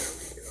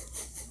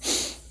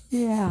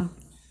 Yeah,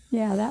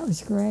 that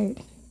was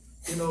great.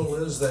 You know,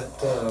 Liz, that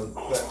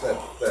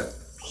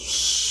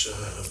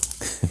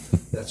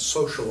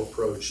social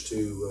approach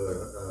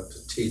to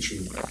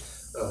teaching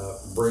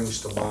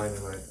brings to mind,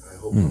 and I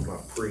hope I'm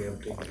not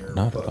preempting here,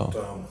 Not at but all.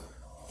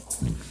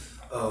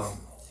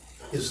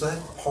 is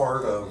that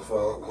part of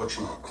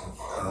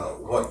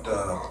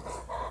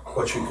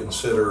what you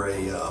consider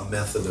a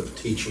method of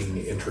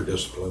teaching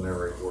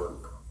interdisciplinary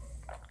work?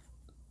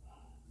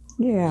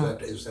 Yeah.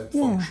 Is that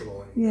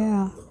functionally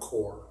the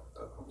core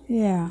of it?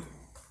 Yeah.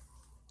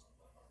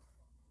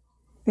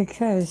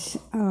 Because,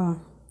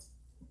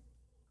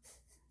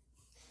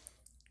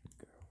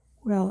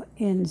 well,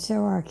 in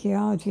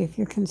zooarchaeology, if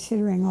you're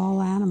considering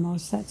all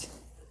animals, that's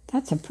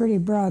a pretty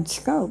broad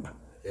scope.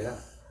 Yeah.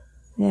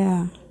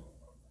 Yeah.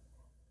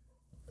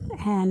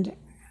 And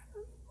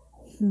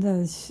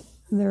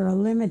there are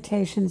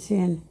limitations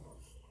in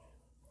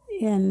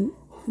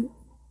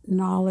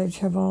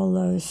knowledge of all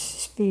those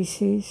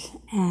species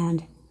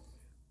and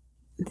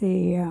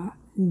the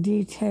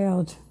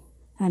detailed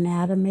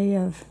anatomy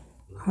of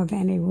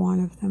any one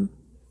of them,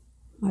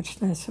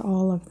 much less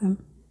all of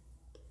them.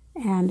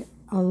 And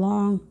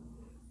along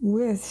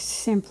with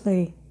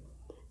simply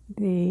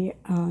the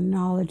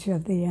knowledge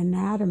of the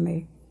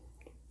anatomy,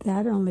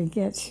 that only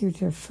gets you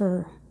to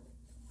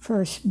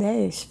first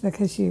base,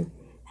 because you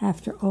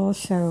have to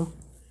also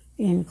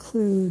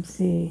include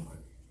the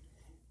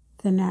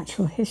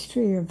natural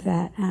history of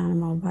that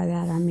animal. By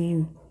that I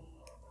mean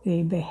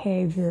the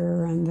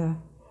behavior and the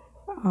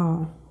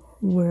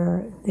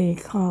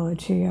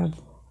ecology of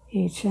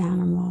each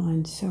animal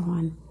and so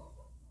on.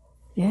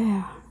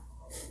 Yeah,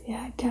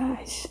 it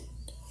does.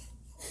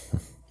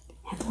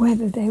 And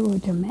whether they were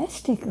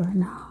domestic or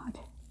not.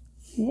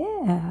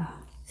 Yeah.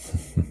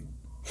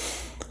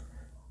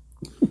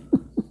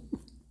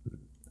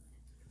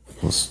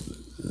 Well,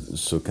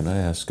 so can I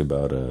ask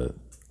about a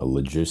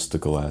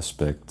logistical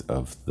aspect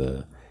of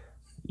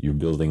you're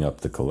building up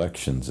the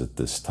collections at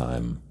this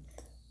time.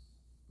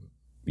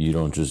 You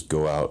don't just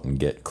go out and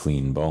get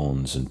clean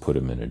bones and put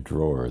them in a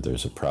drawer.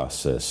 There's a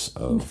process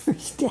of...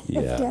 There's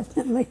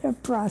definitely a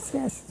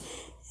process.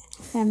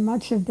 And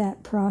much of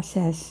that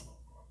process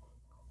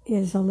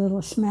is a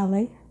little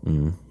smelly,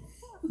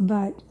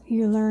 but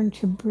you learn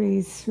to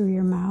breathe through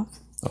your mouth.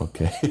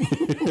 Okay.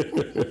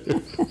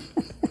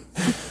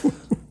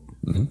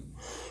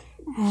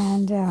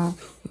 And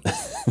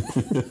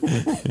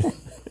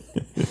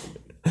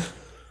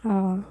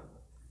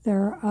there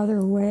are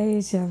other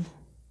ways of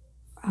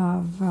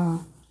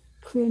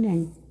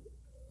cleaning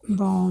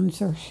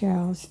bones or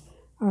shells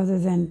other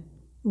than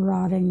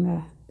rotting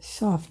the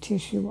soft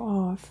tissue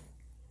off.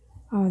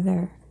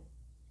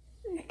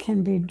 It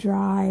can be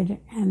dried,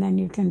 and then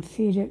you can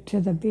feed it to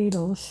the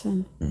beetles,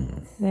 and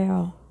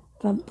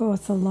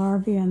both the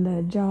larvae and the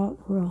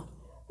adult will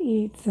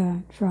eat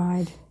the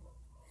dried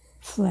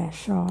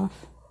flesh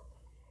off.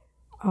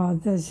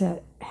 There's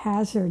a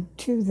hazard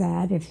to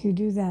that if you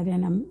do that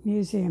in a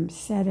museum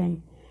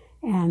setting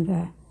and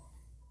the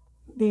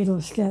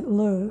beetles get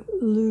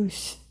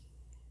loose.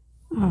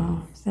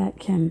 That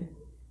can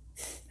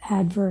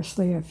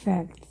adversely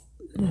affect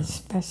the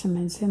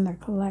specimens in the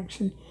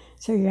collection.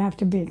 So you have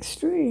to be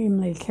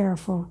extremely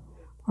careful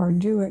or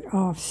do it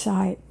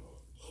off-site.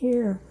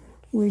 Here,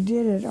 we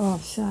did it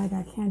off-site.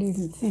 I can't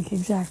even think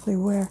exactly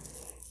where.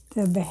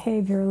 The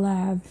behavior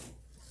lab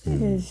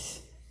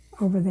is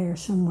over there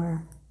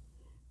somewhere.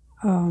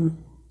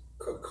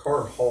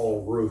 Car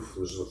Hall Roof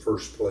was the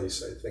first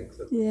place, I think,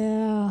 that...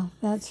 Yeah,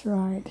 that's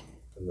right.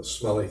 And the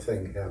smelly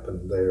thing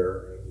happened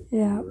there, and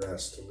you were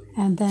asked to leave.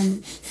 And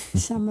then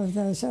some of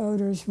those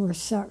odors were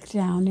sucked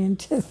down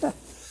into the...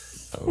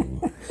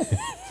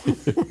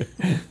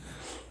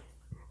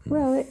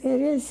 Well, it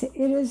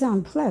is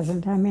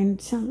unpleasant. I mean,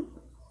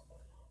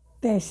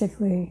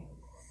 basically,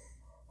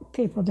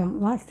 people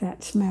don't like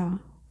that smell.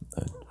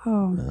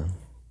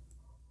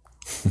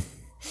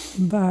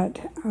 but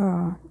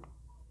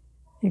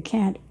you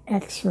can't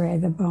X-ray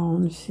the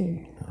bones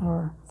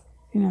or,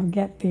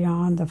 get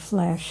beyond the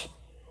flesh.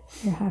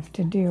 You have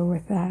to deal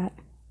with that.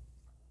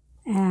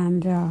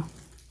 And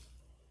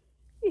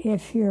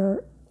if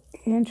you're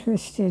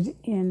interested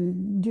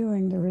in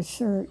doing the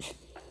research,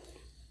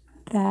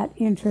 that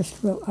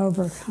interest will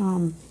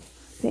overcome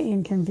the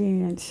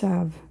inconvenience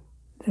of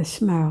the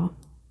smell.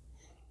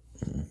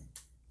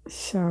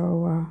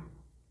 So,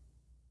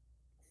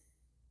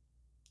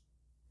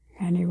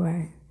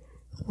 anyway,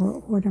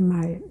 what am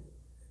I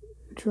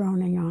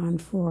droning on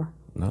for?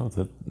 No,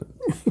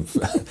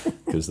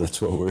 because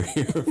that's what we're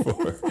here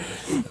for.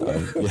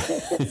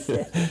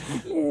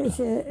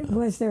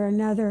 Was there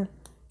another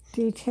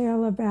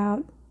detail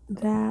about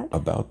that?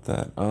 About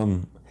that?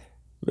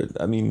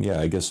 But I mean, yeah,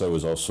 I guess I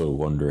was also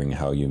wondering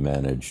how you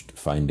managed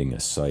finding a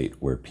site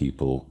where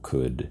people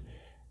could,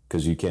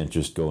 because you can't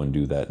just go and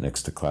do that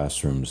next to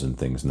classrooms and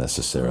things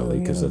necessarily,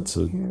 because that's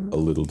a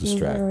little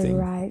distracting.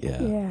 You're very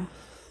right.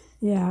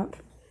 Yeah.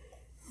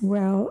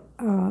 Well,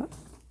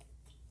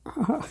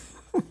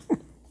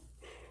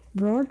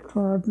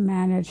 Broadcorp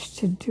managed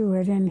to do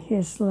it in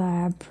his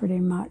lab pretty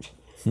much,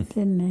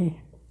 didn't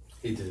he?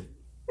 He did.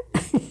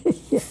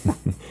 Yeah.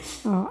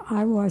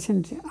 I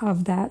wasn't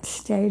of that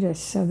status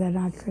so that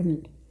I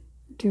couldn't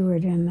do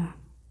it in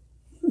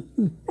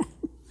the...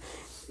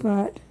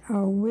 But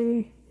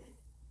we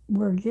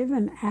were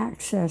given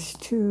access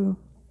to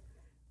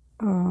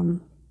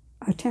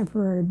a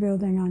temporary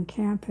building on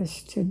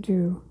campus to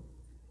do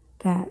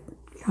that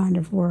kind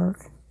of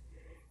work.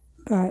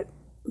 But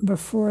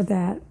before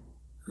that,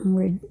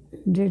 we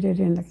did it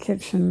in the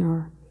kitchen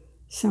or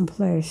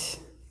someplace,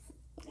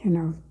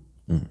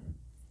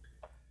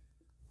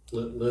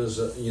 Liz,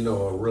 a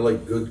really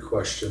good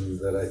question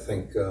that I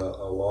think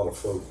a lot of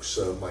folks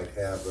might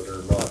have that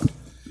are not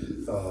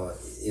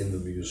in the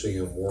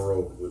museum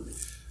world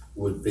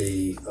would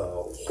be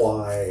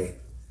why,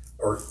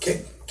 or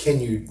can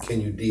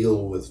you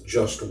deal with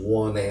just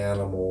one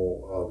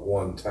animal of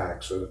one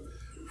taxa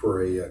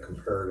for a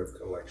comparative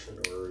collection,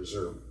 or is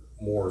there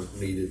more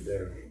needed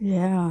there?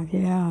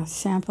 Yeah.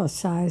 Sample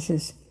size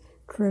is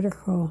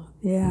critical,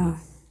 yeah.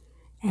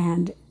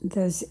 And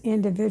there's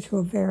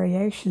individual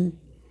variation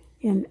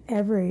in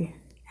every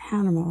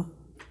animal,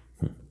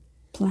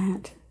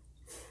 plant.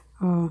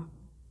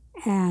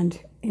 And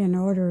in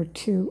order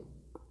to,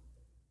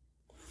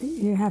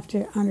 you have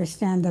to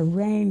understand the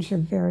range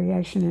of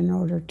variation in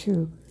order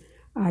to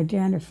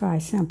identify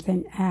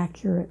something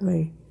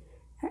accurately.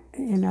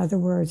 In other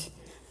words,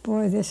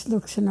 boy, this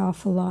looks an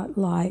awful lot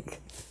like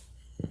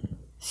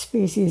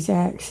species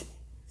X,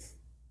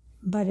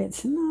 but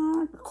it's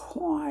not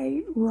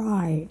quite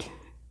right.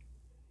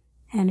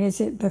 And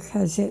is it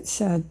because it's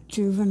a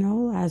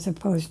juvenile as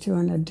opposed to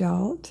an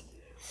adult,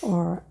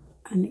 or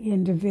an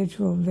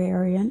individual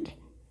variant,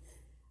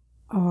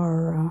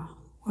 or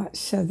what?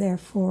 So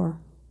therefore,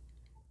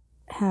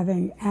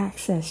 having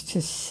access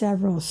to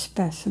several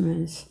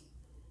specimens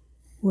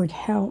would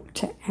help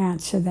to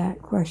answer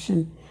that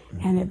question.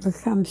 And it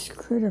becomes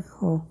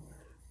critical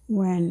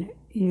when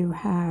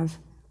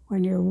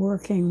you're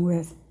working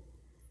with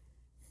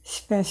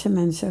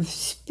specimens of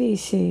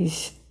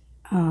species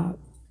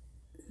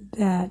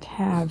that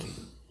have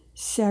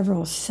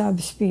several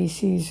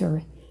subspecies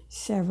or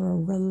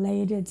several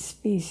related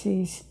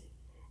species,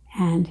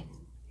 and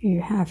you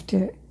have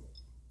to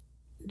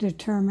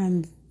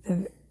determine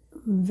the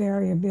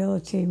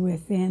variability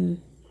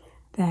within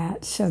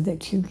that so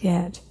that you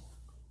get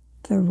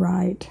the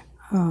right,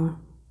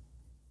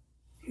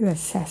 you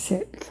assess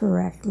it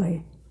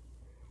correctly.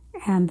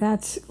 And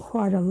that's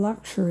quite a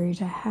luxury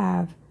to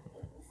have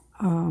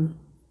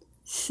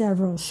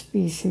several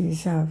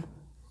specimens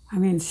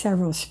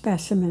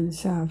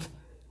of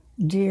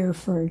deer,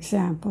 for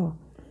example,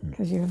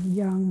 because you have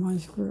young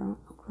ones,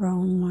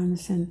 grown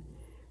ones, and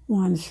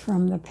ones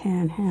from the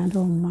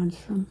Panhandle, and ones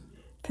from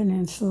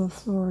Peninsula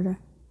Florida.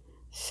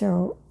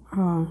 So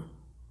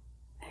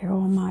they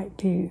all might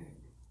be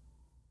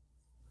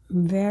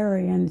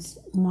variants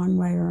one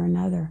way or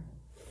another.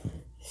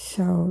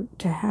 So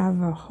to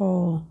have a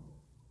whole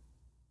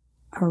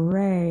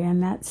array,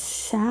 and that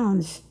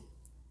sounds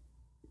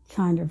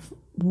kind of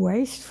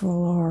wasteful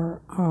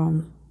or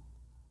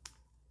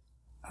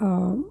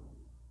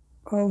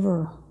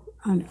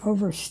an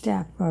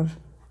overstep of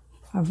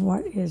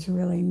what is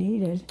really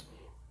needed,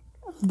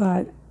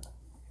 but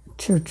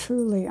to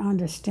truly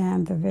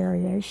understand the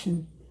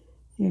variation,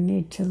 you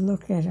need to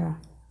look at a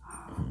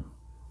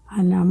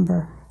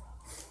number.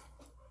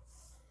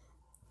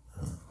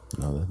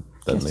 No,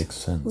 that makes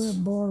sense. We're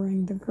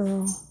boring the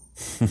girl.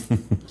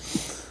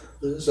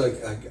 Liz,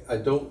 I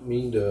don't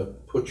mean to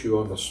put you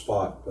on the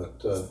spot,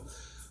 but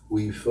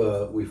we've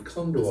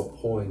come to a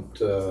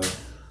point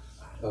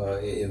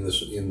in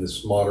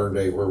this modern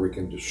day where we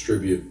can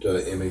distribute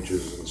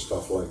images and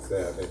stuff like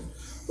that,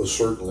 and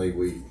certainly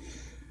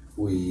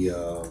we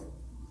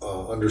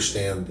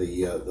understand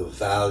the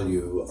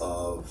value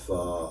of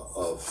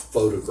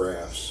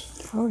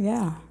photographs. Oh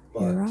yeah.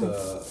 You're right.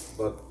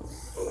 But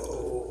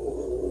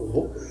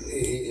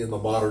in the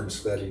modern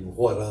setting,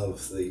 what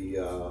of the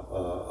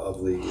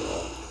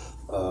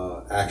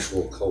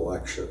actual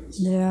collections?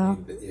 Yeah, I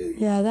mean,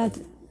 yeah.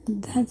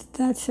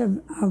 That's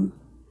a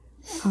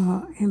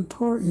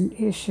important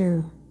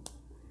issue.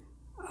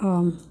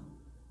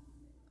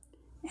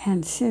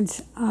 And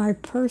since I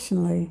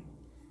personally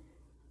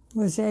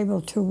was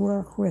able to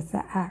work with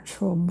the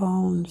actual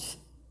bones,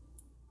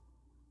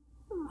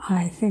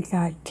 I think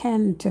I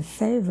tend to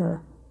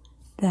favor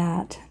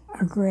that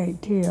a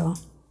great deal.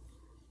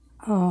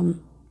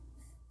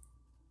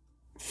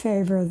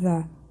 Favor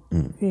the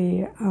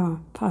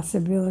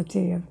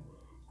possibility of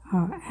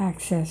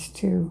access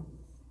to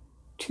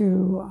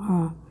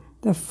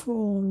the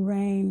full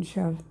range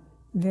of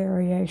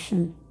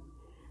variation.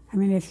 I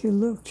mean, if you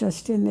look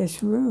just in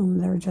this room,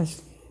 there are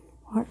just,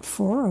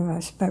 four of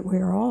us, but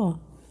we're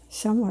all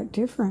somewhat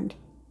different.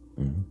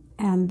 Mm-hmm.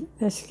 And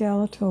the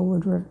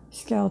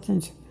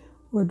skeletons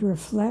would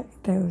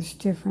reflect those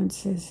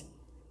differences.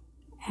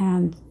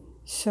 And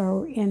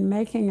so in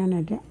making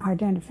an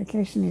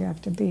identification, you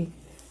have to be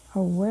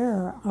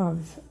aware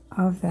of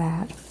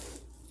that.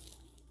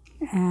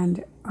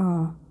 And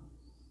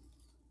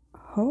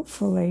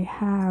hopefully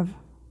have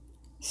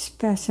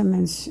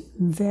specimens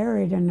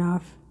varied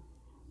enough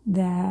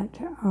that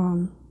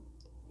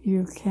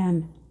you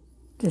can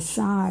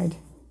decide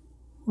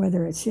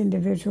whether it's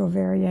individual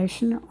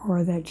variation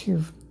or that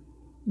you've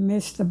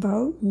missed the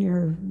boat and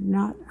you're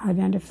not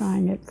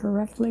identifying it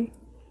correctly,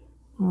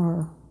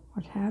 or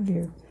what have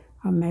you.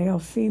 A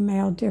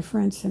male-female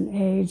difference, an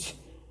age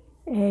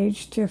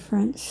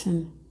difference,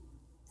 and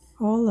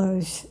all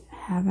those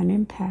have an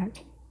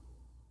impact.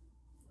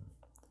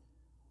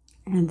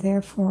 And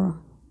therefore,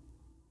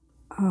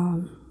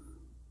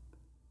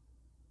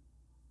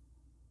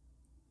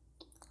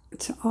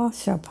 it's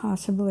also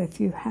possible if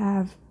you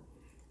have,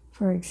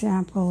 for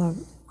example,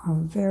 a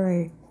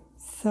very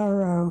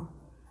thorough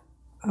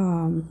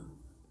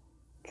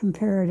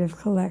comparative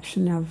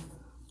collection of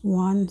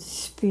one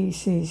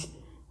species,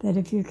 that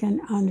if you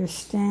can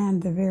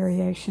understand the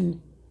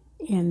variation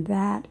in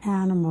that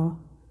animal,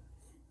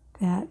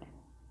 that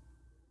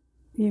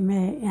you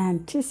may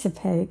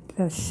anticipate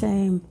the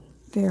same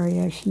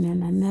variation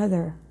in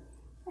another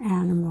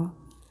animal.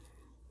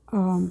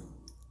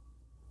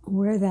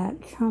 Where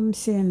that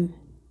comes in,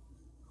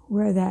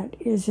 where that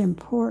is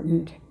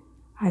important,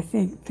 I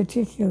think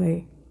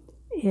particularly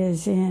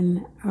is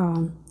in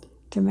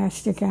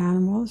domestic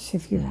animals.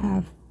 If you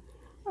have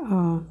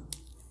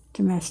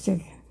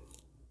domestic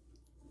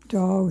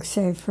dogs,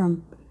 say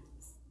from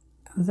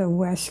the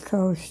West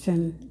Coast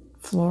and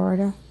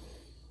Florida,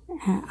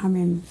 I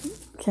mean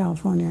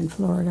California and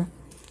Florida,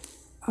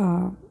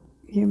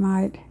 you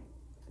might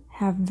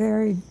have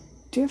very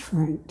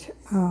different,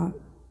 there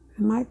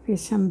might be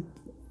some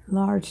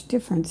large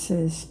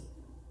differences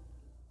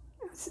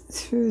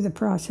through the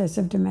process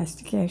of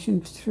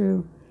domestication,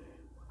 through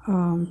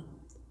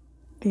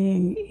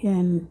being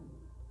in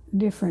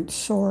different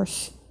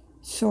source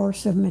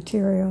of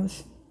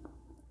materials.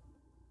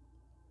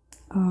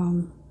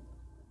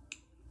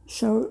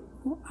 So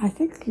I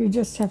think you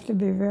just have to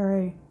be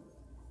very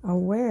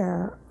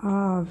aware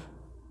of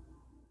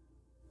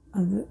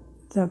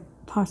the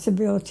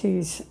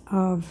possibilities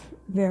of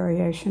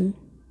variation,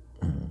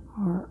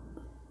 or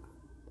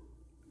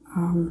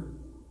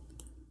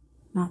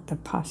not the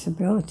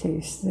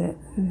possibilities, that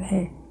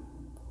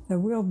there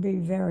will be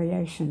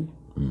variation,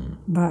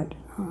 but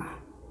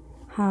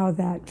how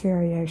that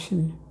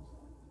variation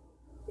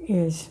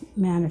is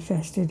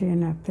manifested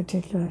in a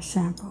particular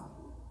sample.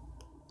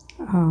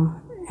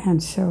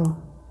 And so,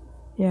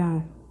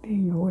 yeah,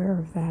 being aware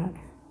of that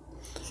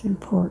is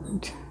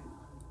important.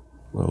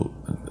 Well,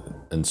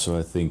 and so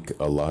I think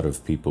a lot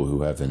of people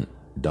who haven't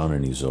done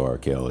any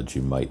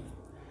zooarchaeology might,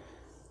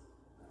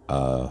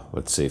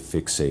 let's say,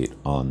 fixate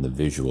on the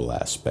visual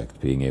aspect,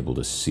 being able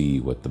to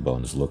see what the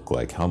bones look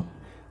like. How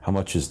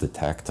much is the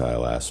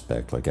tactile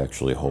aspect, like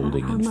actually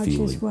holding and feeling?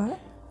 How much is what?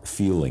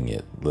 Feeling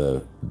it,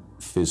 the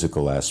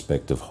physical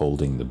aspect of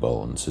holding the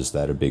bones. Is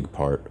that a big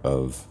part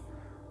of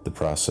the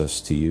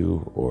process to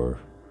you, or?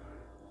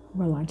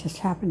 Well, I just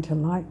happen to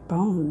like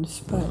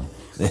bones, but...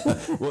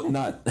 Well,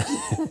 not...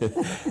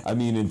 I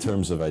mean, in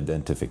terms of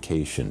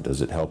identification,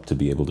 does it help to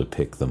be able to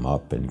pick them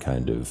up and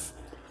kind of...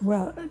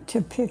 Well,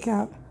 to pick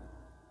up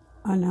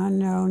an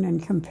unknown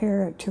and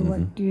compare it to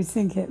what do you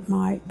think it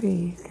might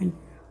be. You can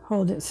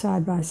hold it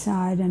side by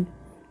side and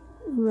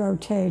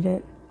rotate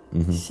it.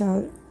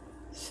 So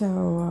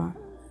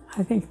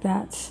I think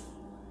that's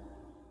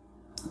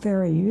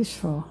very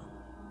useful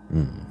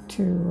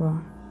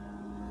to...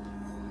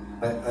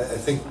 I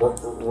think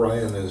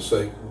Ryan is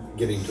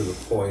getting to the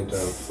point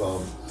of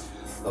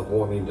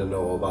wanting to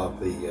know about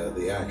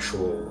the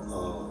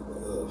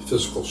actual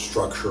physical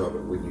structure of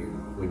it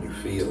when you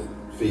feel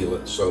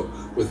it. So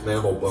with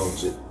mammal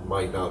bones, it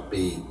might not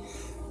be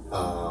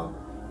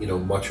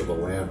much of a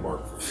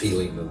landmark for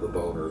feeling of the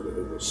bone or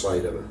the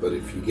sight of it. But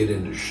if you get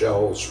into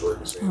shells, for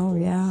example,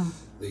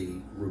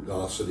 the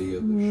rugosity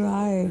of the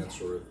shell, that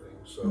sort of thing.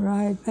 So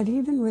Right, but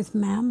even with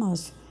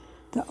mammals,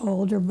 the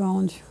older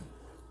bones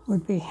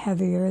would be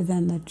heavier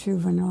than the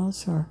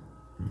juveniles, or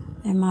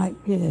they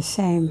might be the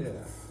same yeah,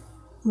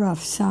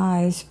 rough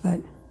size,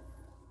 but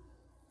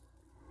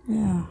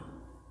yeah,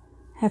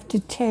 have to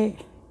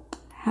take.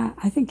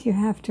 I think you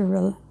have to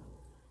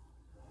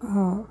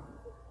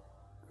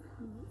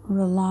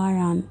rely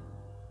on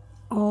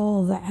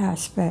all the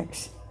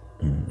aspects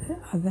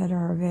that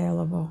are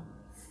available,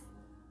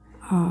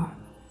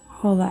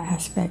 all the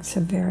aspects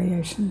of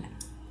variation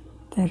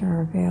that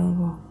are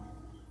available.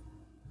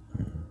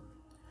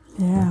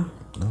 Yeah.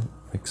 No,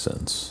 makes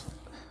sense.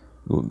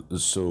 Well,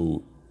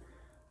 so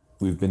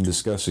we've been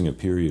discussing a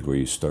period where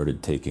you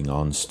started taking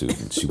on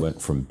students. You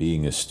went from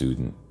being a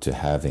student to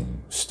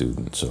having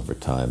students over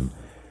time.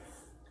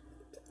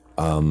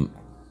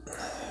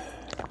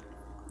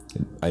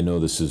 I know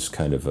this is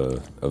kind of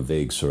a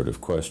vague sort of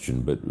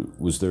question, but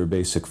was there a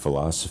basic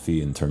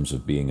philosophy in terms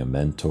of being a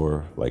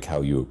mentor, like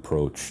how you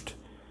approached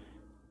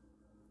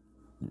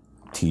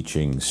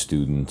teaching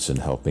students and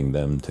helping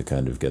them to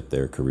kind of get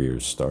their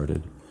careers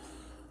started?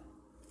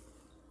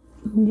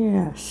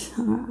 Yes,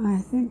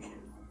 I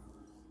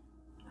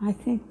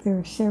think there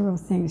are several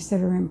things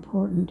that are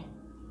important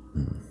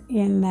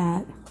in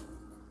that.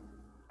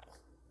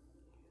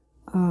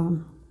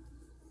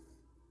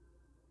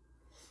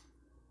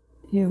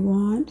 You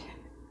want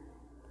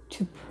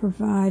to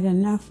provide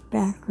enough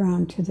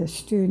background to the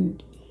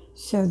student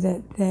so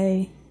that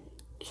they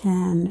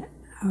can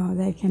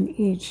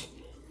each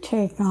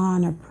take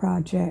on a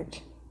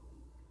project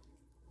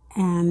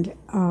and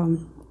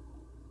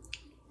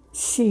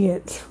see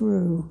it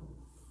through.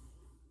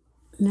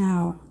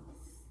 Now,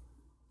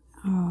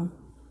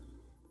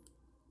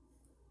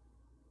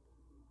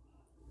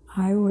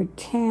 I would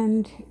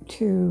tend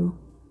to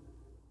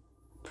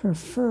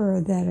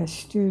prefer that a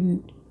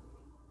student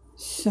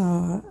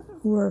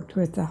worked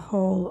with the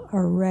whole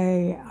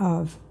array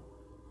of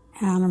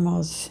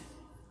animals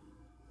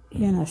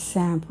in a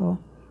sample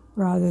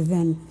rather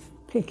than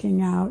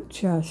picking out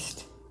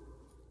just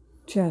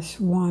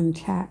one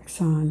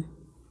taxon.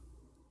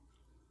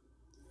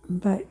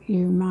 But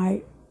you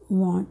might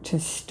want to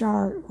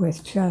start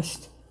with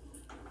just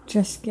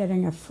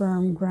getting a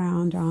firm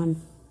ground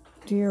on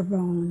deer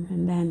bone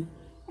and then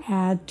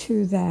add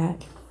to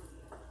that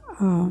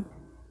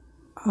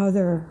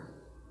other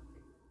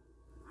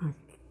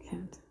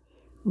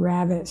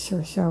rabbits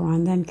or so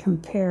on, then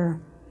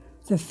compare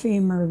the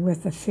femur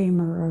with the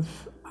femur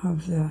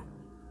of the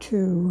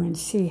two and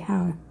see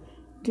how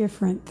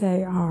different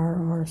they are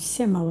or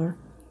similar.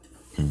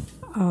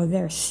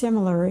 They're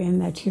similar in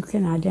that you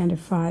can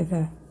identify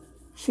the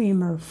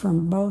femur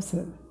from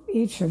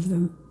each of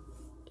them,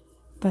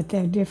 but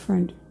they're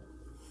different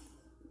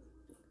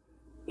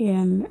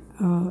in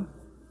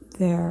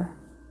their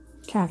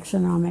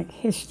taxonomic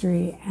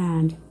history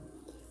and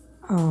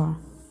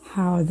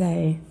how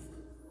they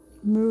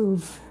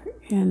move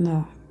in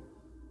their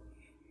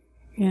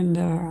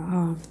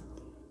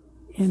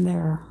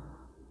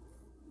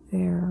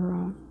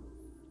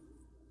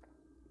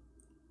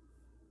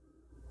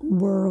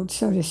world,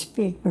 so to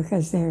speak,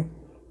 because they're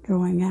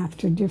going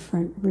after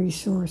different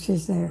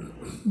resources. They're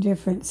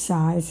different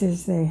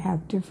sizes. They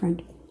have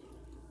different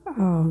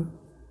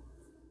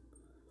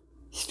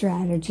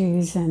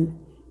strategies and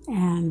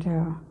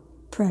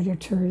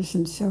predators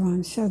and so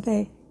on. So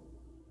they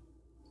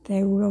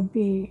will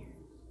be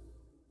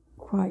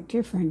quite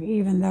different,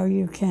 even though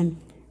you can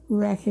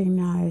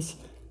recognize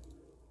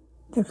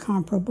the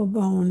comparable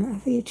bone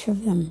of each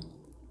of them.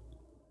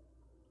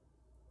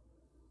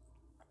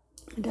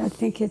 And I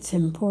think it's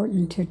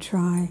important to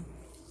try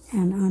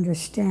and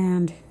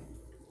understand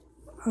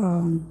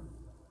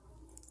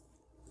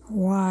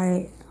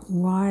why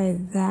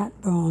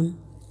that bone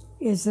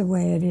is the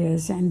way it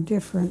is and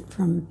different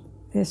from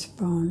this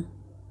bone,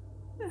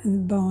 the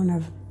bone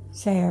of,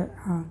 say,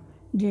 a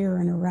deer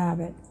and a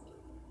rabbit.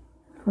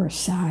 Or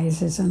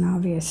size is an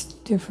obvious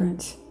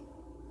difference,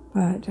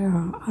 but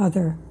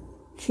other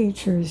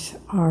features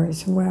are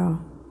as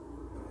well.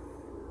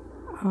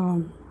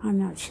 I'm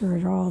not sure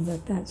at all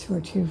that that's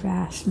what you've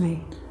asked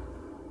me.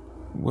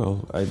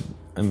 Well, I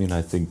mean,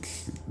 I think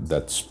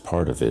that's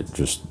part of it,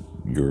 just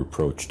your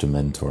approach to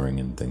mentoring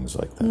and things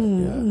like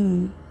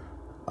that.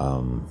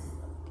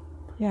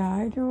 Yeah,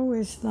 I'd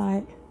always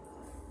like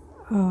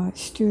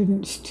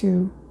students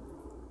to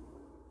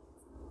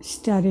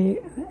study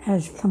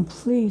as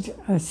complete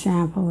a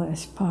sample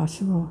as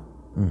possible.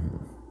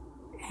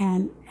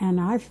 And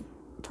I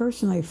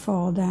personally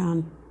fall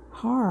down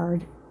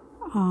hard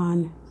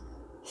on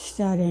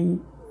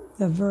studying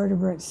the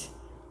vertebrates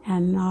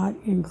and not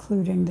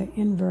including the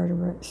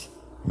invertebrates,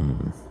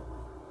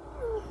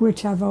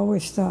 which I've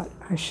always thought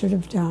I should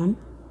have done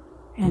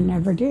and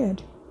never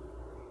did.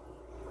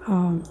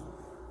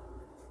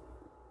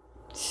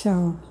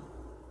 So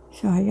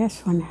I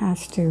guess one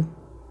has to,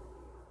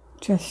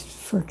 just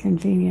for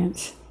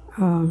convenience,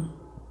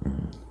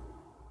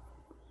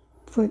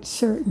 put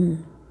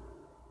certain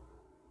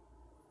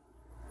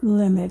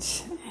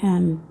limits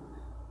and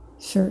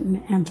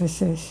certain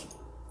emphasis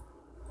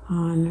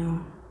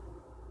on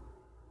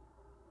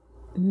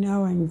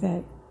knowing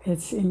that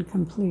it's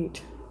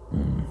incomplete.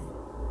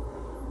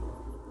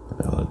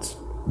 Well,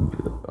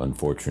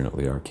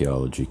 unfortunately,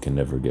 archaeology can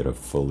never get a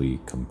fully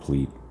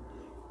complete.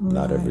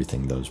 Not Right.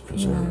 everything does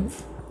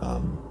preserve.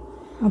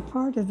 A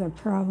part of the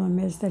problem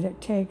is that it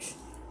takes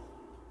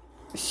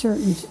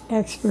certain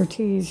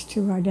expertise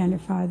to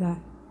identify the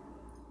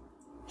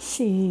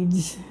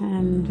seeds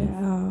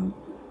and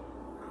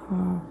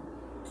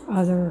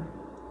other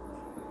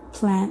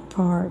plant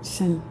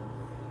parts and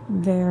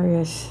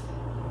various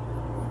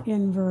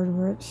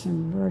invertebrates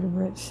and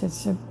vertebrates.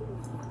 It's a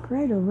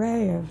great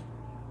array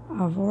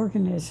of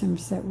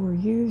organisms that were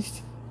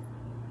used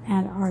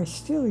and are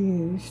still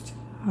used,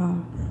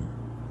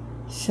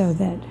 so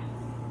that,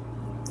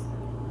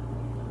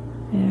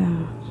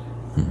 yeah.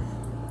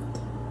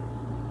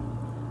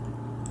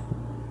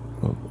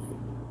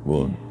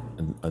 Well,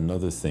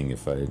 another thing,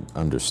 if I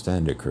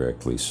understand it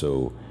correctly,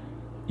 so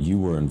you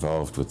were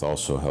involved with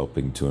also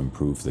helping to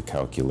improve the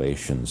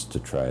calculations to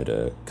try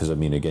to, because I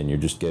mean, again, you're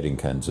just getting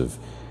kinds of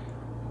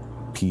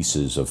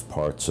pieces of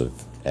parts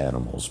of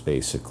animals,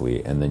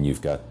 basically, and then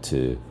you've got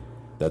to,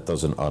 that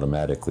doesn't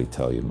automatically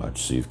tell you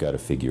much, so you've got to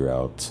figure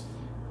out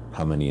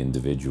how many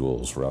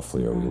individuals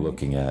roughly are we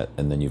looking at,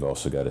 and then you've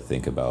also got to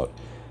think about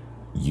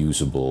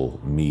usable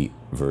meat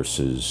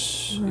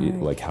versus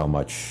like how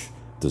much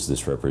does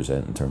this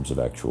represent in terms of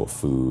actual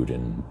food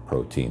and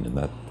protein and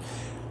that.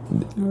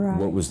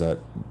 What was that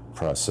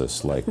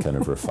process like, kind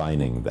of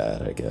refining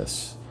that, I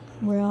guess?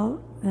 Well,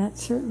 that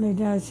certainly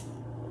does.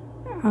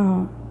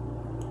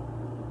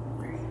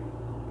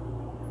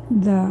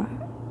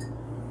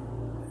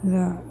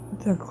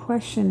 The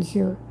questions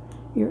you're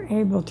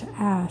able to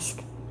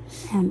ask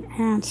and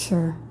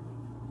answer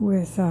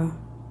with a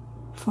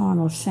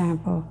faunal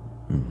sample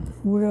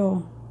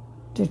will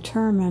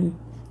determine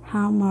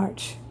how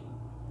much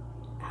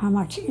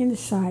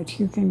insight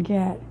you can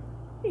get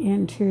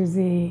into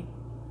the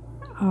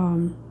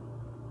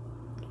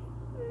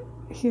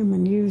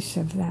human use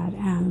of that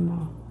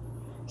animal.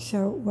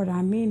 So what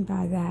I mean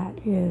by that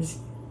is,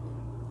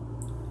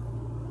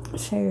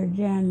 say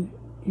again,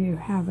 you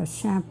have a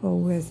sample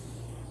with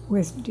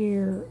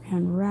deer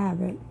and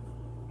rabbit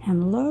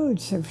and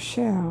loads of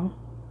shell,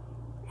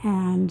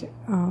 and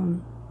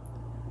of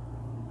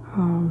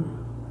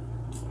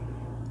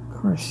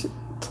course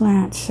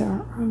plants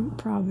are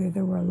probably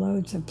there were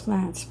loads of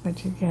plants,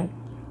 but you get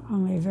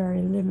only a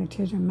very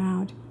limited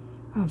amount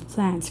of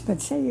plants.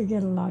 But say you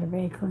get a lot of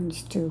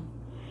acorns too.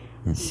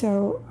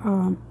 So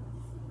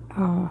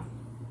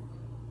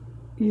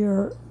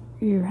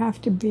you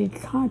have to be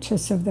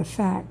conscious of the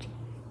fact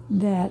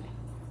that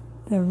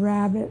the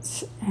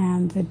rabbits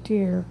and the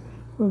deer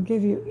will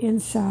give you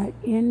insight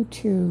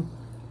into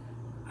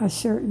a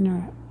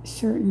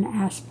certain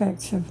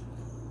aspects of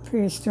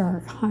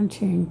prehistoric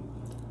hunting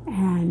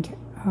and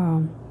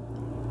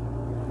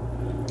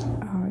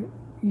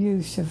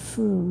use of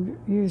food,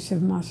 use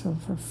of muscle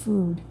for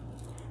food,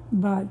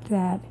 but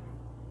that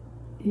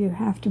you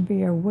have to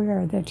be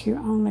aware that you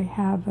only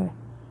have a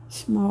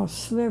small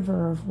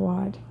sliver of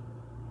what,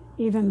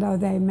 even though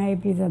they may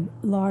be the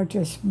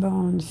largest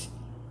bones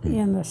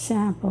in the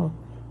sample,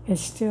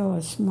 is still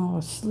a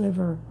small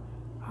sliver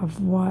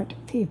of what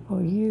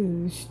people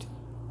used.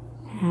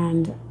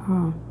 And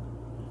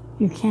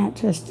you can't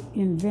just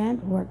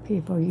invent what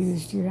people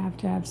used, you have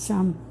to have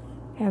some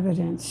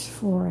evidence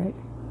for it.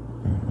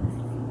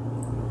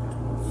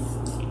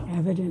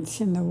 Evidence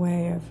in the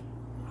way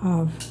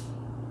of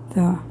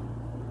the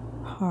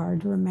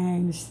hard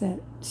remains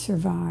that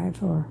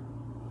survive, or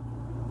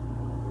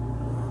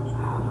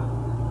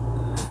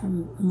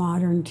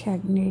modern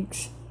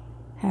techniques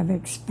have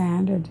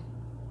expanded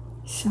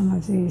some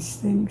of these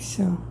things.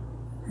 So,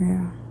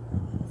 yeah.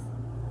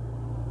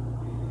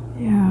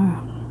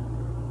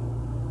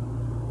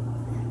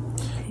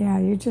 Yeah,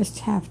 you just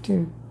have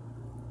to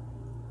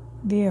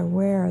be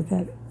aware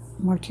that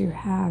what you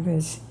have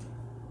is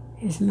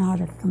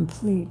not as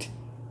complete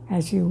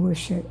as you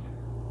wish it.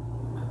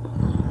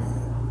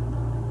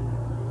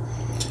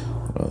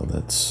 Well,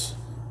 that's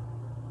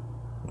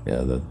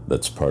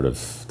part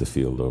of the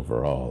field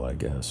overall, I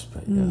guess.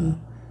 But yeah,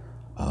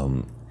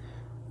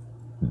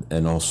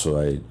 and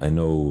also I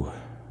know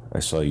I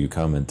saw you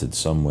commented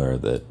somewhere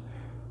that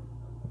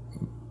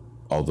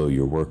although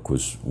your work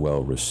was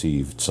well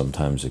received,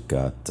 sometimes it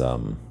got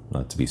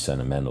not to be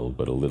sentimental,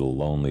 but a little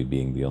lonely,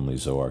 being the only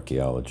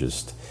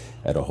zooarchaeologist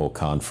at a whole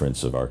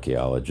conference of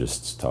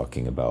archaeologists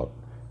talking about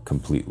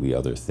completely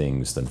other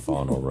things than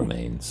faunal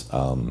remains.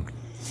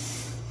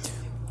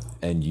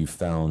 And you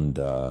found,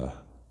 I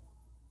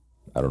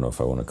don't know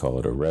if I want to call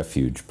it a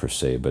refuge per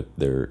se, but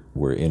there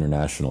were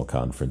international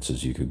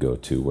conferences you could go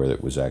to where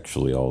it was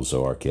actually all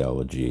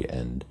zooarchaeology.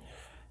 And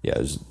yeah,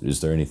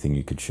 is there anything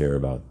you could share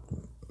about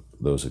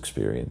those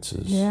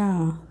experiences?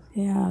 Yeah,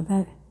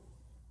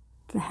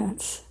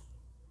 that's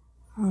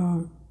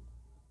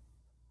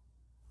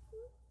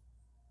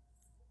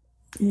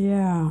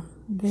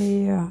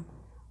the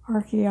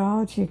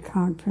archaeology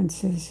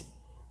conferences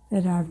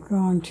that I've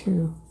gone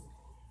to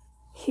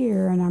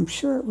here, and I'm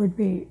sure it would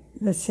be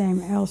the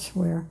same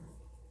elsewhere,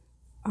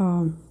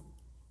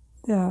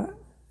 the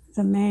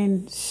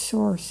main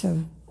source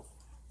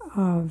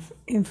of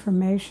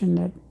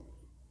information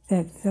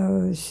that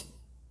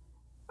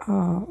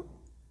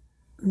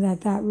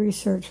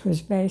research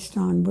was based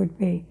on would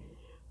be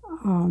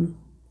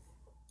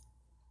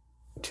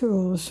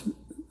tools,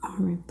 I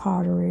mean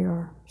pottery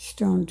or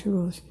stone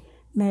tools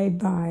made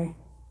by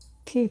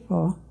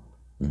people,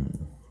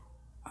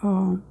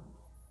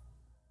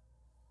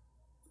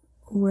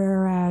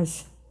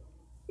 whereas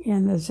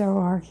in the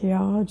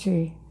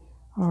zooarchaeology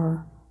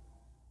or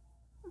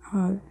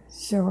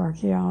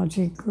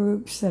zooarchaeology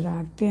groups that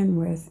I've been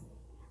with,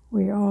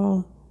 we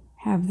all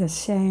have the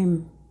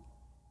same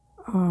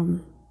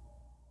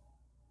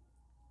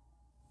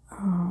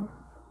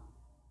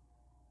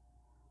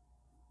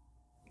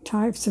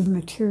types of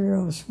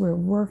materials we're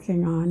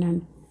working on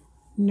and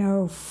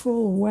know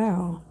full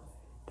well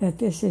that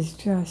this is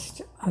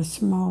just a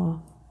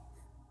small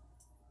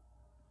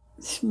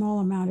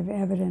amount of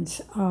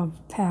evidence of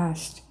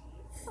past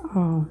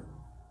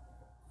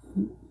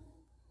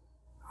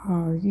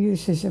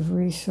uses of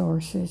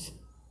resources.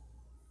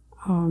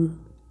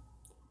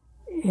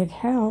 It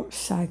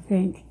helps, I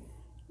think,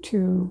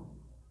 to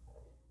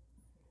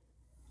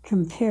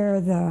compare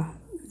the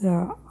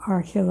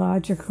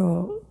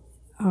archaeological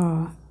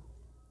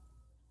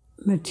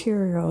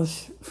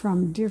materials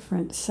from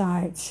different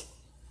sites,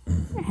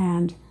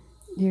 and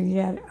you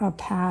get a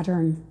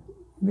pattern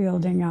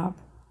building up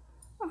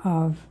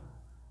of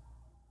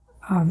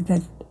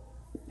the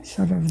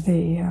sort of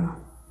the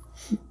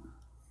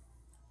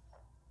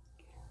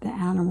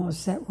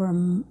animals that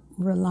were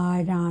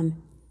relied on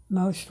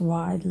most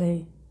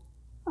widely,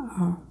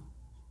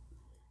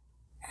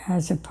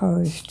 as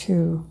opposed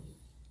to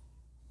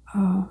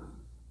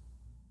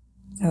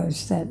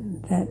those that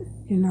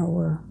you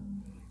know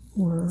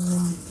were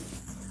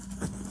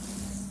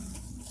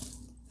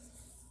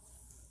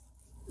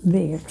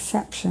the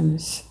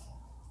exceptions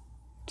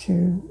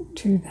to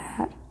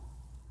that.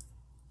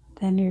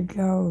 Then you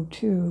go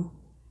to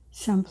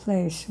some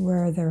place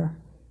where there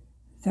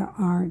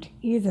aren't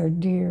either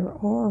deer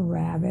or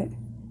rabbit,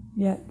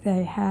 yet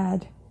they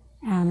had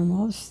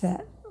animals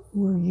that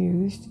were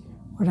used.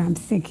 What I'm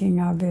thinking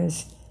of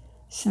is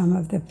some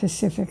of the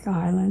Pacific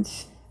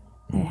Islands.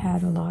 They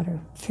had a lot of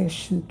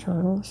fish and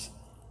turtles,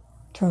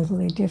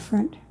 totally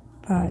different,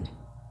 but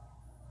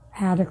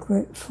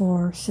adequate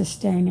for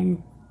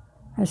sustaining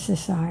a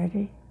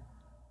society,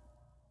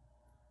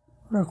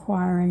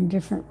 requiring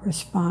different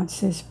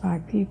responses by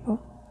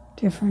people,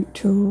 different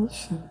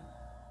tools.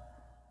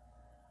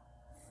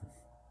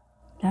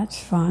 That's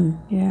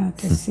fun, yeah,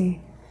 to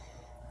see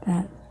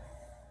that.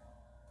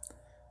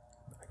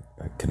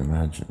 I can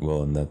imagine.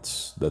 Well, and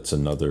that's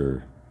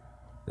another,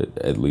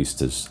 at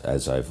least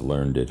as I've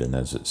learned it and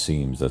as it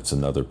seems, that's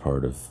another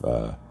part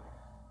of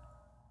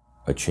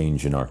a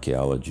change in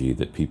archaeology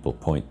that people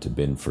point to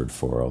Binford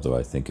for, although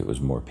I think it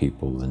was more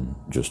people than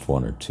just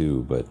one or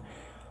two. But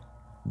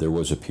there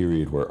was a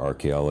period where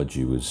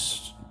archaeology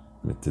was,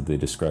 did they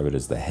describe it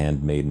as the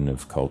handmaiden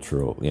of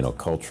cultural? You know,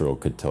 cultural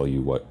could tell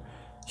you what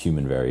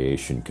human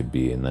variation could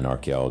be, and then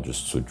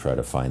archaeologists would try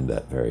to find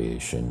that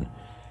variation.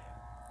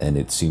 And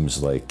it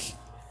seems like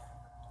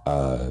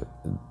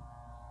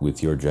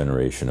with your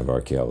generation of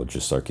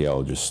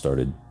archaeologists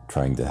started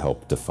trying to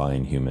help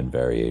define human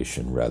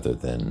variation rather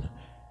than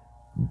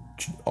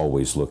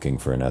always looking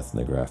for an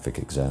ethnographic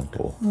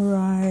example.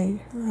 Right.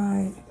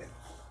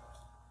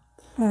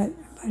 But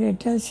it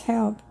does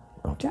help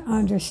to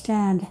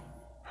understand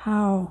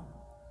how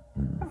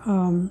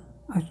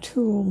a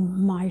tool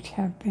might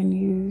have been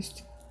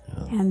used,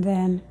 and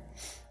then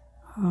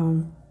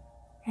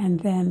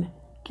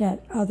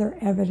get other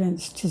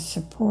evidence to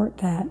support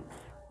that.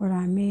 What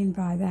I mean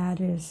by that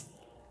is,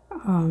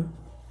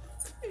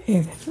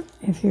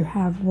 if you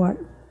have what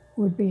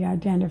would be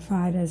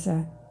identified as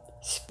a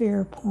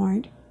spear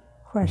point,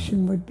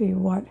 question would be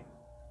what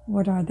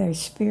are they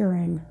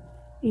spearing?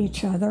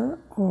 Each other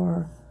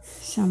or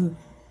some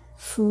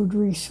food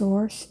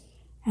resource?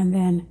 And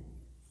then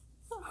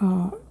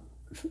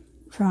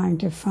trying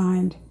to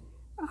find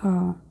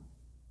a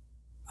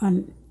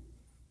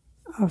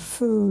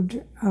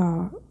food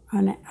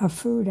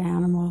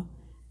animal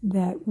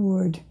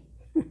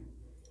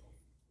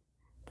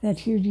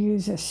that you'd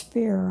use a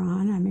spear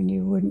on. I mean,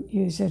 you wouldn't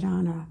use it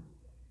on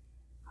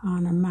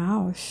a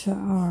mouse,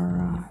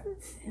 or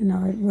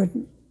it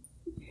wouldn't.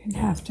 You'd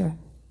have to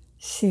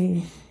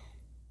see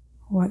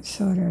what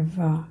sort of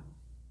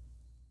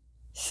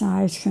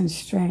size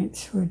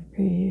constraints would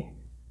be.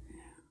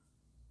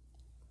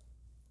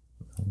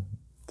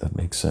 That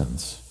makes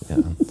sense.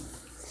 Yeah.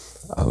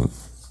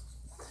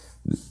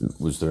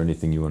 Was there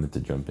anything you wanted to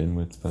jump in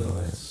with? By the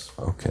way?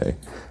 Okay.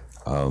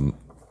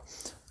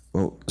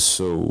 Well,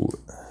 so,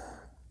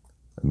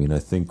 I mean, I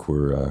think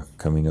we're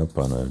coming up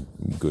on a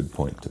good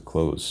point to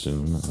close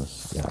soon.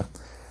 Yeah.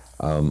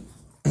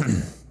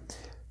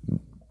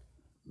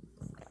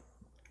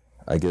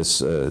 I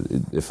guess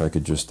if I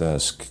could just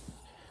ask,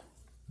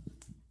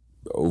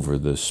 over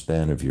the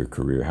span of your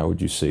career, how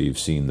would you say you've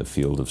seen the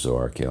field of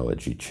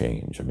zooarchaeology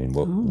change? I mean,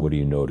 what do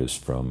you notice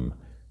from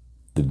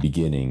the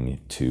beginning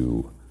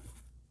to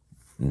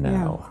now.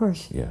 Yeah, of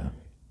course. Yeah.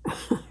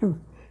 It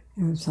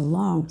was a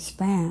long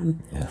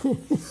span. Yeah.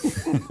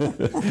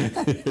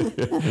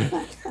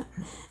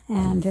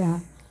 And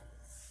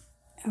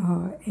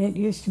it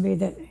used to be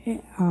that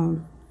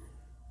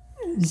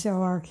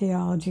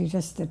zooarchaeology,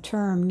 just the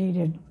term,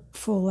 needed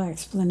full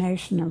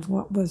explanation of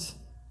what was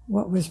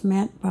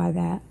meant by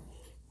that,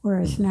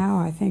 whereas now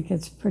I think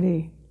it's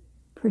pretty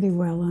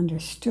well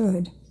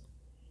understood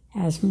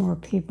as more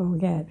people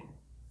get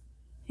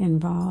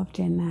involved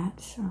in that.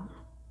 So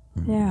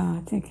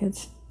yeah,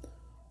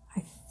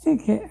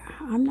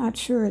 I'm not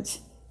sure it's,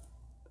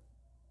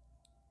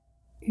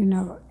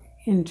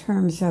 in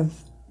terms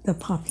of the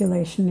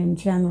population in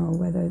general,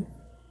 whether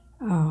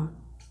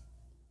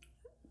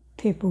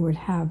people would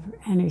have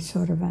any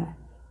sort of a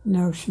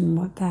notion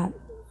what that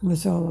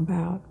was all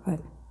about,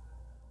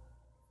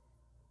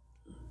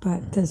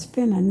 but there's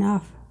been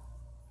enough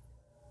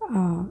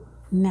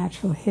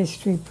natural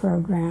history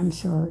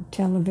programs or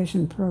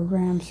television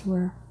programs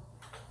where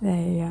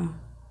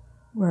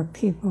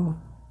people,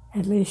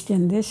 at least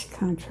in this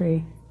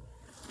country,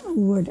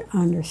 would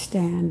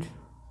understand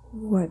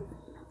what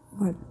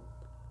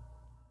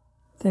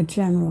the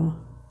general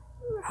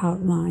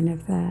outline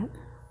of that.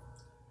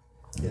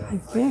 Yeah, I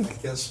think. I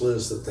guess,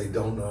 Liz, that they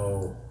don't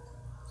know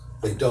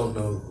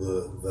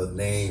the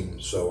name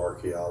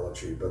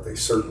zooarchaeology, but they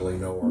certainly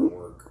know our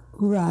work.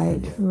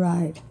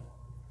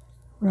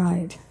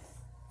 Right.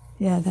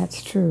 Yeah,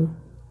 that's true.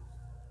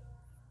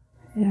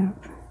 Yeah.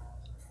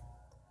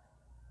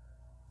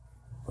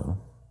 Well,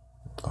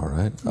 all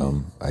right.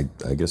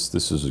 I guess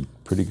this is a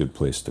pretty good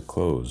place to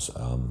close.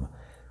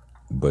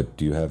 But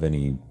do you have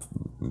any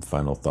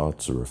final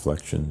thoughts or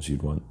reflections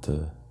you'd want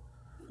to?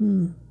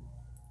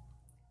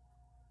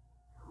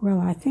 Well,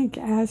 I think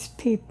as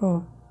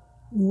people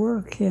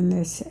work in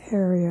this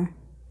area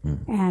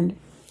and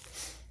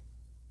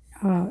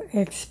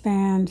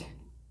expand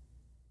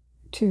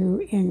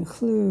to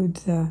include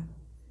the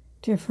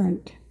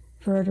different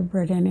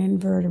vertebrate and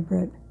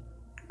invertebrate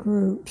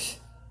groups,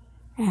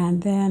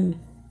 and then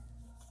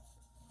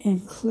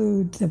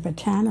include the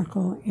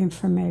botanical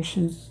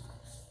information,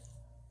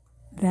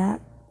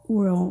 that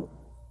will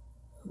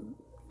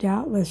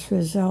doubtless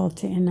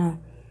result in a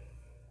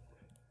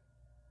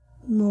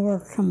more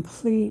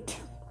complete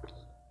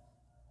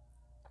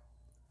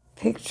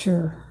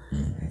picture,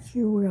 if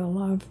you will,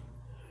 of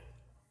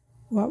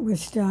what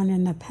was done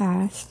in the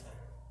past.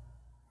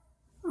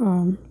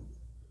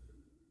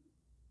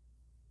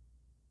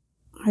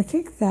 I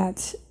think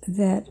that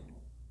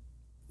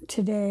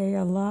today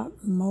a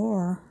lot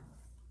more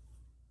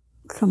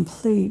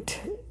complete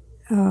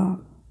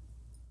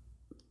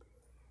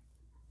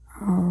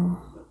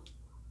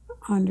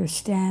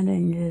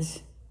understanding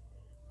is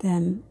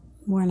than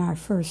when I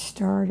first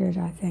started.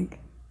 I think,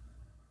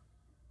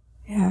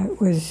 yeah,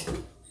 it was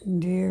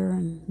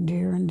dear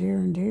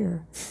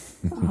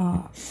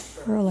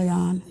early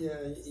on. Yeah,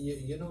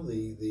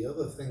 the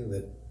other thing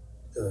that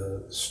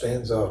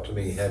stands out to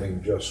me,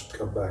 having just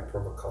come back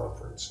from a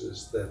conference,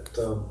 is that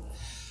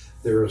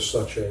there is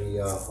such a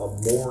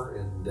more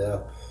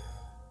in-depth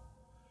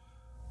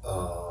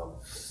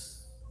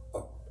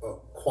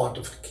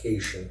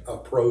quantification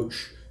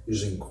approach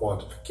using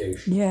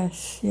quantification.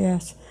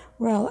 Yes.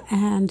 Well,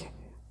 and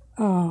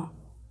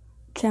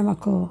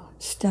chemical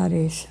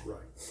studies.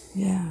 Right.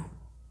 Yeah.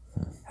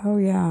 Oh,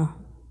 yeah.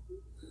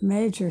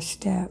 Major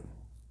step.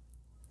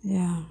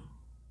 Yeah.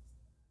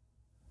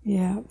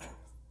 Yep.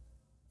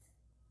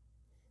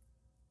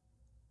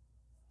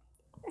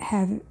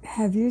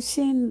 Have you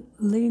seen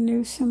Lee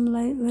Newsom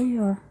lately,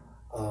 or?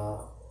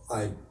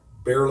 I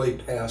barely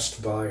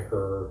passed by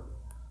her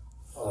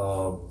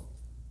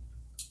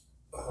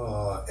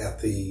at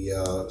the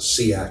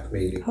SEAC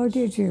meeting. Oh,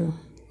 did you?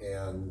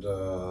 And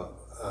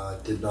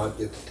did not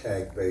get to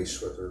tag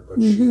base with her,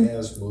 but she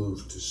has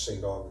moved to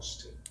St.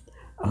 Augustine.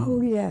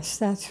 Oh, yes,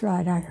 that's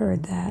right. I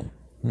heard that.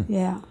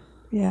 Yeah.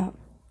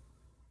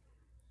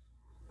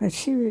 But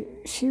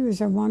she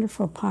was a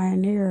wonderful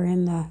pioneer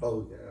in the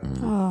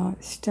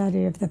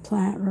study of the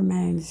plant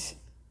remains.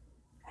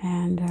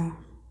 And,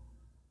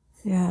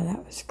 yeah,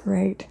 that was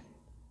great.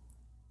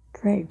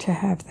 Great to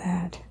have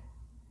that.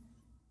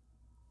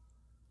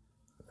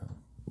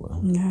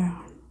 Well,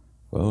 yeah.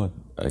 Well,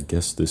 I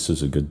guess this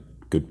is a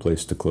good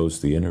place to close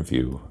the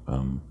interview,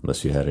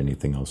 unless you had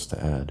anything else to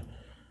add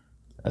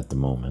at the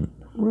moment.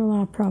 Well,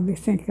 I'll probably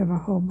think of a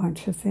whole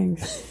bunch of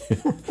things.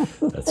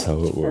 That's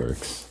how it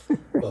works.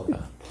 Well,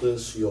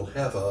 Liz, you'll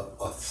have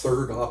a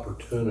third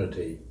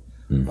opportunity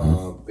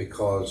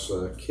because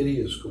Kitty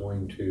is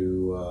going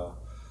to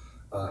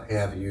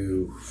have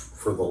you,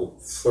 for the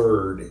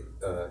third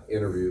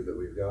interview that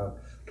we've got,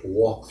 to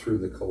walk through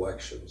the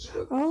collections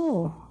with us.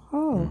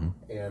 Oh.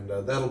 And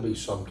that'll be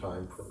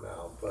sometime from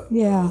now. But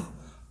yeah.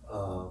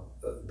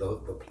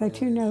 But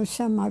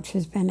so much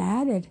has been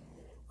added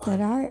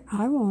that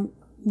I won't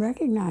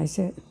recognize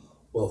it.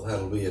 Well,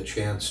 that'll be a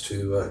chance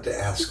to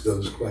ask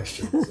those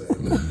questions.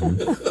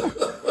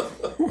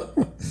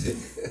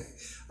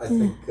 I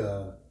think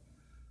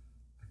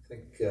I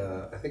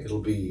think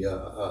it'll be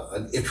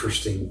an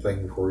interesting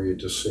thing for you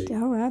to see.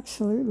 Oh,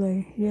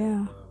 absolutely,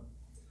 yeah.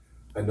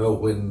 I know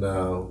when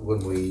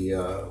we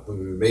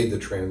made the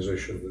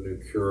transition to the new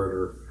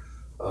curator,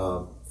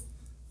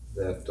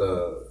 that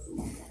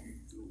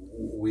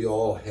we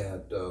all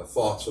had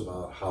thoughts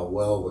about how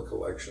well the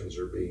collections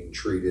are being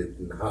treated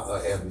and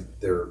and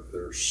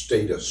their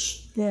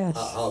status, Yes.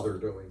 how they're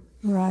doing.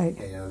 Right.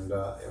 And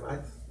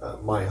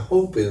my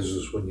hope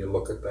is when you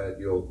look at that,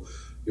 you'll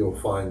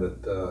find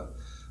that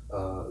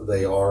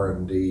they are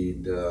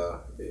indeed,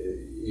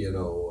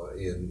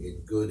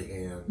 in good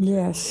hands.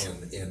 Yes.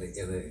 And in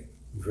a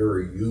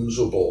very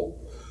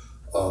usable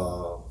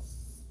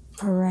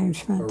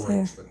Arrangement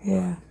there.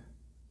 Yeah. Right.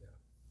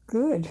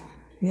 Good.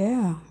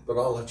 Yeah. But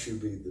I'll let you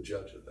be the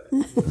judge of that.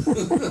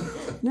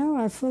 No,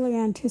 I fully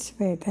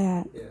anticipate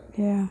that. Yeah.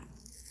 Yeah.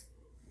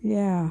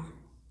 Yeah.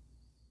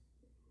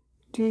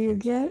 Do you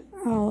get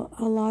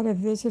a lot of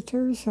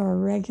visitors or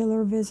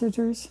regular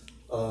visitors?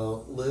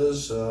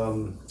 Liz,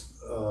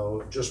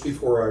 just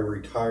before I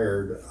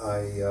retired,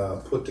 I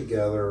put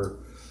together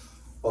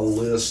a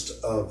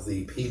list of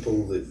the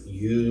people that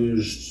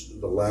used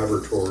the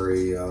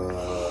laboratory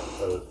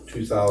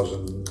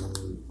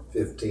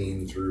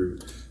 2015 through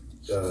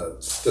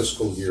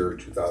fiscal year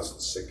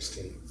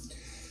 2016,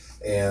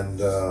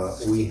 and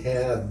we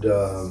had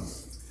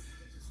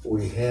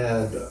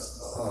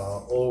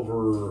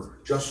over,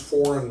 just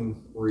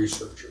foreign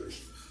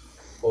researchers,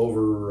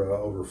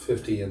 over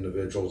 50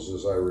 individuals,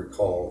 as I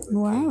recall, that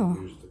Wow. came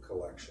and used the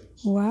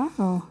collections.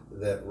 Wow.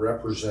 That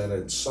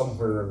represented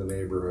somewhere in the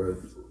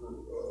neighborhood,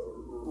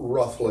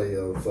 roughly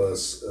of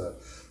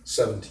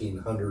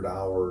 1,700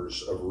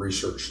 hours of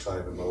research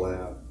time in the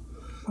lab.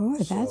 Boy,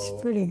 that's So,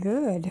 pretty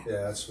good.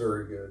 Yeah, that's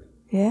very good.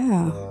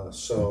 Yeah.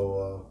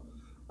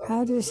 How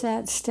How does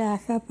that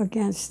stack up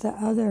against the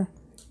other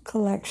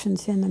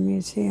collections in the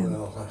museum?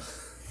 Well,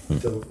 I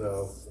don't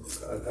know.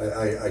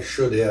 I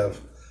should have.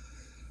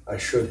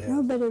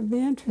 No, but it'd be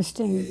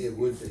interesting. It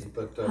would be,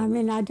 but I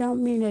mean, I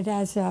don't mean it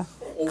as a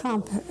yeah.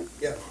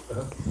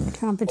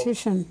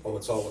 competition. Oh,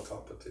 it's all a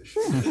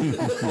competition,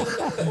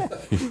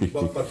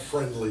 but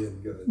friendly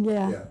and good.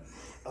 Yeah.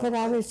 But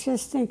I was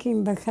just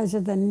thinking, because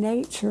of the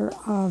nature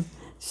of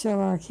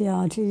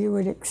zooarchaeology, you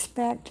would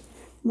expect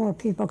more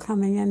people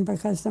coming in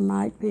because there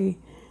might be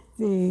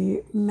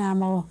the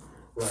mammal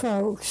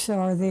folks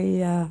or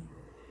the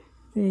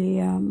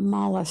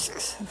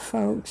mollusks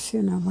folks,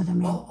 you know what I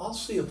mean? I'll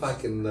see if I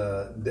can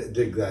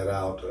dig that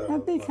out.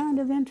 That'd be kind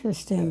of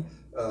interesting.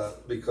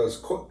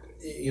 Because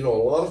a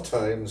lot of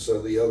times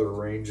the other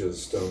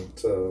ranges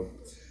don't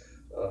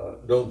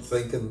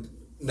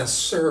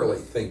necessarily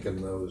think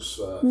in those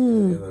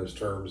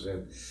terms,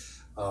 and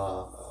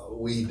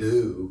we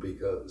do,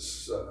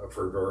 because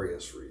for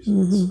various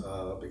reasons,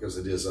 because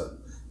it is a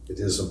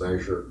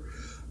measure,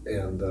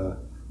 and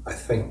I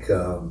think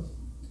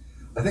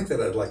that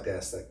I'd like to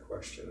ask that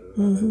question,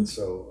 and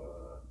so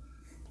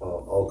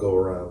I'll go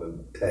around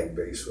and tag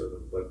base with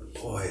them. But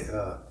boy,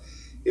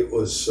 it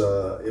was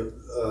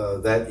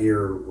that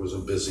year was a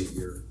busy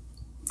year.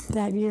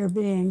 That year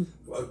being?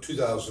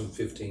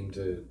 2015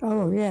 to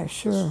Oh, yeah,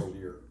 sure. fiscal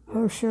year.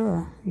 Oh,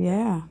 sure,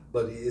 yeah.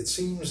 But it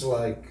seems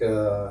like,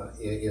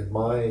 in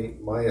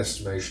my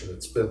estimation,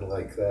 it's been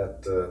like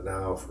that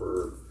now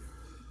for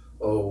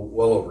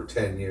well over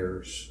 10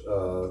 years,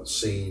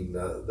 seeing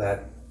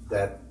that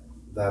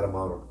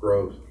amount of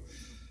growth.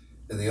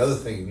 And the other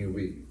thing you'll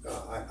be,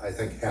 I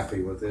think,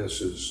 happy with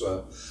this is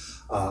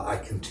I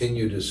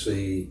continue to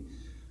see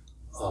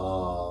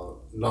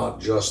not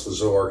just the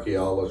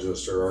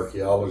zooarchaeologists or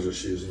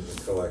archaeologists using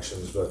the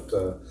collections, but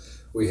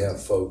we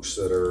have folks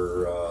that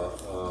are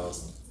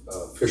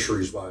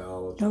fisheries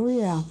biologists. Oh,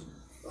 yeah.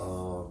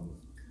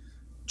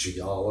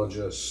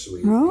 Geologists,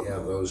 we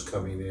have those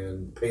coming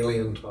in.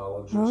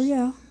 Paleontologists. Oh,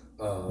 yeah.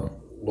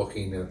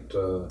 Looking at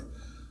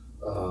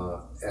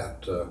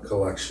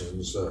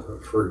collections.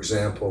 For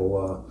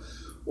example,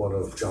 one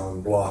of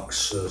John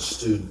Bloch's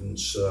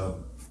students,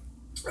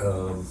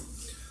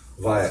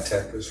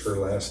 Viatek is her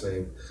last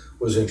name,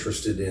 was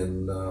interested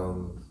in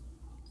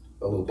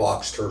little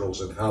box turtles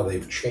and how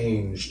they've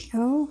changed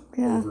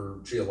over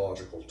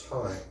geological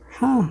time.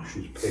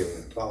 She's a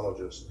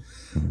paleontologist.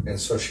 And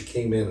so she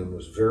came in and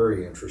was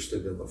very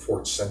interested in the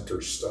Fort Center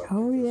stuff.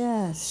 Oh,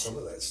 yes. Some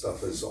of that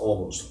stuff is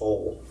almost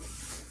whole.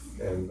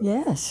 And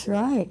yes,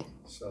 right.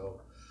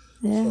 So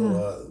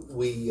Yeah.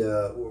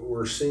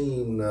 we're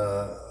seeing,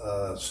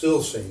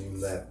 still seeing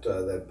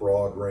that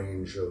broad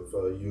range of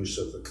use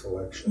of the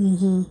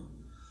collections.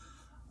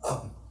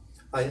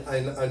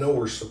 I know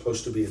we're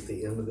supposed to be at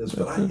the end of this,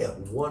 but I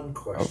have one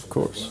question. Of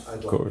course,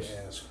 I'd like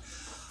to ask.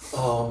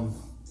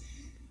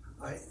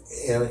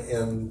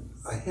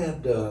 I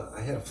had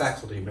a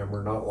faculty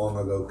member not long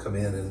ago come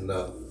in and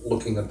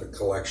looking at the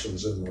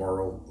collections and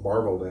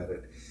marveled at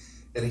it,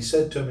 and he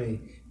said to me,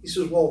 he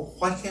says, "Well,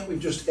 why can't we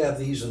just have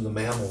these in the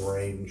mammal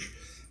range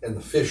and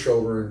the fish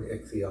over in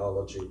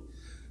ichthyology?"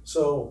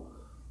 So,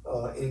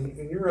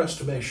 in your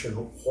estimation,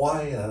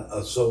 why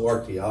a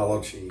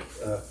zooarchaeology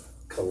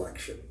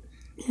collection,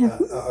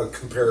 a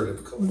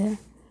comparative collection?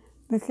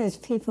 because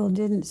people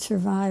didn't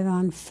survive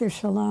on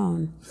fish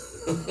alone.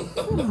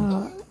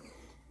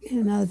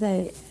 You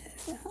know,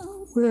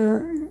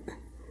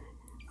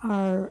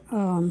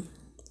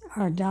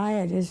 our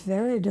diet is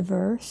very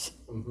diverse,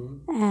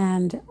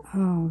 and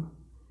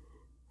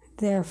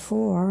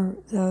therefore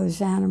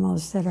those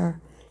animals that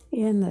are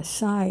in the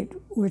site,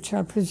 which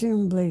are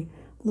presumably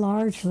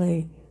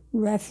largely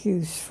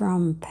refuse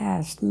from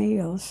past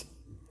meals,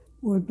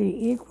 would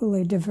be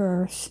equally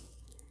diverse.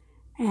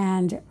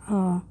 And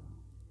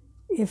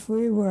if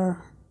we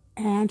were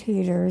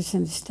anteaters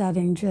and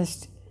studying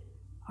just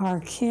our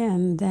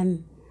kin,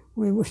 then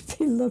we would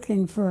be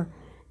looking for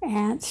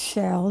ant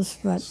shells,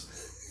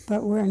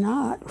 but we're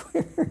not.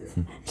 We're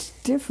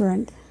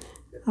different.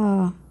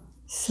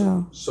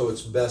 So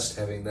it's best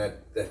having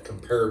that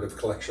comparative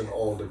collection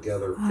all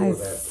together for I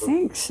that.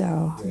 think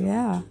so,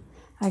 yeah.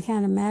 I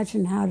can't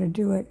imagine how to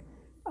do it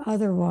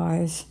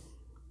otherwise.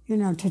 You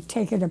know, to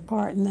take it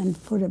apart and then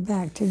put it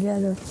back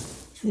together,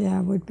 yeah,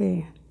 would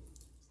be.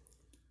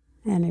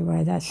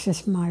 Anyway, that's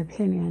just my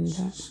opinion.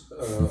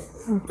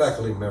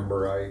 Faculty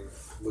member, I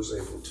was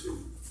able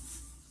to,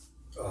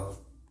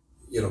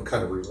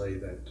 kind of relay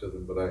that to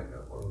them, but I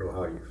want to know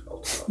how you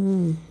felt about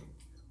it.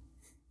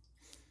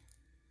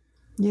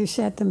 You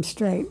set them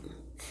straight.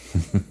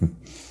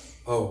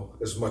 Oh,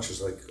 as much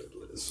as I could,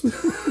 Liz.